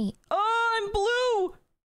me. Oh, I'm blue!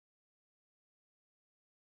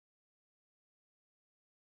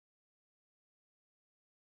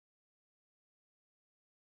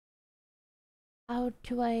 How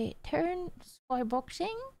do I turn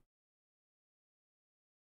skyboxing?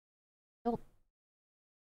 Nope.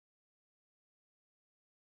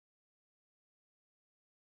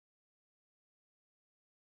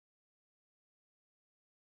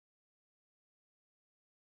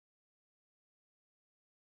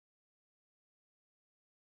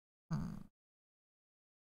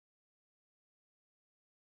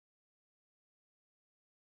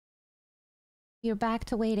 You're back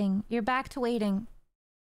to waiting. You're back to waiting.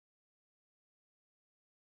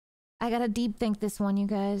 I gotta deep think this one, you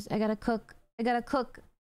guys. I gotta cook. I gotta cook.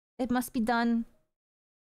 It must be done.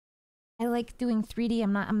 I like doing 3D.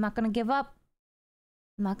 I'm not gonna give up.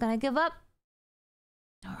 I'm not gonna give up.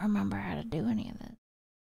 Don't remember how to do any of this.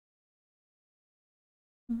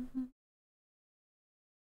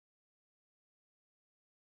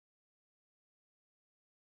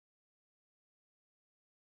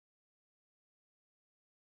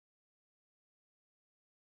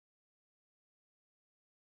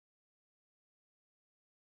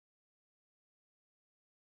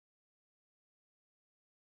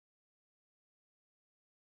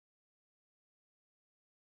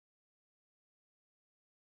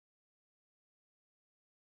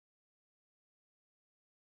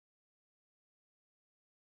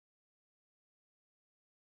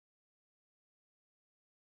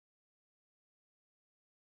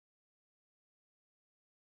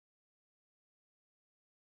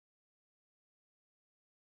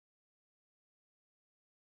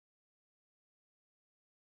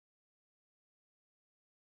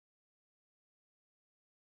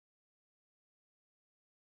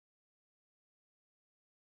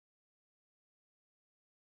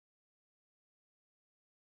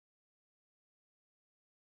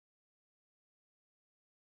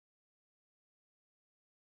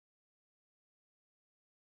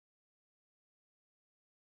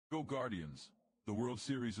 Go Guardians. The World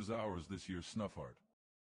Series is ours this year, Snuffheart.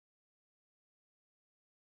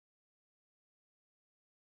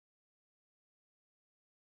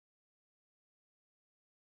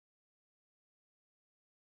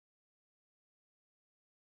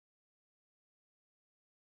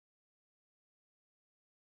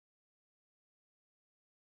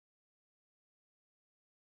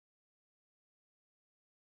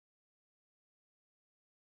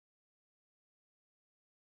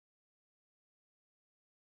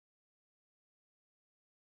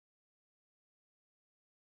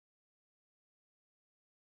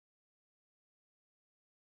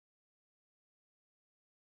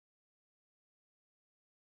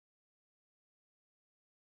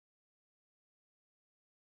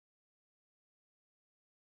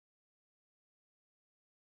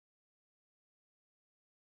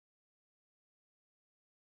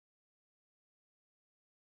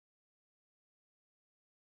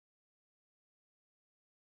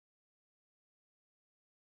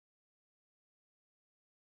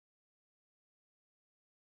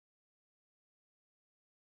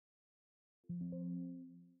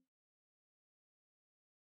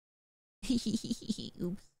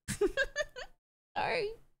 Oops. Sorry.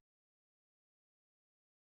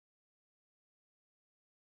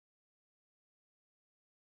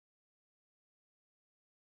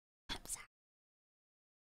 I'm sorry.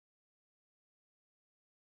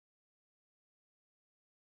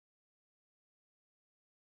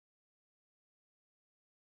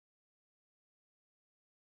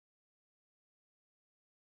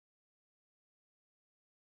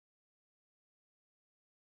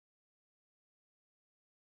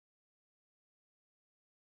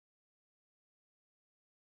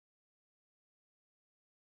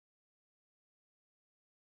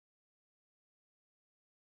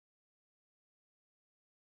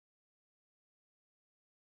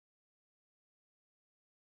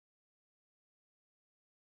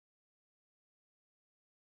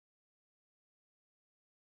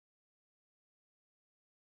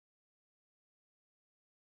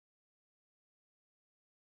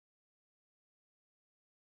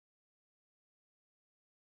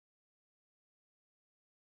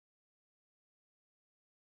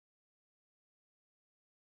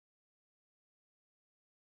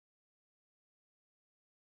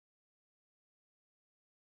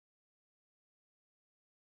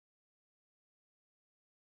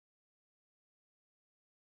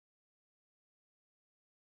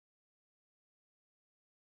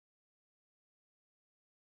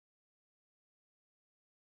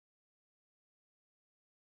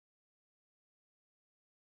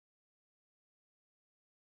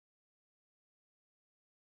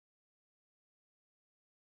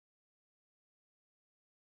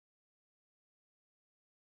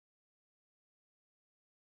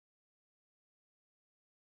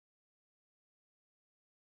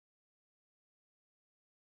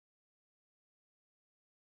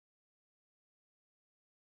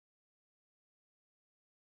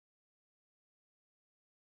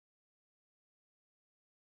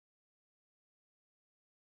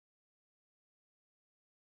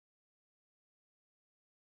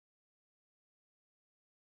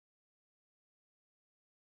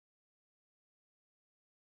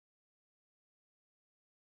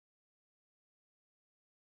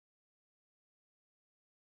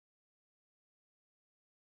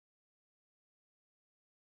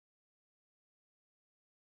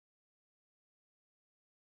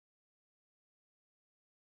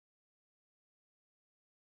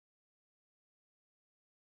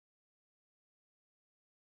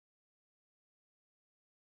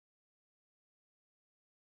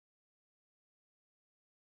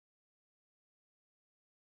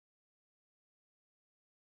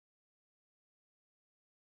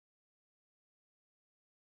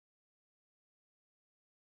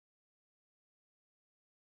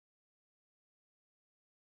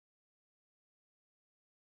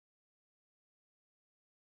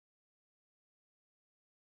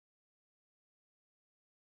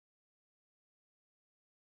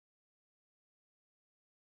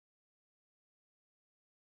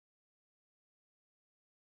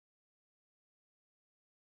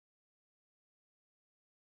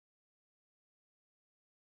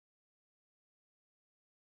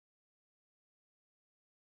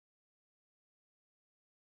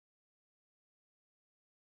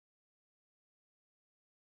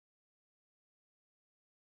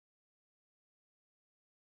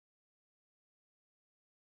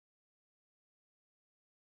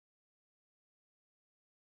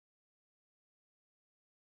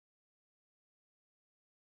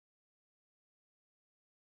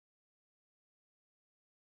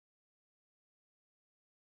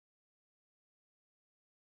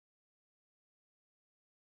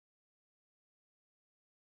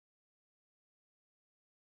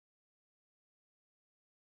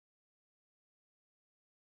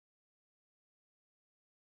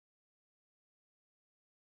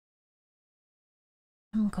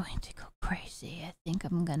 I'm going to go crazy. I think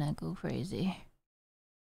I'm gonna go crazy.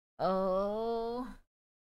 Oh,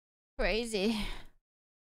 crazy.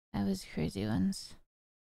 I was crazy once.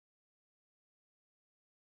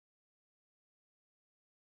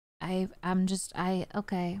 Okay.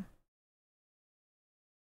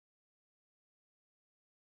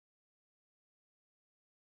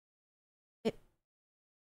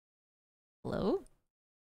 Hello?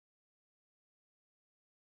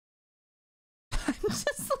 I'm just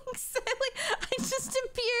like silly. I just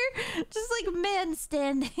appear just like man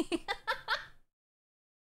standing.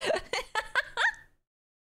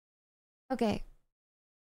 Okay.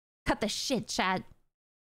 Cut the shit, Chad.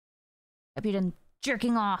 Hope you're done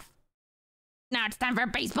jerking off. Now it's time for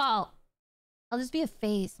baseball. I'll just be a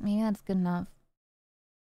face. Maybe that's good enough.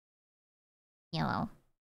 Yellow.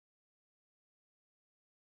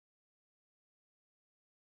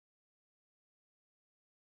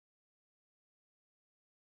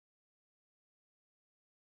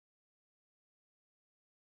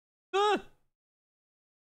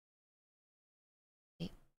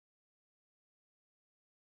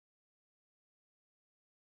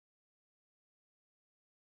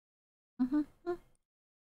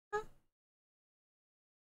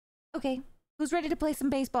 Okay, who's ready to play some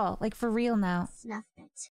baseball? Like for real now. Snuff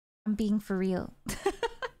it. I'm being for real.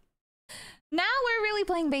 Now we're really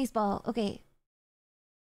playing baseball. Okay.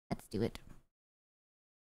 Let's do it.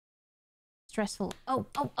 Stressful. Oh,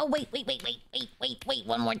 wait.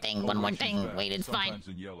 One more thing. Wait, it's fine. Sometimes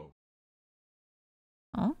in yellow.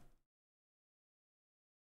 Oh?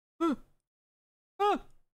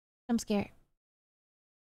 I'm scared.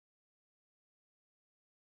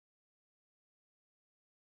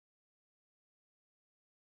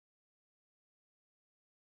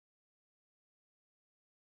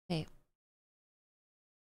 Okay.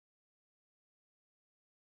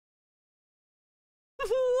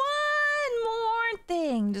 One more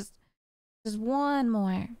thing. Just one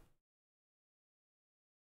more.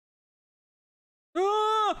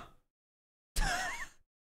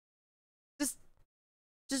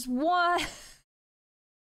 Just one.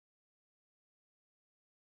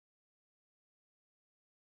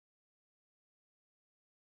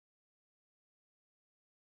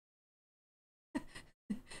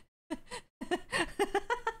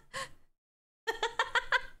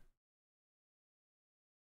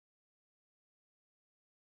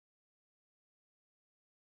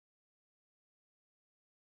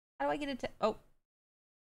 How do I get it to... Oh.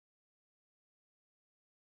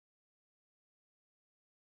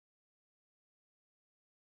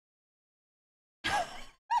 It's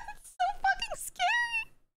so fucking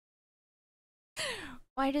scary.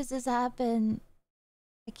 Why does this happen?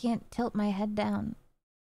 I can't tilt my head down.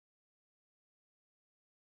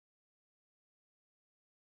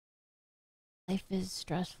 Life is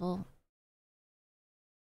stressful.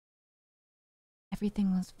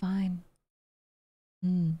 Everything was fine.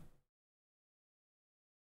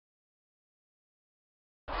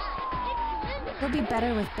 It'll be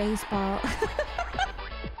better with baseball.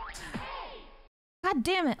 God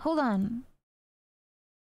damn it, hold on.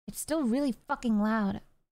 It's still really fucking loud.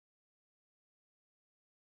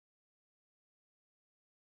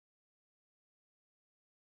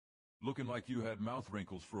 Looking like you had mouth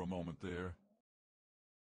wrinkles for a moment there.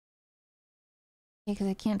 Yeah, because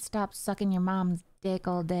I can't stop sucking your mom's dick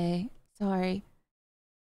all day. Sorry.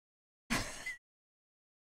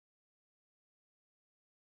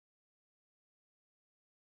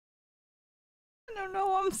 I don't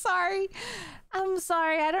know, I'm sorry. I'm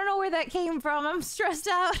sorry, I don't know where that came from. I'm stressed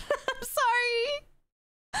out. I'm sorry.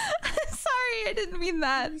 I'm sorry, I didn't mean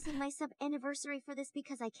that. I'm using my sub-anniversary for this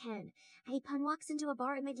because I can. A pun walks into a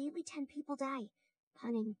bar, immediately 10 people die.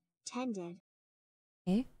 Pun intended.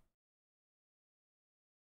 Okay.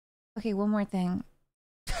 Okay, one more thing.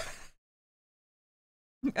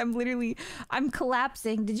 I'm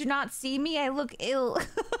collapsing. Did you not see me? I look ill.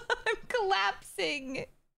 I'm collapsing.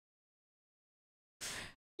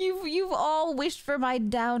 You've all wished for my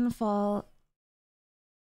downfall.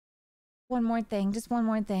 One more thing. Just one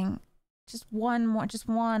more thing. Just one more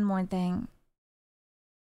thing.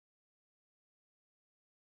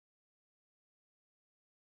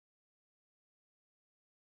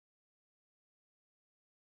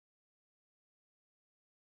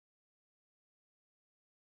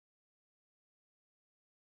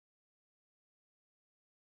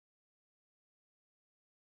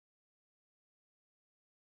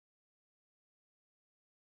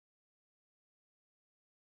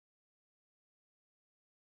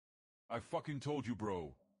 I fucking told you,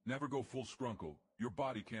 bro. Never go full scrunkle. Your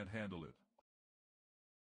body can't handle it.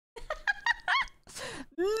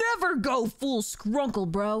 never go full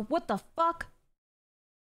scrunkle, bro. What the fuck?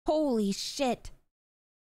 Holy shit.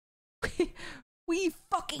 We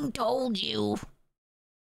fucking told you.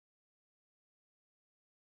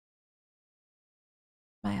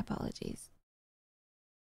 My apologies.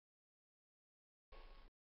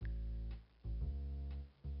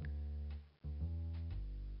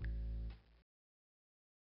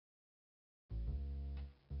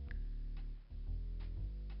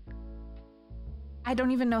 I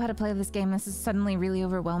don't even know how to play this game. This is suddenly really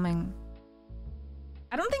overwhelming.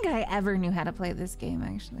 I don't think I ever knew how to play this game,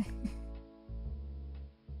 actually.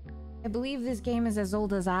 I believe this game is as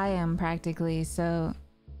old as I am, practically, so...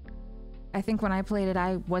 I think when I played it,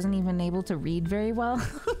 I wasn't even able to read very well.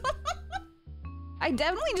 I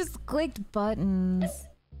definitely just clicked buttons.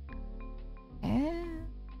 Eh.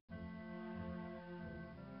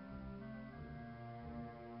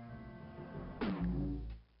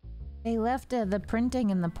 They left the printing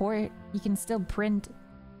in the port. You can still print.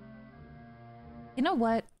 You know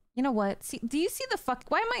what? You know what? See, do you see the fuck?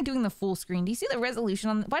 Why am I doing the full screen? Do you see the resolution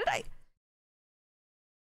on? Why did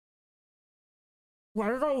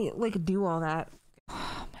I like do all that?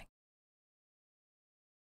 Oh my.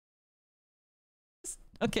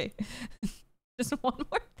 Okay. Just one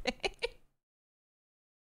more thing.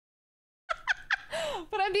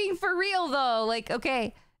 But I'm being for real though. Like,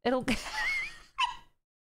 okay, it'll.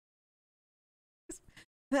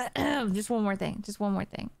 Just one more thing. Just one more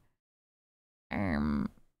thing.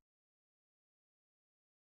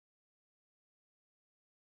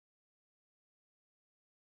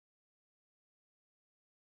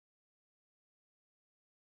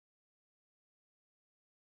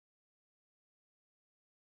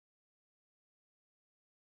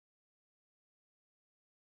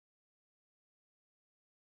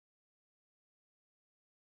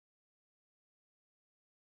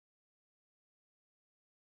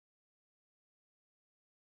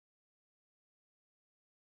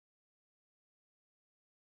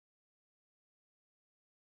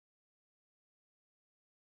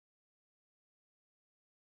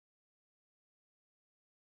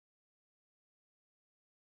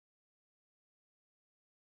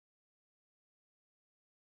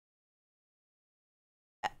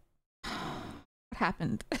 What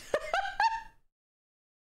happened?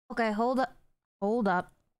 Okay, hold up. Hold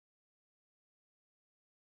up.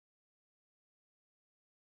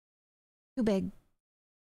 Too big.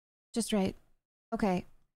 Just right. Okay.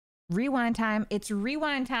 Rewind time. It's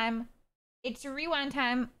rewind time. It's rewind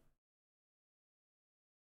time.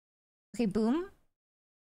 Okay, boom.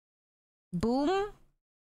 Boom.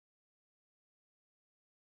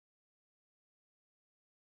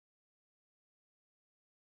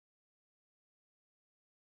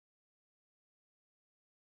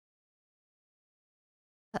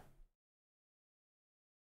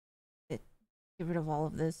 Get rid of all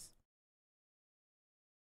of this.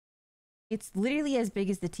 It's literally as big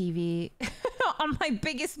as the TV on my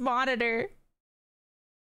biggest monitor.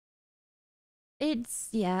 It's,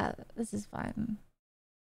 yeah, this is fine.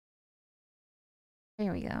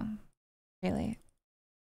 There we go. Really.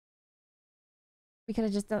 We could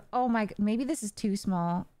have just done, oh my, maybe this is too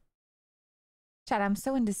small. Chat, I'm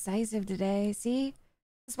so indecisive today. See?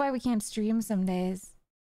 That's why we can't stream some days.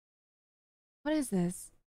 What is this?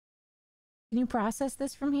 Can you process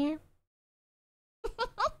this from here?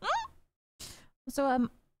 So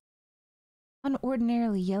I'm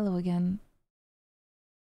unordinarily yellow again.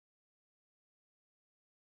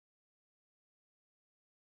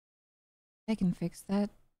 I can fix that.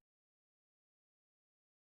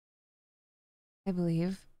 I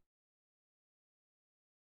believe.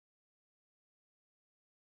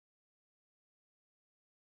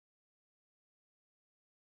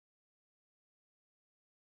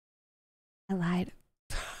 I lied.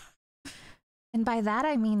 And by that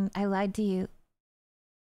I mean I lied to you.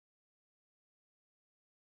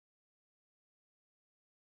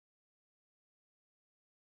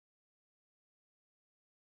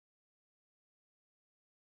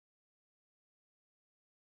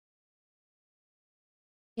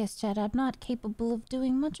 Yes, Chad, I'm not capable of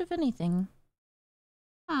doing much of anything.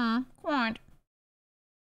 Quite.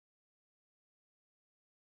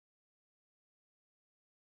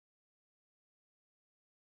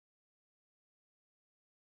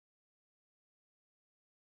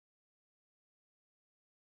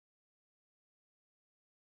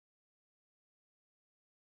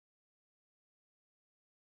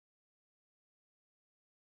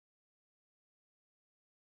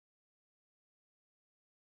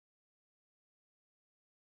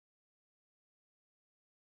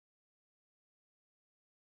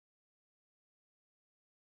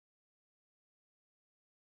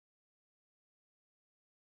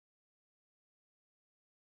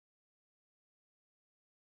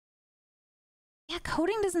 Yeah,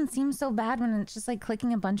 coding doesn't seem so bad when it's just like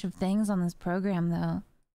clicking a bunch of things on this program, though.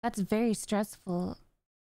 That's very stressful.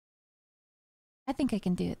 I think I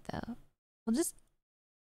can do it, though. We'll just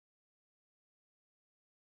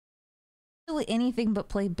do anything but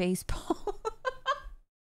play baseball.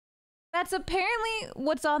 That's apparently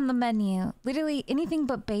what's on the menu. Literally anything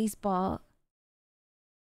but baseball.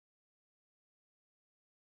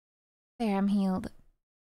 There, I'm healed.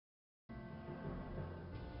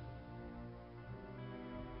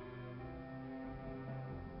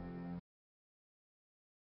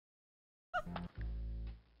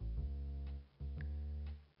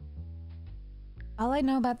 All I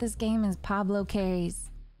know about this game is Pablo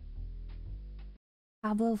carries.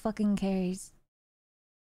 Pablo fucking carries.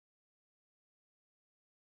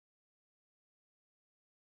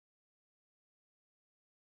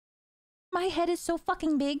 My head is so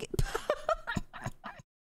fucking big.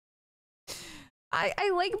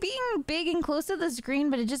 I like being big and close to the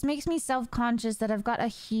screen, but it just makes me self-conscious that I've got a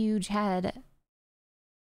huge head.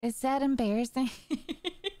 Is that embarrassing?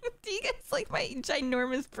 Do you guys like my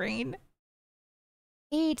ginormous brain?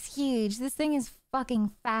 It's huge. This thing is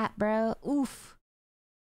fucking fat, bro. Oof.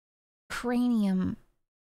 Cranium.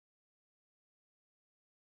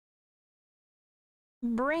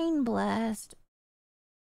 Brain blast.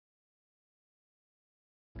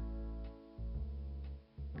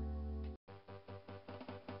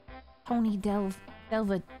 Tony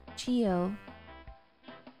Delvacchio.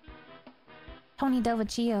 Tony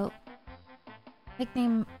Delvacchio.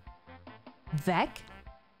 Nickname Vec?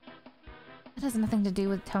 That has nothing to do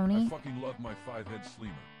with Tony. I fucking love my 5-head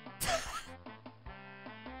Sleemer.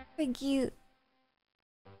 Thank you.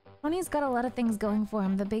 Tony's got a lot of things going for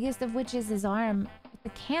him, the biggest of which is his arm with the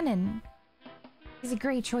cannon. He's a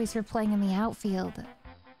great choice for playing in the outfield.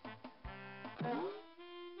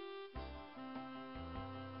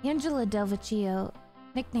 Angela Delvacchio,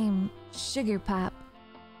 nickname Sugar Pop.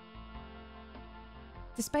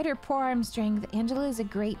 Despite her poor arm strength, Angela is a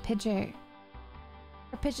great pitcher.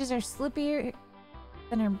 Her pitches are slippier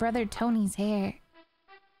than her brother Tony's hair.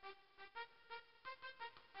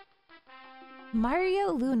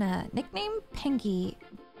 Mario Luna, nickname Pinky.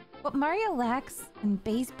 What Mario lacks in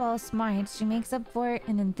baseball smarts, she makes up for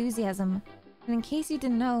in enthusiasm. And in case you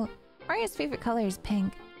didn't know, Mario's favorite color is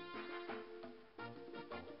pink.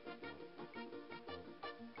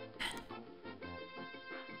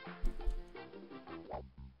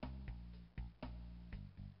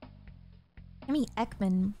 Kimmy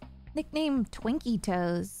Ekman, nickname Twinkie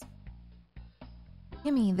Toes.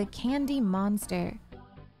 Kimmy, the candy monster.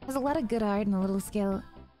 Has a lot of good art and a little skill.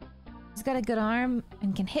 He's got a good arm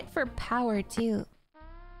and can hit for power too.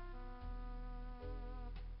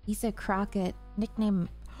 Lisa Crockett, nickname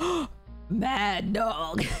Mad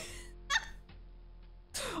Dog.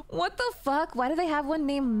 What the fuck? Why do they have one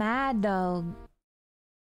named Mad Dog?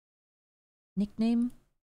 Nickname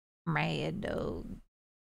Mad Dog.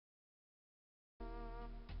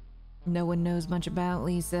 No one knows much about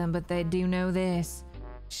Lisa, but they do know this.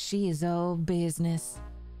 She is all business.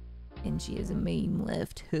 And she is a mean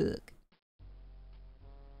left hook.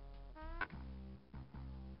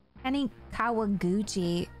 Kenny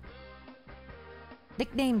Kawaguchi.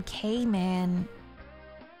 Nickname K-Man.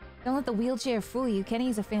 Don't let the wheelchair fool you.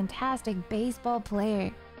 Kenny's a fantastic baseball player.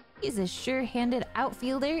 He's a sure-handed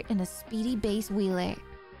outfielder and a speedy base wheeler.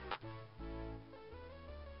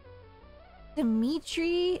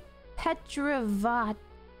 Dmitry Petrovic.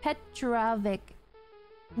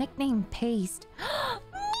 Nickname Paste.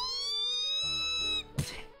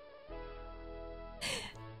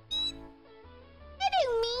 Hello,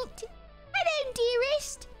 Meat. Hello,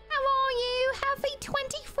 dearest. How are you? Happy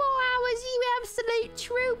 24 hours, you absolute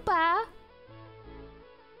trooper.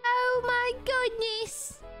 Oh my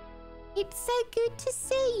goodness. It's so good to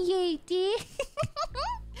see you, dear.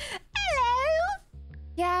 Hello.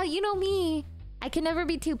 Yeah, you know me. I can never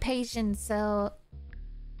be too patient, so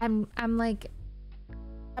I'm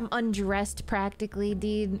undressed practically,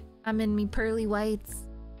 dude. I'm in me pearly whites.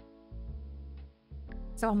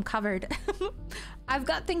 So I'm covered. I've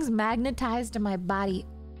got things magnetized to my body.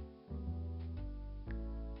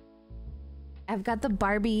 I've got the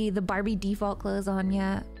Barbie default clothes on,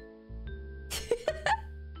 yeah.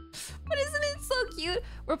 But isn't it so cute?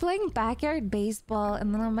 We're playing backyard baseball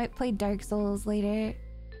and then I might play Dark Souls later.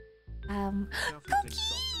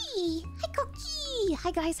 Cookie! Hi, Cookie!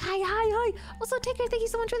 Hi, guys. Hi. Also, Taker, thank you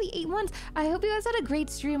so much for the 8 months. I hope you guys had a great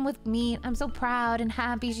stream with me. I'm so proud and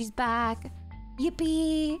happy she's back.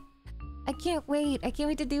 Yippee! I can't wait. I can't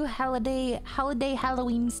wait to do holiday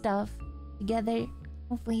Halloween stuff together.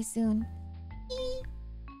 Hopefully soon.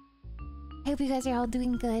 hope you guys are all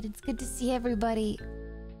doing good. It's good to see everybody.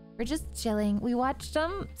 We're just chilling. We watched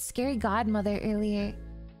Scary Godmother earlier.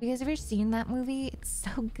 You guys ever seen that movie? It's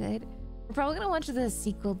so good. We're probably gonna watch the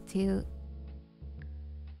sequel too.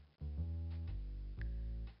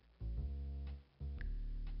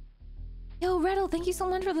 Yo, Reddle, thank you so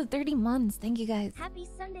much for the 30 months. Thank you guys. Happy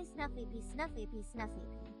Sunday, Snuffy. Be Snuffy. Be Snuffy.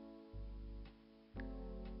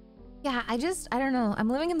 Yeah, I don't know. I'm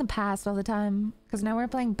living in the past all the time because now we're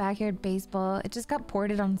playing backyard baseball. It just got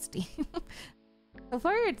ported on Steam. So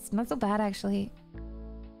far, it's not so bad actually.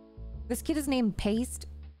 This kid is named Paste.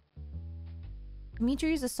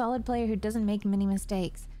 Dimitri is a solid player who doesn't make many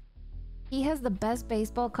mistakes. He has the best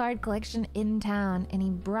baseball card collection in town, and he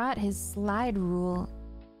brought his slide rule.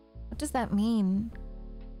 What does that mean?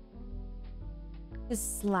 His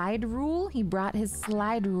slide rule? He brought his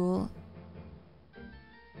slide rule.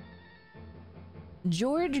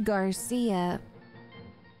 George Garcia,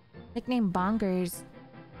 nickname Bonkers.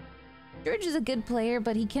 George is a good player,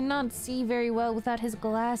 but he cannot see very well without his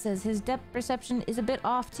glasses. His depth perception is a bit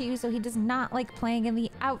off too, so he does not like playing in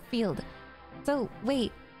the outfield. So,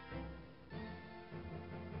 wait.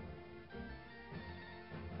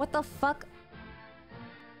 What the fuck?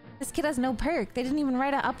 This kid has no perk. They didn't even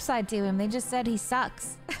write an upside to him. They just said he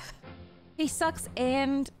sucks. He sucks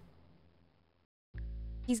and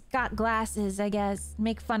he's got glasses, I guess.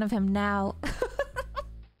 Make fun of him now.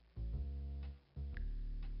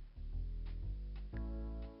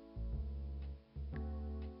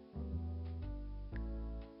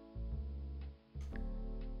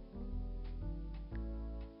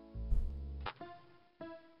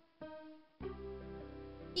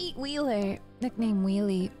 Pete Wheeler, nickname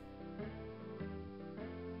Wheelie.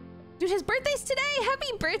 Dude, his birthday's today! Happy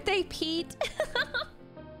birthday, Pete!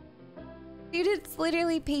 Dude, it's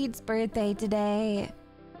literally Pete's birthday today.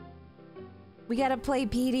 We gotta play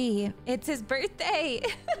PD. It's his birthday!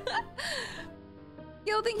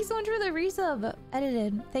 Yo, thank you so much for the resub.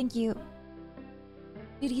 Edited. Thank you.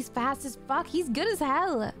 Dude, he's fast as fuck. He's good as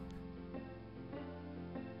hell.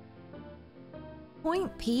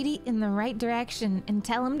 Point Petey in the right direction and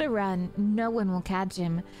tell him to run. No one will catch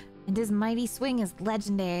him. And his mighty swing is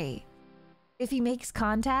legendary. If he makes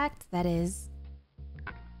contact, that is.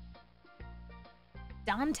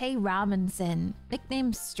 Dante Robinson,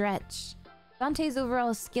 nickname Stretch. Dante's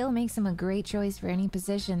overall skill makes him a great choice for any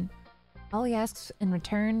position. All he asks in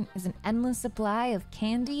return is an endless supply of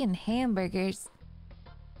candy and hamburgers.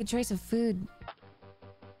 Good choice of food.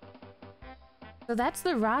 So that's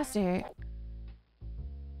the roster.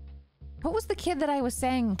 What was the kid that I was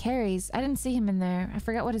saying carries? I didn't see him in there. I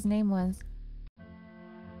forgot what his name was.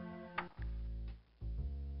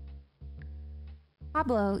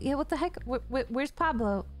 Pablo. Yeah, what the heck? Where's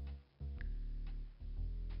Pablo?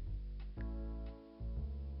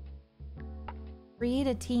 Create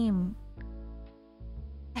a team.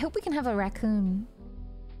 I hope we can have a raccoon.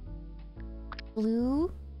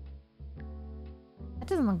 Blue? That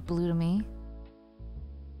doesn't look blue to me.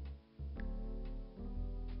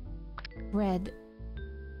 Red.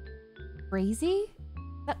 Crazy?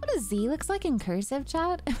 Is that what a Z looks like in cursive,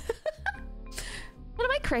 chat? What,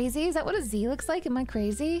 am I crazy? Is that what a Z looks like? Am I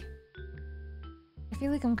crazy? I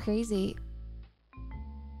feel like I'm crazy.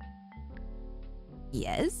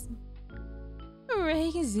 Yes?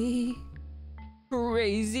 Crazy.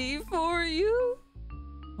 Crazy for you?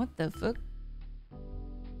 What the fuck?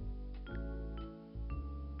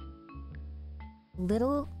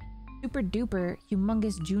 Little Super Duper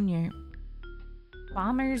Humongous Junior.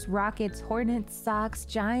 Bombers, Rockets, Hornets, Sox,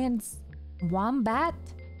 Giants, Wombat,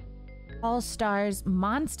 All-Stars,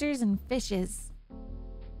 Monsters, and Fishes.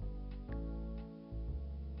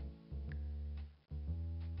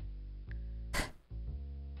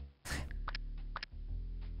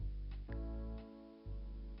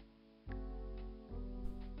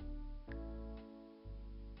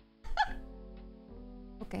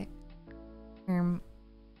 Okay.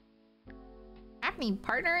 Happy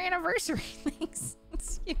partner anniversary. Thanks.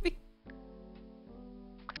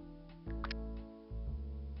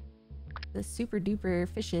 The super duper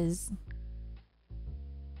fishes.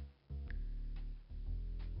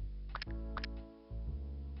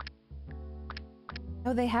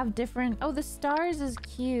 Oh, they have different. Oh, the stars is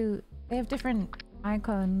cute. They have different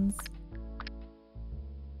icons.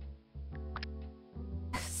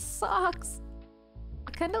 Socks.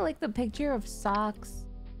 I kind of like the picture of socks.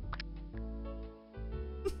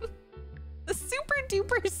 The super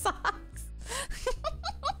duper socks.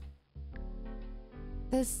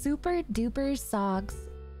 The super duper socks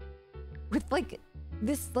with like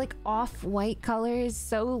this like off-white color is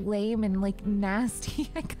so lame and like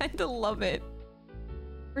nasty. I kind of love it.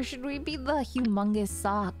 Or should we be the humongous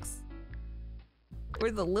socks?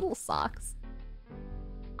 Or the little socks?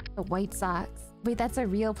 The White Sox. Wait, that's a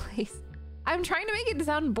real place. I'm trying to make it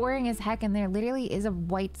sound boring as heck, and there literally is a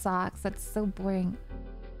White Sox. That's so boring.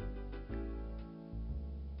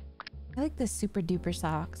 I like the super duper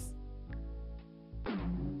socks.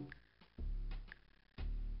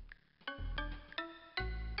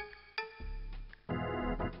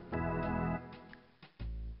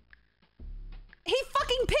 He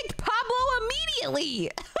fucking picked Pablo immediately!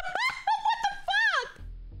 What the fuck?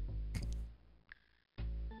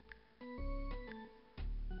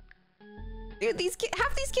 Dude,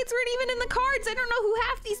 half these kids weren't even in the cards. I don't know who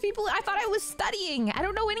half these people. I thought I was studying. I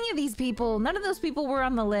don't know any of these people. None of those people were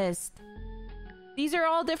on the list. These are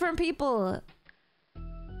all different people.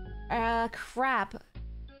 Crap.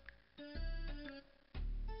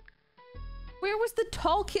 Where was the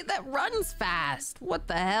tall kid that runs fast? What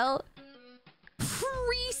the hell?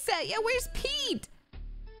 Reset. Yeah, where's Pete?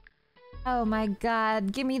 Oh my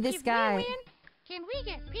god. Give me this guy. We win, can we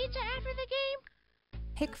get pizza after the game?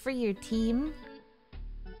 Pick for your team.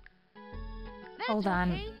 That's Hold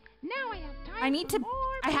on. Okay. Now I have time.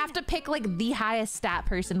 I have to pick like the highest stat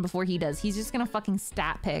person before he does. He's just gonna fucking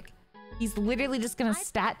stat pick. He's literally just gonna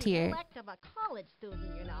stat tier. Elect of a college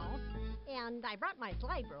student, you know. And I brought my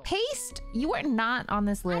slide rule. Paste? You are not on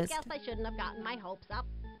this list. I guess I shouldn't have gotten my hopes up.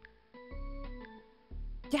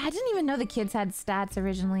 Yeah, I didn't even know the kids had stats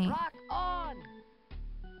originally. Rock on!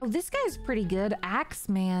 Oh, this guy's pretty good.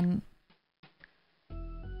 Axeman.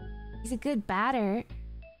 He's a good batter.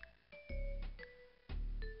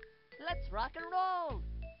 Let's rock and roll!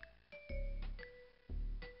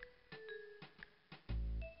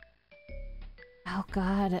 Oh,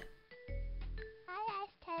 God. I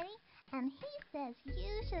asked Teddy, and he says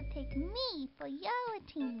you should pick me for your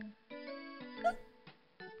team.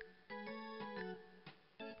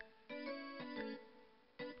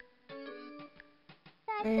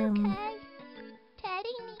 That's okay.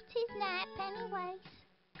 Teddy needs his nap anyways.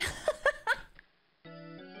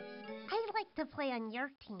 I'd like to play on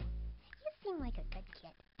your team. You seem like a good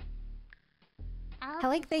kid. I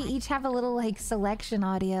like they each have a little like selection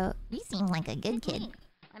audio. You seem like a good kid.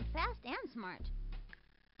 I'm fast and smart.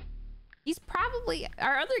 He's probably...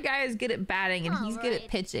 Our other guy is good at batting and he's good at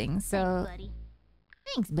pitching, so...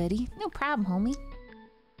 Thanks, buddy. No problem, homie.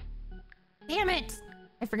 Damn it!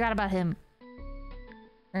 I forgot about him.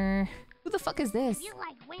 Who the fuck is this? You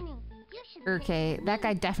like winning. You should Okay, that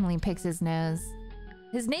guy definitely picks his nose.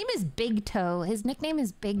 His name is Big Toe. His nickname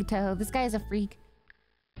is Big Toe. This guy is a freak.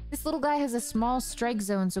 This little guy has a small strike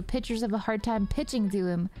zone, so pitchers have a hard time pitching to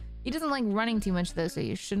him. He doesn't like running too much though, so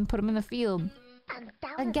you shouldn't put him in the field.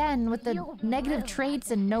 Again, with the negative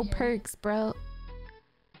traits and no perks, bro.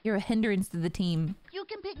 You're a hindrance to the team. You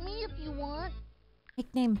can pick me if you want.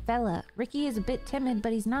 Nickname Fella. Ricky is a bit timid,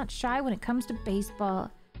 but he's not shy when it comes to baseball.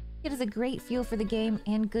 He has a great feel for the game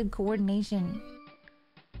and good coordination.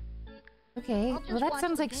 Okay, well that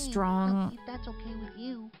sounds like strong. If that's okay with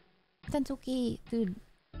you. That's okay, dude.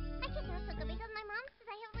 I can do so good because my mom says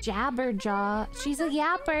I have Jabberjaw. She's a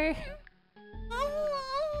yapper. That's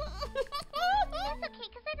okay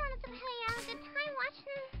because I don't have to pay out a good time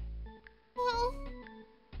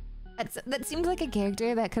watching. That seems like a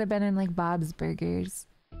character that could have been in like Bob's Burgers.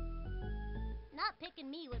 Not picking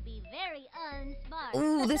me would be very unsmart.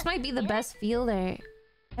 Ooh, this might be the best fielder.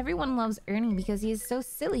 Everyone loves Ernie because he is so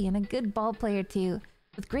silly and a good ball player too.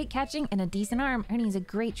 With great catching and a decent arm, Ernie is a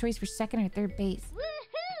great choice for second or third base.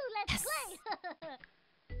 Woohoo! Let's play!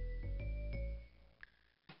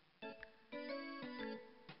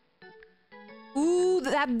 Ooh,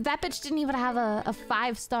 that bitch didn't even have a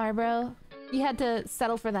 5-star, bro. You had to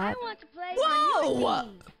settle for that. I want to play Whoa! on your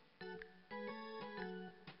team.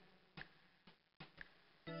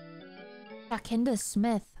 Jacinda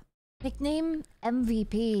Smith. Nickname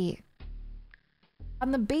MVP.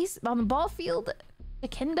 On the ball field,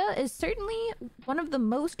 Jacinda is certainly one of the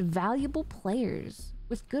most valuable players.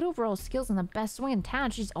 With good overall skills and the best swing in town,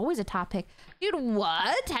 she's always a top pick. Dude,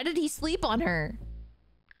 what? How did he sleep on her?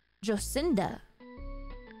 Jocinda.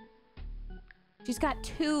 She's got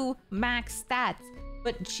 2 max stats,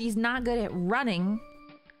 but she's not good at running.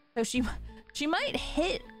 So she might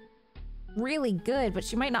hit really good, but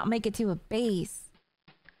she might not make it to a base.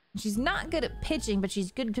 She's not good at pitching, but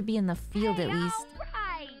she's good to be in the field at least. Right.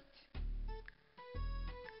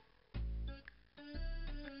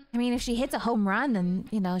 I mean, if she hits a home run, then,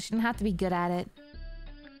 you know, she doesn't have to be good at it.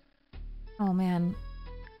 Oh, man.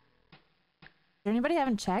 Is there anybody I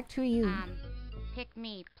haven't checked? Who are you? Pick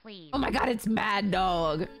me, please. Oh my god, it's Mad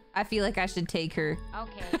Dog. I feel like I should take her.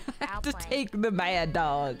 Okay, I have I'll to play. take the Mad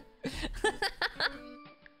Dog.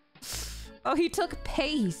 Oh, he took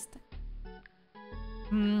paste.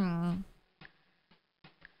 Hmm.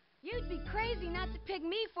 You'd be crazy not to pick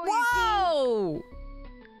me for your team. Whoa!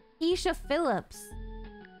 Keisha Phillips.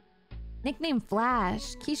 Nickname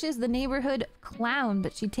Flash. Keisha's the neighborhood clown,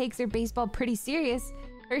 but she takes her baseball pretty serious.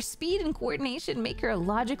 Her speed and coordination make her a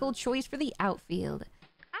logical choice for the outfield.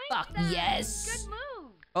 Fuck yes! Good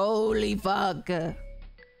move. Holy fuck.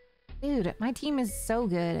 Dude, my team is so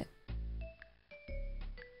good.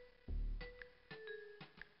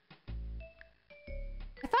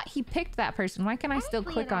 I thought he picked that person. Why can I still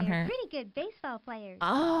Ashley click and I on are her? Pretty good baseball players.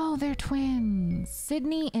 Oh, they're twins.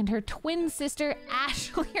 Sydney and her twin sister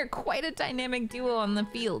Ashley are quite a dynamic duo on the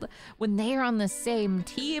field. When they are on the same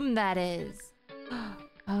team, that is.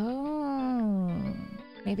 Oh.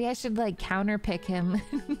 Maybe I should like counter pick him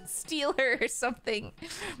and steal her or something.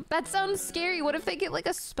 That sounds scary. What if they get like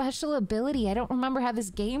a special ability? I don't remember how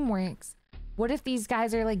this game works. What if these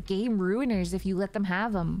guys are like game ruiners if you let them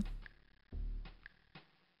have them?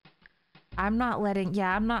 I'm not letting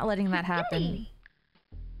that happen.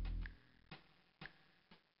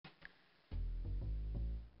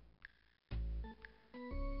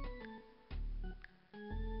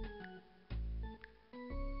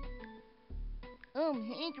 I'm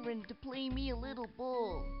hankering to play me a little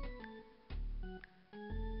ball.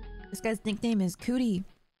 This guy's nickname is Cootie.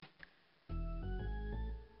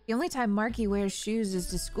 The only time Marky wears shoes is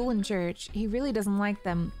to school and church. He really doesn't like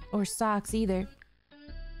them, or socks either.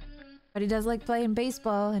 But he does like playing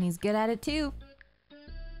baseball, and he's good at it too.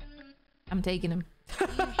 I'm taking him. You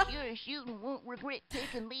sure shooting won't regret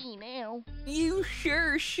taking me now. You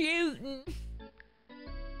sure shooting.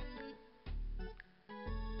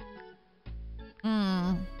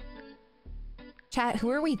 Chat, who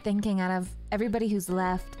are we thinking out of everybody who's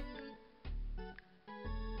left?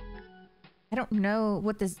 I don't know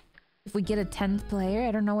what this... If we get a 10th player,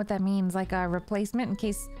 I don't know what that means. Like a replacement in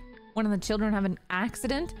case one of the children have an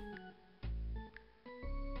accident?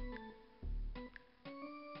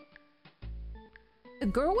 The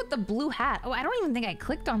girl with the blue hat. Oh, I don't even think I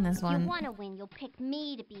clicked on this one. If you want to win, you'll pick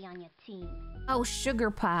me to be on your team. Oh,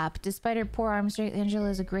 Sugar Pop. Despite her poor arm strength, Angela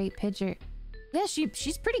is a great pitcher. Yeah,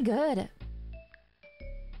 she's pretty good.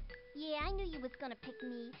 Yeah, I knew you was gonna pick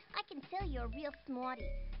me. I can tell you're a real smarty.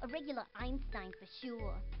 A regular Einstein for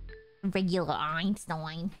sure. Regular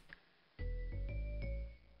Einstein.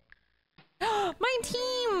 My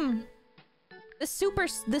team! The super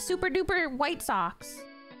duper White Sox.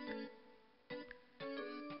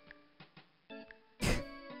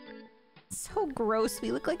 So gross.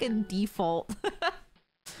 We look like a default.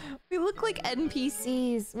 We look like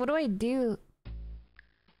NPCs. What do I do?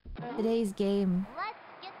 Today's game. Let's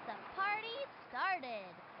get the party started.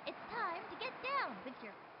 It's time to get down with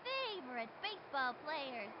your favorite baseball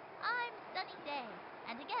players. I'm Sunny Day,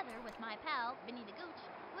 and together with my pal, Vinny the Gooch,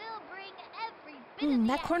 we'll bring every bit of the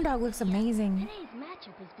That corn dog looks amazing. Today's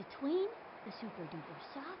matchup is between the Super Duper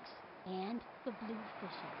Sox and the Blue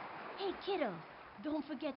Fishes. Hey, kiddos, don't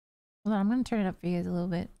forget. Hold on, I'm gonna turn it up for you guys a little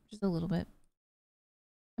bit. Just a little bit.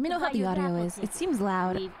 Let me know how the audio is. It seems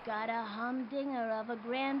loud. We've got a humdinger of a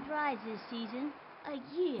grand prize this season. A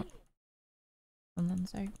year Hold on,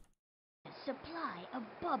 sorry. supply of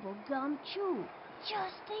bubble gum chew.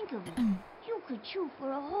 Just think of it. You could chew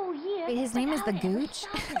for a whole year. Wait, his name is the without ever Gooch?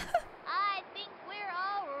 stopping. I think we're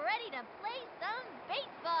all ready to play some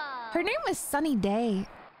baseball. Her name is Sunny Day.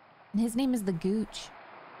 And his name is the Gooch.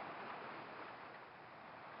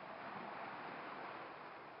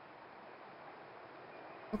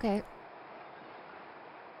 Okay.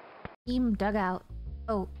 Team dugout.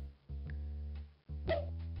 Oh.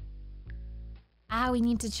 We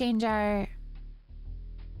need to change our...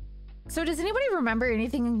 So does anybody remember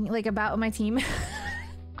anything like about my team?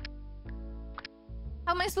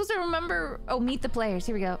 How am I supposed to remember? Oh, meet the players.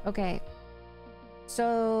 Here we go. Okay.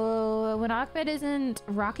 So when Ahmed isn't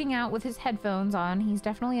rocking out with his headphones on, he's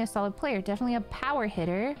definitely a solid player. Definitely a power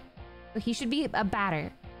hitter. So he should be a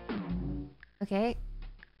batter. Okay.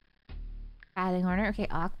 Batting order. Okay,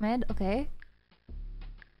 Ahmed. Okay.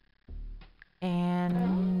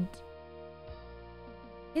 And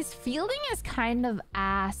his fielding is kind of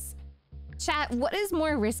ass. Chat, what is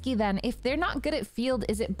more risky then? If they're not good at field,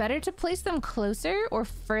 is it better to place them closer or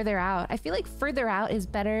further out? I feel like further out is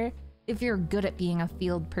better if you're good at being a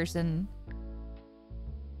field person.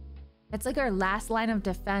 That's like our last line of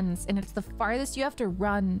defense, and it's the farthest you have to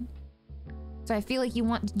run. So I feel like you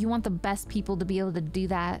want the best people to be able to do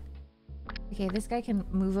that. Okay, this guy can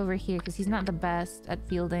move over here because he's not the best at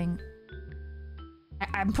fielding.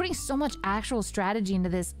 I'm putting so much actual strategy into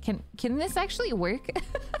this. Can this actually work?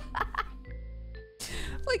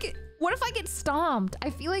 Like, What if I get stomped? I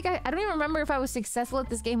feel like I don't even remember if I was successful at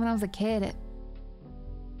this game when I was a kid.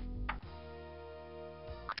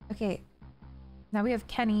 Okay. Now we have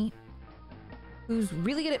Kenny, who's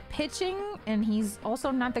really good at pitching, and he's also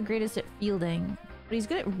not the greatest at fielding, but he's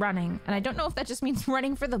good at running. And I don't know if that just means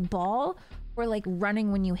running for the ball or like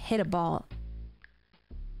running when you hit a ball.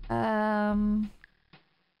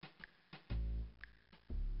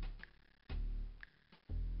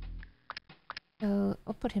 So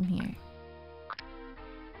I'll put him here.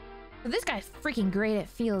 So this guy's freaking great at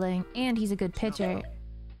fielding, and he's a good pitcher.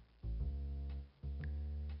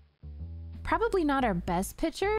 Probably not our best pitcher,